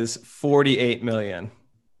off. It is 48 million.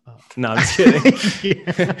 No, I'm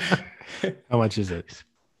kidding. How much is it?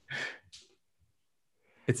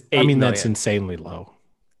 It's 8 million. That's insanely low.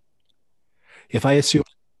 If I assume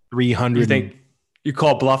 300, you think you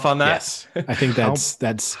call bluff on that? Yes, I think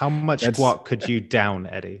that's how much guac could you down,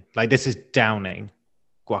 Eddie? Like this is downing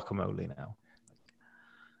guacamole now.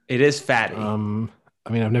 It is fatty. I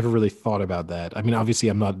mean, I've never really thought about that. I mean, obviously,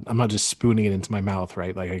 I'm not just spooning it into my mouth,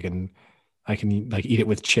 right? Like I can like eat it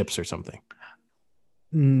with chips or something.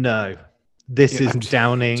 No, this is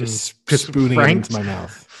downing. Just spooning it into my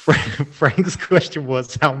mouth. Frank's question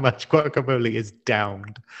was how much guacamole is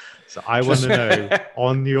downed. So I want to know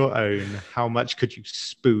on your own, how much could you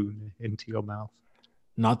spoon into your mouth?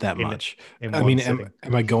 Not that much. I mean,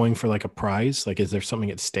 am I going for like a prize? Like, is there something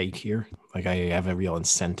at stake here? Like I have a real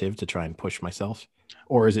incentive to try and push myself?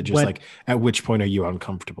 Or is it just like, at which point are you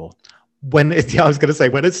uncomfortable? I was going to say,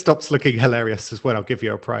 when it stops looking hilarious is when I'll give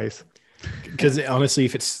you a prize. Because honestly,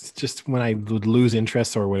 if it's just when I would lose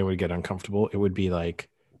interest or when it would get uncomfortable, it would be like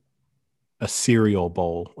a cereal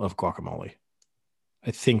bowl of guacamole. I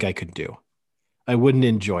think I could do. I wouldn't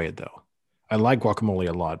enjoy it though. I like guacamole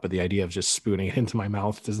a lot, but the idea of just spooning it into my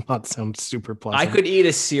mouth does not sound super pleasant. I could eat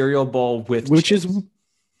a cereal bowl with chips.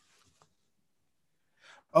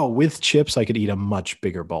 With chips, I could eat a much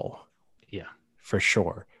bigger bowl. Yeah, for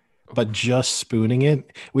sure. But just spooning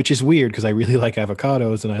it, which is weird because I really like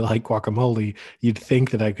avocados and I like guacamole. You'd think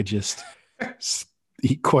that I could just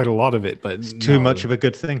eat quite a lot of it, but it's too much of a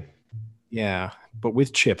good thing. Yeah, but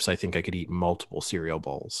with chips, I think I could eat multiple cereal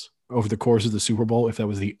bowls over the course of the Super Bowl. If that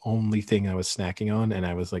was the only thing I was snacking on and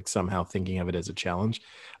I was like somehow thinking of it as a challenge,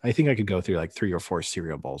 I think I could go through like 3 or 4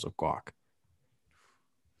 cereal bowls of guac.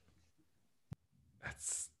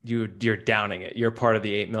 You're downing it. You're part of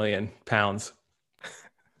the 8 million pounds.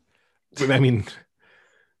 I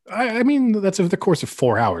mean, that's over the course of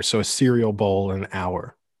 4 hours. So a cereal bowl and an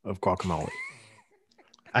hour of guacamole.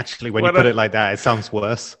 Actually, when you put it like that, it sounds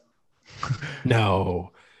worse.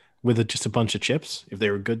 No, with just a bunch of chips. If they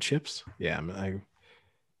were good chips, yeah.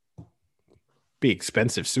 Be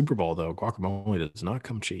expensive Super Bowl though. Guacamole does not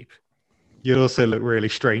come cheap. You'd also look really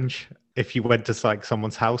strange if you went to like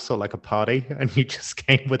someone's house or like a party and you just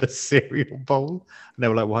came with a cereal bowl. And they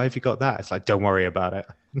were like, "Why have you got that?" It's like, "Don't worry about it."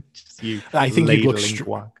 Just you. I think you'd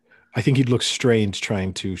look strange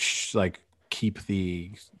trying to keep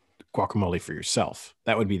the guacamole for yourself.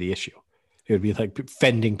 That would be the issue. It would be like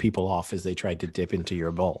fending people off as they tried to dip into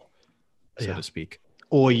your bowl, so to speak.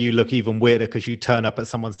 Or you look even weirder because you turn up at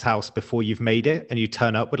someone's house before you've made it, and you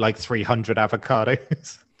turn up with like 300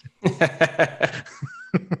 avocados.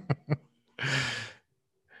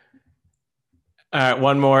 All right,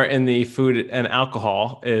 one more in the food and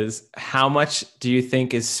alcohol is how much do you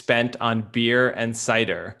think is spent on beer and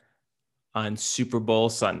cider on Super Bowl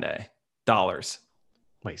Sunday? Dollars.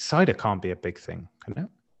 Wait, cider can't be a big thing, can it?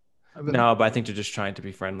 No, but I think they're just trying to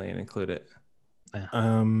be friendly and include it.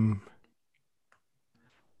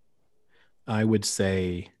 I would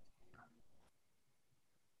say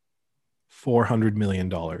 $400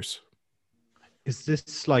 million. Is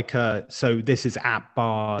this like so this is at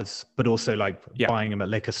bars, but also like buying them at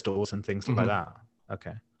liquor stores and things like that?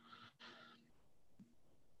 Okay.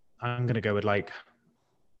 I'm going to go with like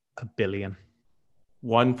 $1 billion.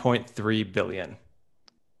 1.3 billion.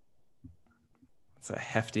 It's a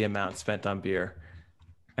hefty amount spent on beer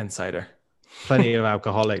and cider. Plenty of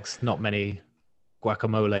alcoholics, not many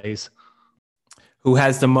guacamoles. Who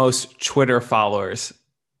has the most Twitter followers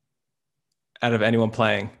out of anyone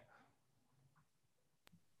playing?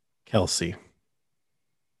 Kelsey.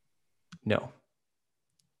 No.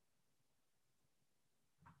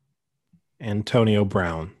 Antonio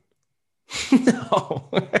Brown. No.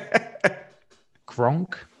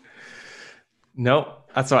 Gronk? Nope.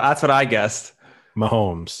 That's what I guessed.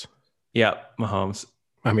 Mahomes. Yep, Mahomes.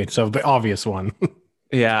 I mean, so the obvious one.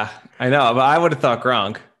 Yeah, I know, but I would have thought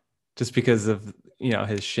Gronk just because of,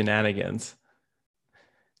 his shenanigans.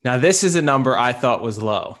 Now, this is a number I thought was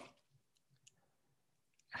low.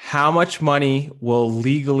 How much money will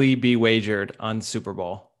legally be wagered on Super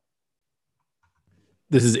Bowl?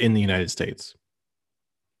 This is in the United States.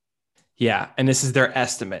 Yeah, and this is their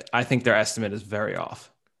estimate. I think their estimate is very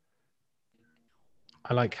off.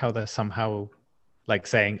 I like how they're somehow like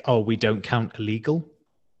saying, "Oh, we don't count illegal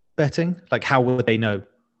betting." Like, how would they know?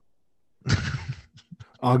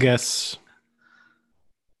 I'll guess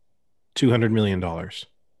 $200 million. Oh,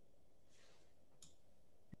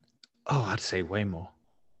 I'd say way more.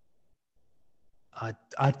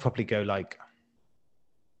 I'd probably go like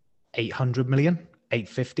 800 million,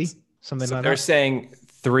 850, something like that. They're saying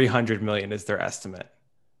 300 million is their estimate.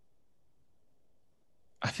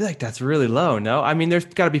 I feel like that's really low, no? I mean, there's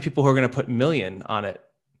got to be people who are going to put million on it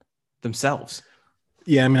themselves.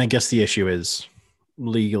 Yeah, I mean, I guess the issue is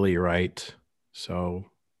legally, right? So,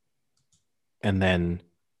 and then,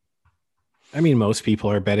 I mean, most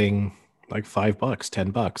people are betting like $5,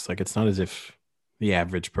 $10. Like, it's not as if the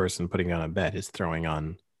average person putting on a bet is throwing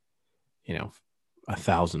on,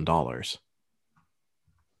 $1,000.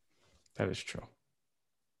 That is true.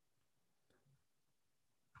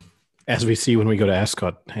 As we see when we go to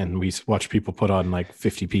Ascot and we watch people put on like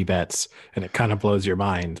 50p bets, and it kind of blows your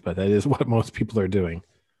mind, but that is what most people are doing.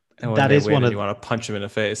 And that is one of you want to punch them in the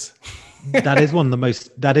face. That is one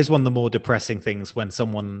of the more depressing things when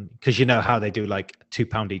someone, because you know how they do like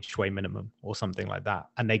 £2 each way minimum or something like that,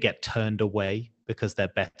 and they get turned away because their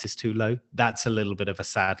bet is too low. That's a little bit of a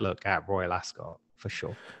sad look at Royal Ascot for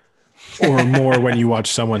sure. Or more when you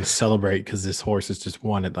watch someone celebrate because this horse has just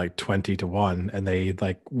won at like 20-1, and they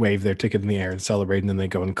like wave their ticket in the air and celebrate, and then they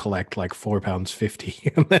go and collect like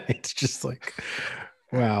 £4.50, and then it's just like,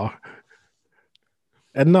 wow.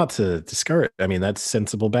 And not to discourage, I mean, that's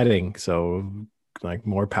sensible betting, so like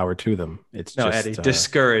more power to them. It's no, just, Eddie,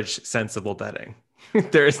 discourage sensible betting.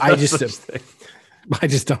 There is no such thing. I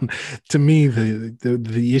just don't. To me,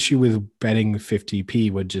 the issue with betting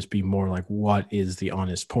 50p would just be more like, what is the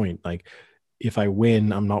honest point? Like, if I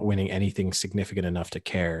win, I'm not winning anything significant enough to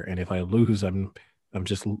care, and if I lose, I'm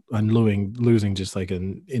losing just like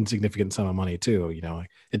an insignificant sum of money too.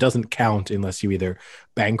 It doesn't count unless you either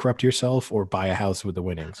bankrupt yourself or buy a house with the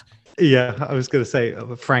winnings. Yeah, I was going to say,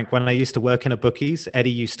 Frank, when I used to work in a bookies,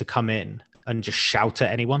 Eddie used to come in and just shout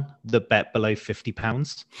at anyone that bet below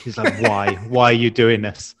 £50. He's like, why are you doing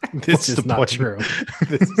this? This is not true.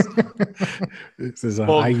 This is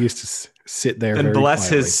I used to sit there and bless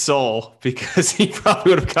quietly. His soul, because he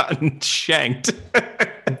probably would have gotten shanked.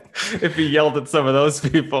 if he yelled at some of those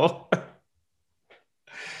people.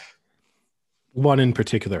 One in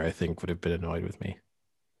particular, I think, would have been annoyed with me.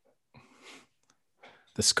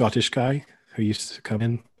 The Scottish guy who used to come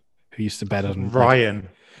in, who used to bet on Ryan.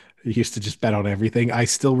 He used to just bet on everything. I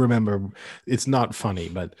still remember, it's not funny,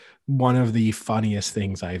 but one of the funniest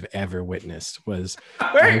things I've ever witnessed was...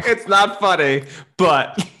 It's not funny,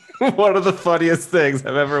 but one of the funniest things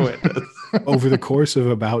I've ever witnessed. Over the course of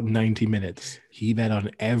about 90 minutes, he bet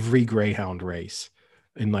on every Greyhound race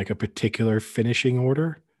in like a particular finishing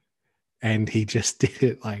order. And he just did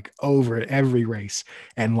it like over every race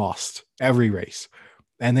and lost every race.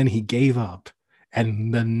 And then he gave up.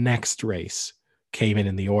 And the next race came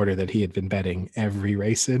in the order that he had been betting every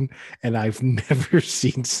race in. And I've never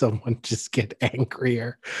seen someone just get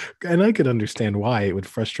angrier. And I could understand why. It would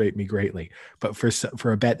frustrate me greatly. But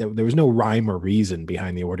for a bet that there was no rhyme or reason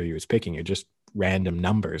behind the order he was picking, it just random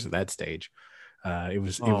numbers at that stage. It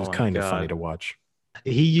was kind of funny to watch.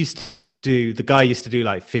 The guy used to do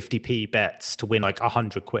like 50p bets to win like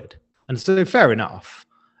 100 quid. And so fair enough.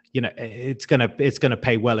 You know, it's gonna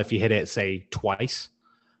pay well if you hit it, say, twice.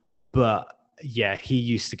 But yeah, he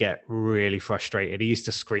used to get really frustrated. He used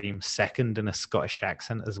to scream second in a Scottish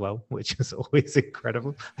accent as well, which is always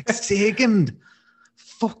incredible. Like, second,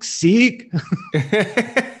 fuck's sake.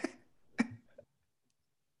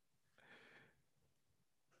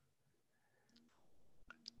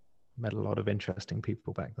 Met a lot of interesting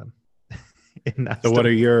people back then. So what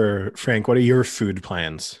are your food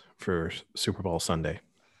plans for Super Bowl Sunday?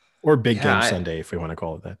 Or Big Game Sunday, if we want to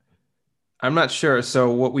call it that. I'm not sure.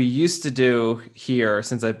 So what we used to do here,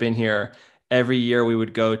 since I've been here, every year we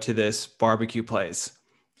would go to this barbecue place.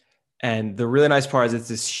 And the really nice part is it's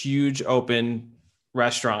this huge open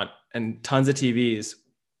restaurant and tons of TVs.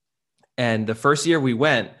 And the first year we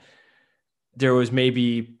went, there was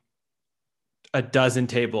maybe a dozen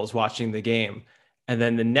tables watching the game. And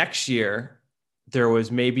then the next year, there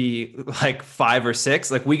was maybe like 5 or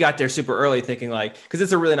 6. Like we got there super early thinking like, cause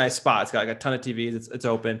it's a really nice spot. It's got like a ton of TVs. It's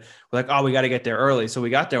open. We're like, oh, we got to get there early. So we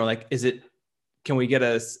got there. We're like, can we get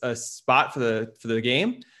a spot for the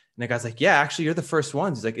game? And the guy's like, yeah, actually you're the first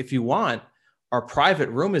ones. He's like, if you want, our private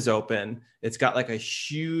room is open. It's got like a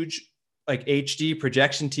huge like HD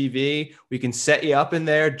projection TV. We can set you up in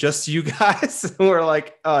there, just you guys. And we're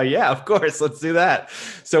like, oh yeah, of course, let's do that.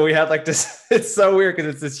 So we had like this, it's so weird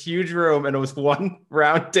because it's this huge room and it was one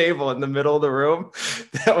round table in the middle of the room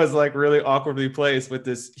that was like really awkwardly placed with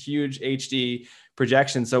this huge HD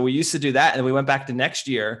projection. So we used to do that. And we went back to next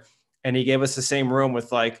year and he gave us the same room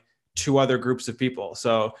with like 2 other groups of people.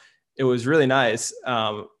 So it was really nice.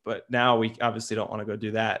 But now we obviously don't want to go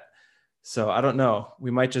do that. So I don't know.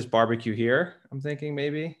 We might just barbecue here, I'm thinking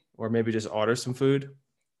maybe, or maybe just order some food.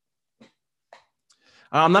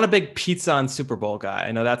 I'm not a big pizza on Super Bowl guy.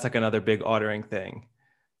 I know that's like another big ordering thing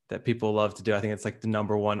that people love to do. I think it's like the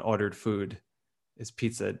number one ordered food is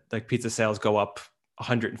pizza. Like pizza sales go up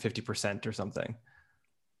 150% or something.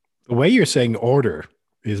 The way you're saying order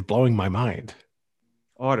is blowing my mind.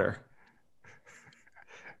 Order.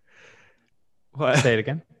 What? Say it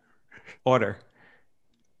again. Order.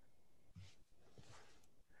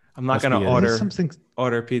 I'm not going to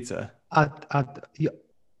order pizza.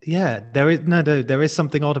 Yeah, there is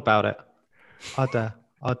something odd about it. Udder.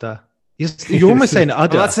 You're almost saying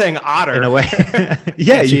udder. I'm not saying otter in a way.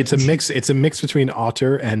 Yeah, actually, it's a mix between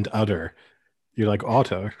otter and udder. You're like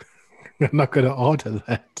otter. I'm not going to order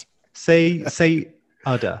that. Say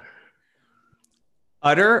udder.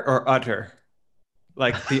 Udder or utter?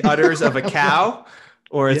 Like the udders of a cow,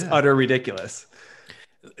 or it's utter ridiculous.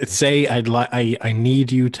 Say I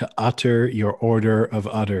need you to utter your order of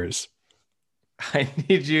udders. I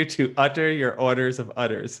need you to utter your orders of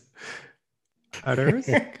udders. Udders?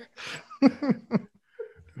 There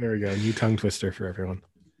we go. New tongue twister for everyone.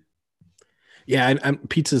 Yeah, and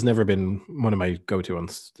pizza's never been one of my go-to on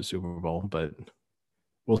the Super Bowl, but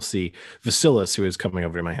we'll see. Vasilis, who is coming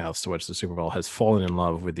over to my house to watch the Super Bowl, has fallen in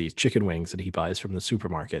love with these chicken wings that he buys from the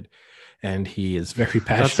supermarket. And he is very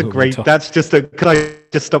passionate. Could I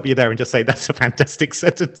just stop you there and just say that's a fantastic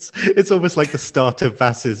sentence? It's almost like the start of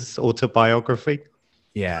Vass's autobiography.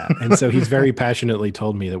 Yeah. And so he's very passionately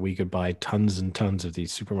told me that we could buy tons and tons of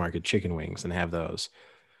these supermarket chicken wings and have those,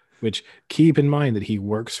 which keep in mind that he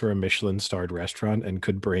works for a Michelin-starred restaurant and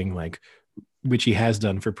could bring which he has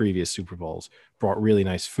done for previous Super Bowls, brought really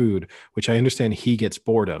nice food, which I understand he gets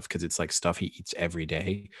bored of because it's like stuff he eats every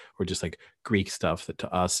day, or just like Greek stuff that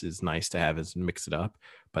to us is nice to have as mix it up,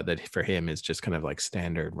 but that for him is just kind of like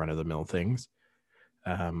standard run-of-the-mill things.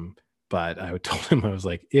 But I told him, I was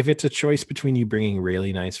like, if it's a choice between you bringing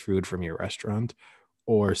really nice food from your restaurant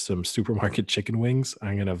or some supermarket chicken wings,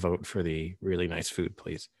 I'm going to vote for the really nice food,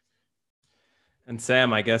 please. And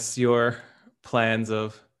Sam, I guess your plans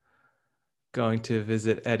of going to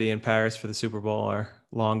visit Eddie in Paris for the Super Bowl are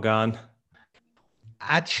long gone.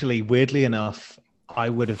 Actually, weirdly enough, I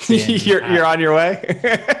would have been. You're on your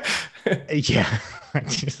way. Yeah.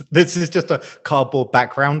 This is just a cardboard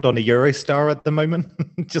background on a Eurostar at the moment,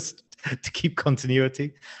 just to keep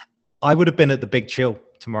continuity. I would have been at the Big Chill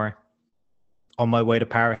tomorrow on my way to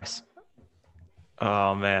Paris.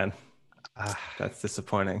 Oh, man. That's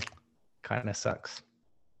disappointing. Kind of sucks.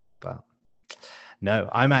 But no,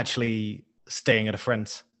 I'm actually staying at a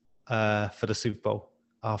friend's for the Super Bowl.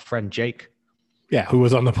 Our friend Jake. Yeah, who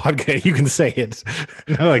was on the podcast. You can say it.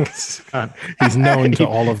 Like, he's known to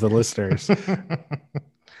all of the listeners.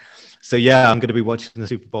 So yeah, I'm going to be watching the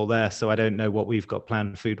Super Bowl there. So I don't know what we've got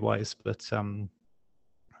planned food-wise, but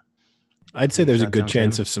I'd say there's a good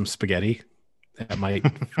chance of some spaghetti that might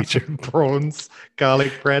feature prawns,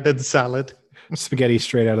 garlic bread, and salad. Spaghetti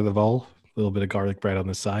straight out of the bowl. A little bit of garlic bread on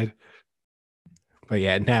the side. But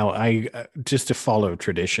yeah, now I just to follow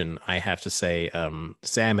tradition, I have to say,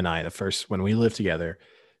 Sam and I, when we lived together,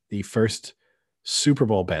 the first Super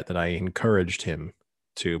Bowl bet that I encouraged him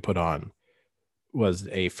to put on was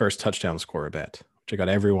a first touchdown scorer bet, which I got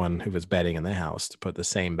everyone who was betting in the house to put the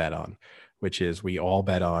same bet on, which is we all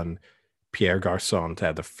bet on Pierre Garçon to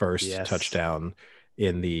have the first touchdown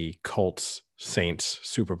in the Colts Saints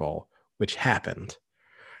Super Bowl, which happened.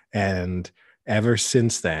 And ever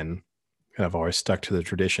since then, I've always stuck to the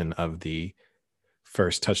tradition of the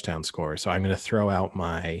first touchdown scorer. So I'm going to throw out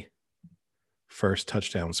my first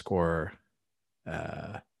touchdown scorer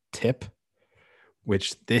tip,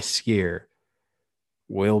 which this year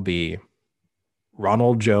will be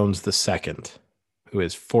Ronald Jones II, who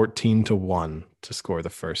is 14-1 to score the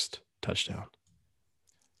first touchdown.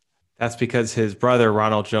 That's because his brother,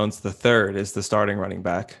 Ronald Jones III, is the starting running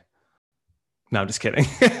back. No, I'm just kidding.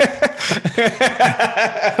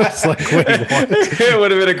 It's like, wait, what? It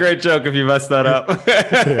would have been a great joke if you messed that up.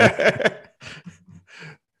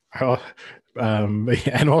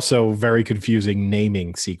 And also very confusing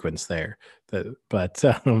naming sequence there. So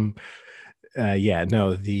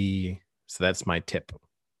that's my tip.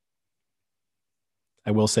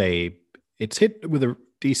 I will say it's hit with a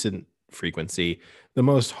decent frequency. The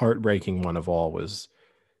most heartbreaking one of all was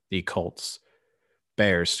the Colts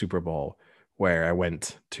Bears Super Bowl, where I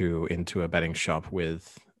went into a betting shop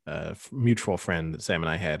with a mutual friend that Sam and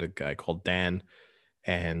I had, a guy called Dan,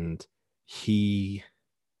 and he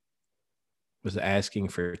was asking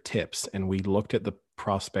for tips, and we looked at the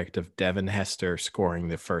prospect of Devin Hester scoring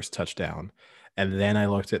the first touchdown, and then I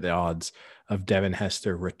looked at the odds of Devin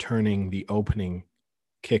Hester returning the opening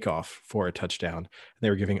kickoff for a touchdown, and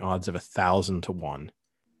they were giving odds of 1,000-1,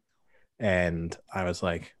 and I was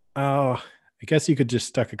like, oh, I guess you could just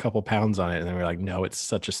stuck a couple pounds on it. And then we're like, no, it's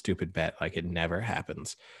such a stupid bet. Like, it never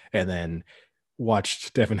happens. And then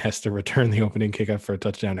watched Devin Hester return the opening kickoff for a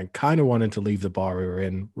touchdown and kind of wanted to leave the bar we were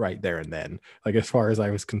in right there and then. Like, as far as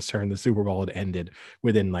I was concerned, the Super Bowl had ended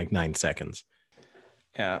within like 9 seconds.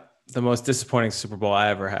 Yeah. The most disappointing Super Bowl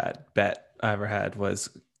bet I ever had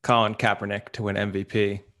was Colin Kaepernick to win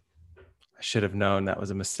MVP. I should have known that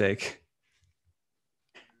was a mistake.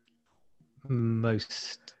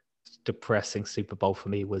 Most depressing Super Bowl for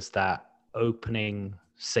me was that opening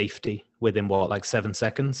safety within 7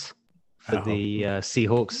 seconds for the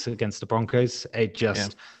Seahawks against the Broncos. It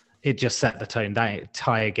just set the tone. That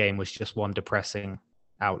entire game was just one depressing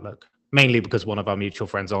outlook, mainly because one of our mutual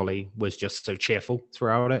friends, Ollie, was just so cheerful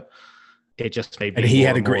throughout it. It just made me he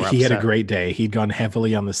had a great day. He'd gone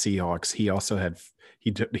heavily on the Seahawks. He also had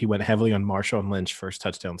he went heavily on Marshawn Lynch, first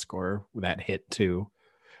touchdown scorer, that hit too.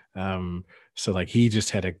 So like he just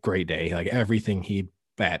had a great day. Like everything he'd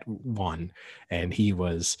bet won, and he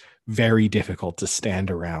was very difficult to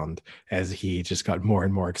stand around as he just got more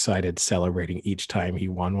and more excited celebrating each time he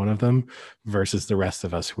won one of them versus the rest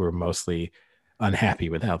of us who were mostly unhappy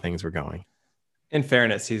with how things were going. In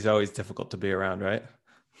fairness, he's always difficult to be around, right?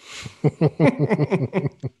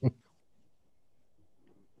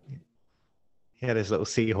 He had his little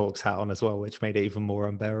Seahawks hat on as well, which made it even more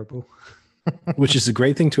unbearable. Which is a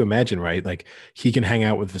great thing to imagine, right? Like he can hang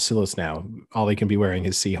out with Vasilis now. Ollie can be wearing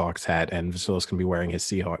his Seahawks hat, and Vasilis can be wearing his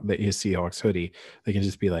Seahawks hoodie. They can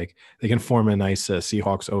just be like, they can form a nice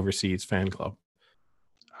Seahawks overseas fan club.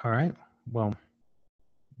 All right. Well,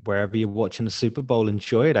 wherever you're watching the Super Bowl,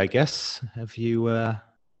 enjoy it, I guess. Have you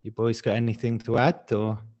boys got anything to add,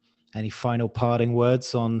 or any final parting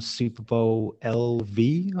words on Super Bowl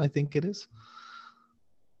LV, I think it is?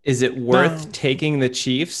 Is it worth taking the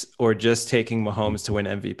Chiefs or just taking Mahomes to win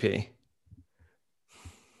MVP?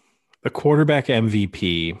 The quarterback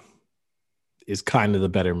MVP is kind of the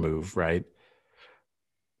better move, right?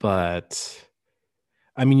 But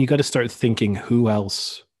I mean, you got to start thinking who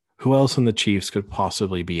else on the Chiefs could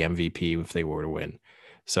possibly be MVP if they were to win.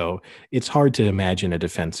 So it's hard to imagine a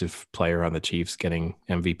defensive player on the Chiefs getting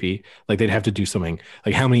MVP. Like they'd have to do something.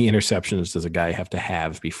 Like how many interceptions does a guy have to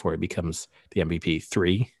have before he becomes the MVP?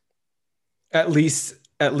 3? At least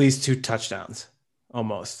 2 touchdowns,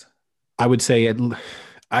 almost. I would say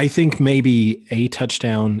I think maybe a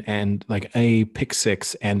touchdown and like a pick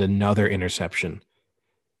 6 and another interception.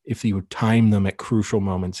 If you would time them at crucial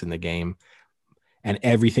moments in the game and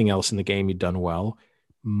everything else in the game you've done well,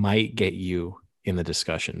 might get you in the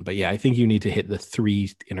discussion. But yeah, I think you need to hit the 3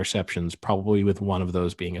 interceptions, probably with one of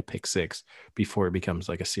those being a pick 6 before it becomes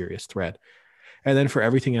like a serious threat. And then for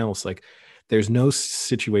everything else, like there's no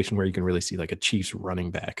situation where you can really see like a Chiefs running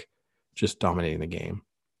back just dominating the game.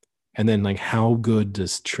 And then like how good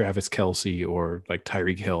does Travis Kelce or like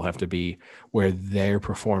Tyreek Hill have to be where their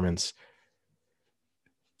performance,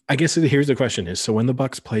 I guess here's the question is, so when the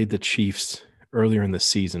Bucs played the Chiefs earlier in the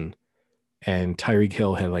season and Tyreek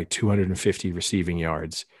Hill had like 250 receiving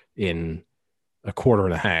yards in a quarter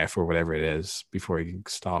and a half or whatever it is before he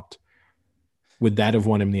stopped, would that have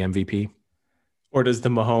won him the MVP? Or does the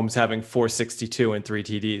Mahomes having 462 and 3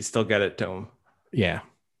 TDs still get it to him? Yeah.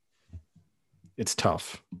 It's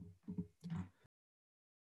tough.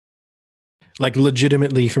 Like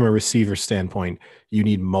legitimately from a receiver standpoint, you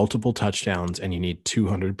need multiple touchdowns and you need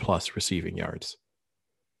 200 plus receiving yards.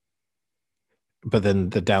 But then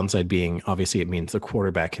the downside being, obviously, it means the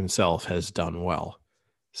quarterback himself has done well.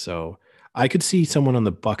 So I could see someone on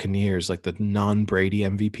the Buccaneers, like the non-Brady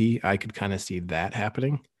MVP. I could kind of see that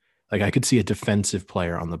happening. Like I could see a defensive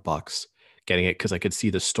player on the Bucs getting it because I could see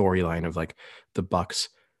the storyline of like the Bucs.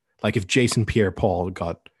 Like if Jason Pierre-Paul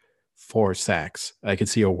got 4 sacks, I could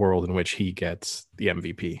see a world in which he gets the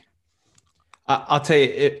MVP. I'll tell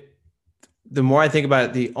you, the more I think about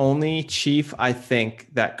it, the only Chief I think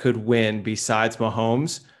that could win besides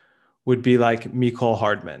Mahomes would be like Mecole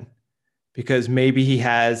Hardman, because maybe he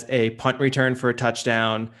has a punt return for a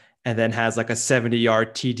touchdown and then has like a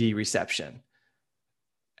 70-yard TD reception.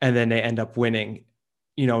 And then they end up winning,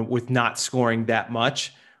 with not scoring that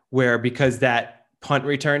much, where because that punt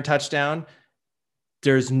return touchdown,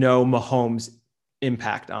 there's no Mahomes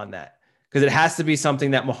impact on that. Because it has to be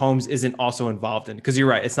something that Mahomes isn't also involved in. Because you're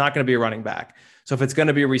right, it's not going to be a running back. So if it's going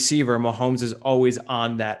to be a receiver, Mahomes is always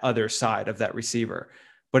on that other side of that receiver.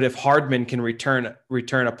 But if Hardman can return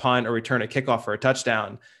a punt or return a kickoff for a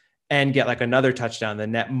touchdown and get like another touchdown,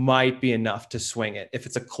 then that might be enough to swing it if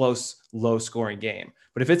it's a close, low-scoring game.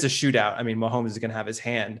 But if it's a shootout, I mean, Mahomes is going to have his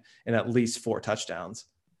hand in at least 4 touchdowns.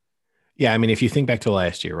 Yeah, I mean, if you think back to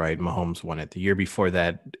last year, right? Mahomes won it. The year before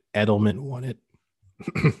that, Edelman won it.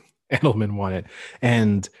 Edelman won it.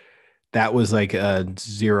 And that was like a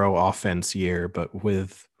 0 offense year, but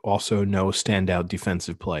with also no standout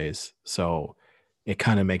defensive plays. So it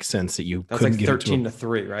kind of makes sense that you couldn't give 13 to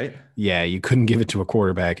 3, right? Yeah, you couldn't give it to a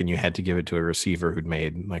quarterback and you had to give it to a receiver who'd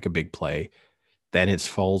made like a big play. Then it's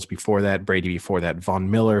Foles before that, Brady before that,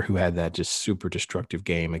 Von Miller, who had that just super destructive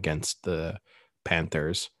game against the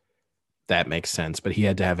Panthers. That makes sense, but he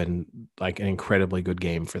had to have an incredibly good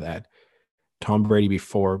game for that. Tom Brady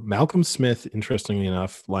before. Malcolm Smith, interestingly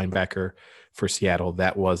enough, linebacker for Seattle,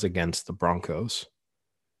 that was against the Broncos.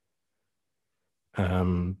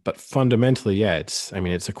 But fundamentally, yeah, it's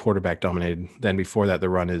a quarterback dominated. Then before that, the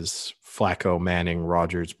run is Flacco, Manning,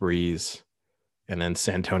 Rodgers, Breeze, and then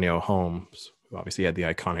Santonio Holmes, who obviously had the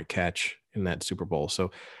iconic catch in that Super Bowl.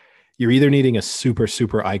 So you're either needing a super,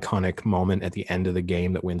 super iconic moment at the end of the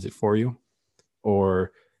game that wins it for you,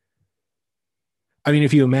 or, I mean,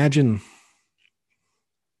 if you imagine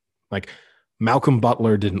like Malcolm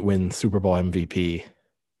Butler didn't win Super Bowl MVP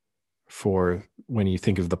for when you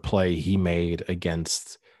think of the play he made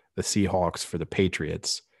against the Seahawks for the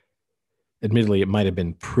Patriots. Admittedly, it might have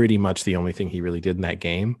been pretty much the only thing he really did in that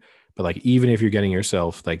game. But like, even if you're getting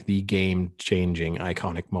yourself like the game-changing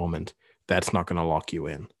iconic moment, that's not going to lock you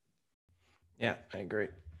in. Yeah, I agree.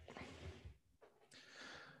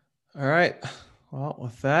 All right. Well,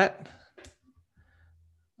 with that,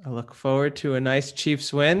 I look forward to a nice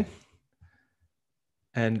Chiefs win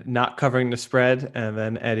and not covering the spread, and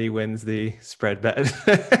then Eddie wins the spread bet.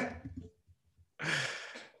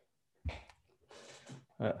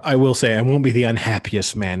 I will say I won't be the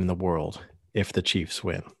unhappiest man in the world if the Chiefs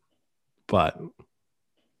win, but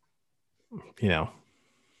I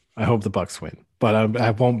hope the Bucs win. But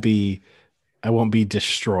I won't be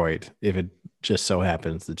destroyed if it just so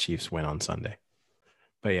happens the Chiefs win on Sunday.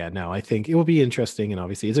 But yeah, no, I think it will be interesting, and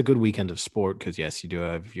obviously it's a good weekend of sport because yes, you do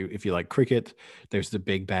have if you like cricket, there's the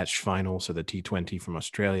big batch final, so the T20 from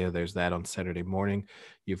Australia. There's that on Saturday morning.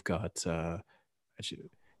 You've got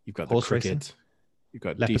you've got horse the cricket, racing. you've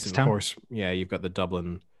got decent Leopardstown. horse. Yeah, you've got the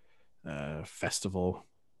Dublin festival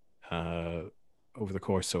over the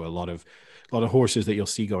course, so a lot of horses that you'll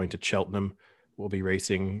see going to Cheltenham will be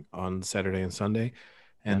racing on Saturday and Sunday,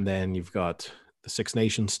 and then you've got the Six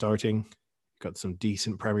Nations starting. Got some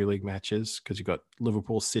decent Premier League matches because you've got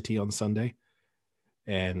Liverpool City on Sunday.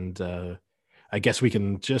 And I guess we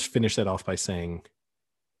can just finish that off by saying,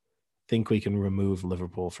 think we can remove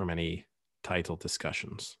Liverpool from any title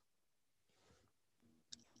discussions.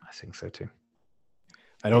 I think so too.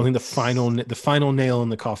 I don't think the final nail in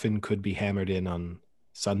the coffin could be hammered in on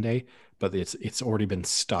Sunday, but it's already been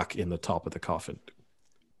stuck in the top of the coffin.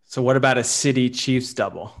 So what about a City Chiefs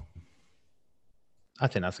double? I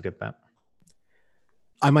think that's a good bet.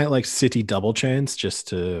 I might like City double chance just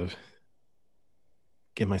to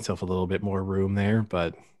give myself a little bit more room there,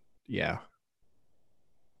 but yeah.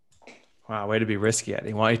 Wow, way to be risky,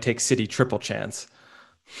 Eddie. Why don't you take City triple chance?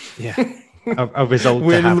 Yeah. a result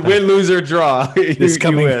win, lose, or draw. You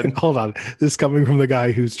win. Hold on. This coming from the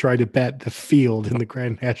guy who's trying to bet the field in the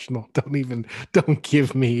Grand National. Don't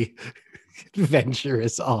give me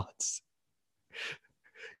adventurous odds.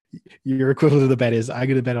 Your equivalent of the bet is I'm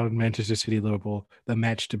going to bet on Manchester City Liverpool, the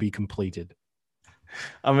match to be completed.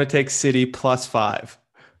 I'm going to take City +5.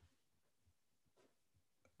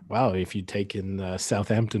 Wow, if you'd taken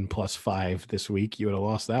Southampton +5 this week, you would have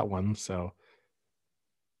lost that one. So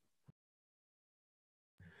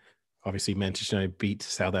obviously Manchester United beat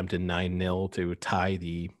Southampton 9-0 to tie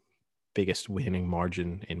the biggest winning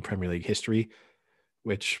margin in Premier League history,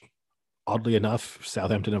 which oddly enough,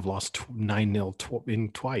 Southampton have lost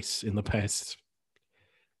 9-0 twice in the past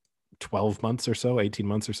 12 months or so, 18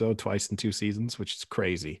 months or so, twice in 2 seasons, which is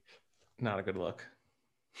crazy. Not a good look.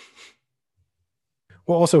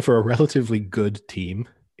 Well, also for a relatively good team,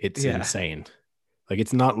 it's insane. Like,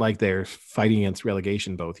 it's not like they're fighting against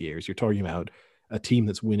relegation both years. You're talking about a team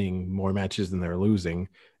that's winning more matches than they're losing,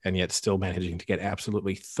 and yet still managing to get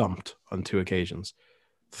absolutely thumped on 2 occasions.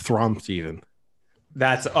 Thromped even.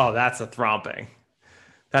 That's a thromping.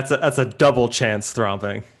 That's a double chance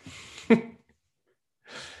thromping.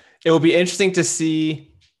 It will be interesting to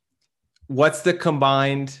see what's the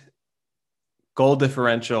combined goal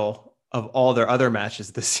differential of all their other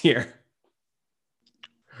matches this year.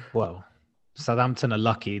 Well, Southampton are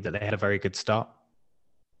lucky that they had a very good start,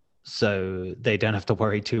 so they don't have to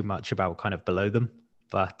worry too much about kind of below them.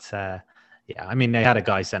 But yeah, I mean, they had a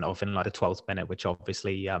guy sent off in like the 12th minute, which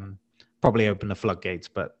obviously probably opened the floodgates,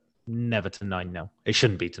 but never to 9-0. It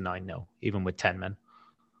shouldn't be to 9-0, even with 10 men.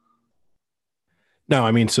 No,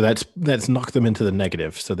 I mean, so that's knocked them into the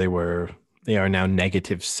negative. So they are now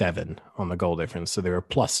 -7 on the goal difference. So they were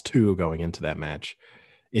 +2 going into that match.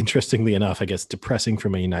 Interestingly enough, I guess depressing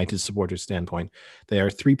from a United supporter standpoint, they are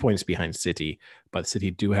 3 points behind City, but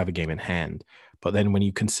City do have a game in hand. But then when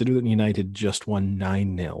you consider that United just won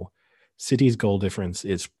 9-0, City's goal difference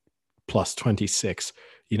is +26.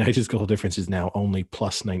 United's goal difference is now only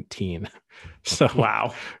 +19. So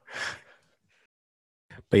wow.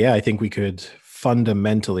 But yeah, I think we could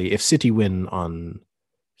fundamentally, if City win on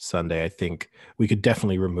Sunday, I think we could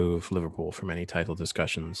definitely remove Liverpool from any title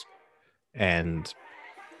discussions. And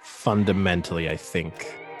fundamentally, I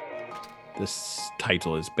think this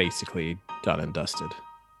title is basically done and dusted.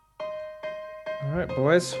 All right,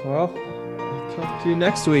 boys. Well, I'll talk to you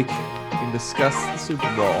next week. We can discuss the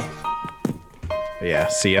Super Bowl. Yeah,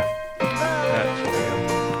 see ya. Yeah.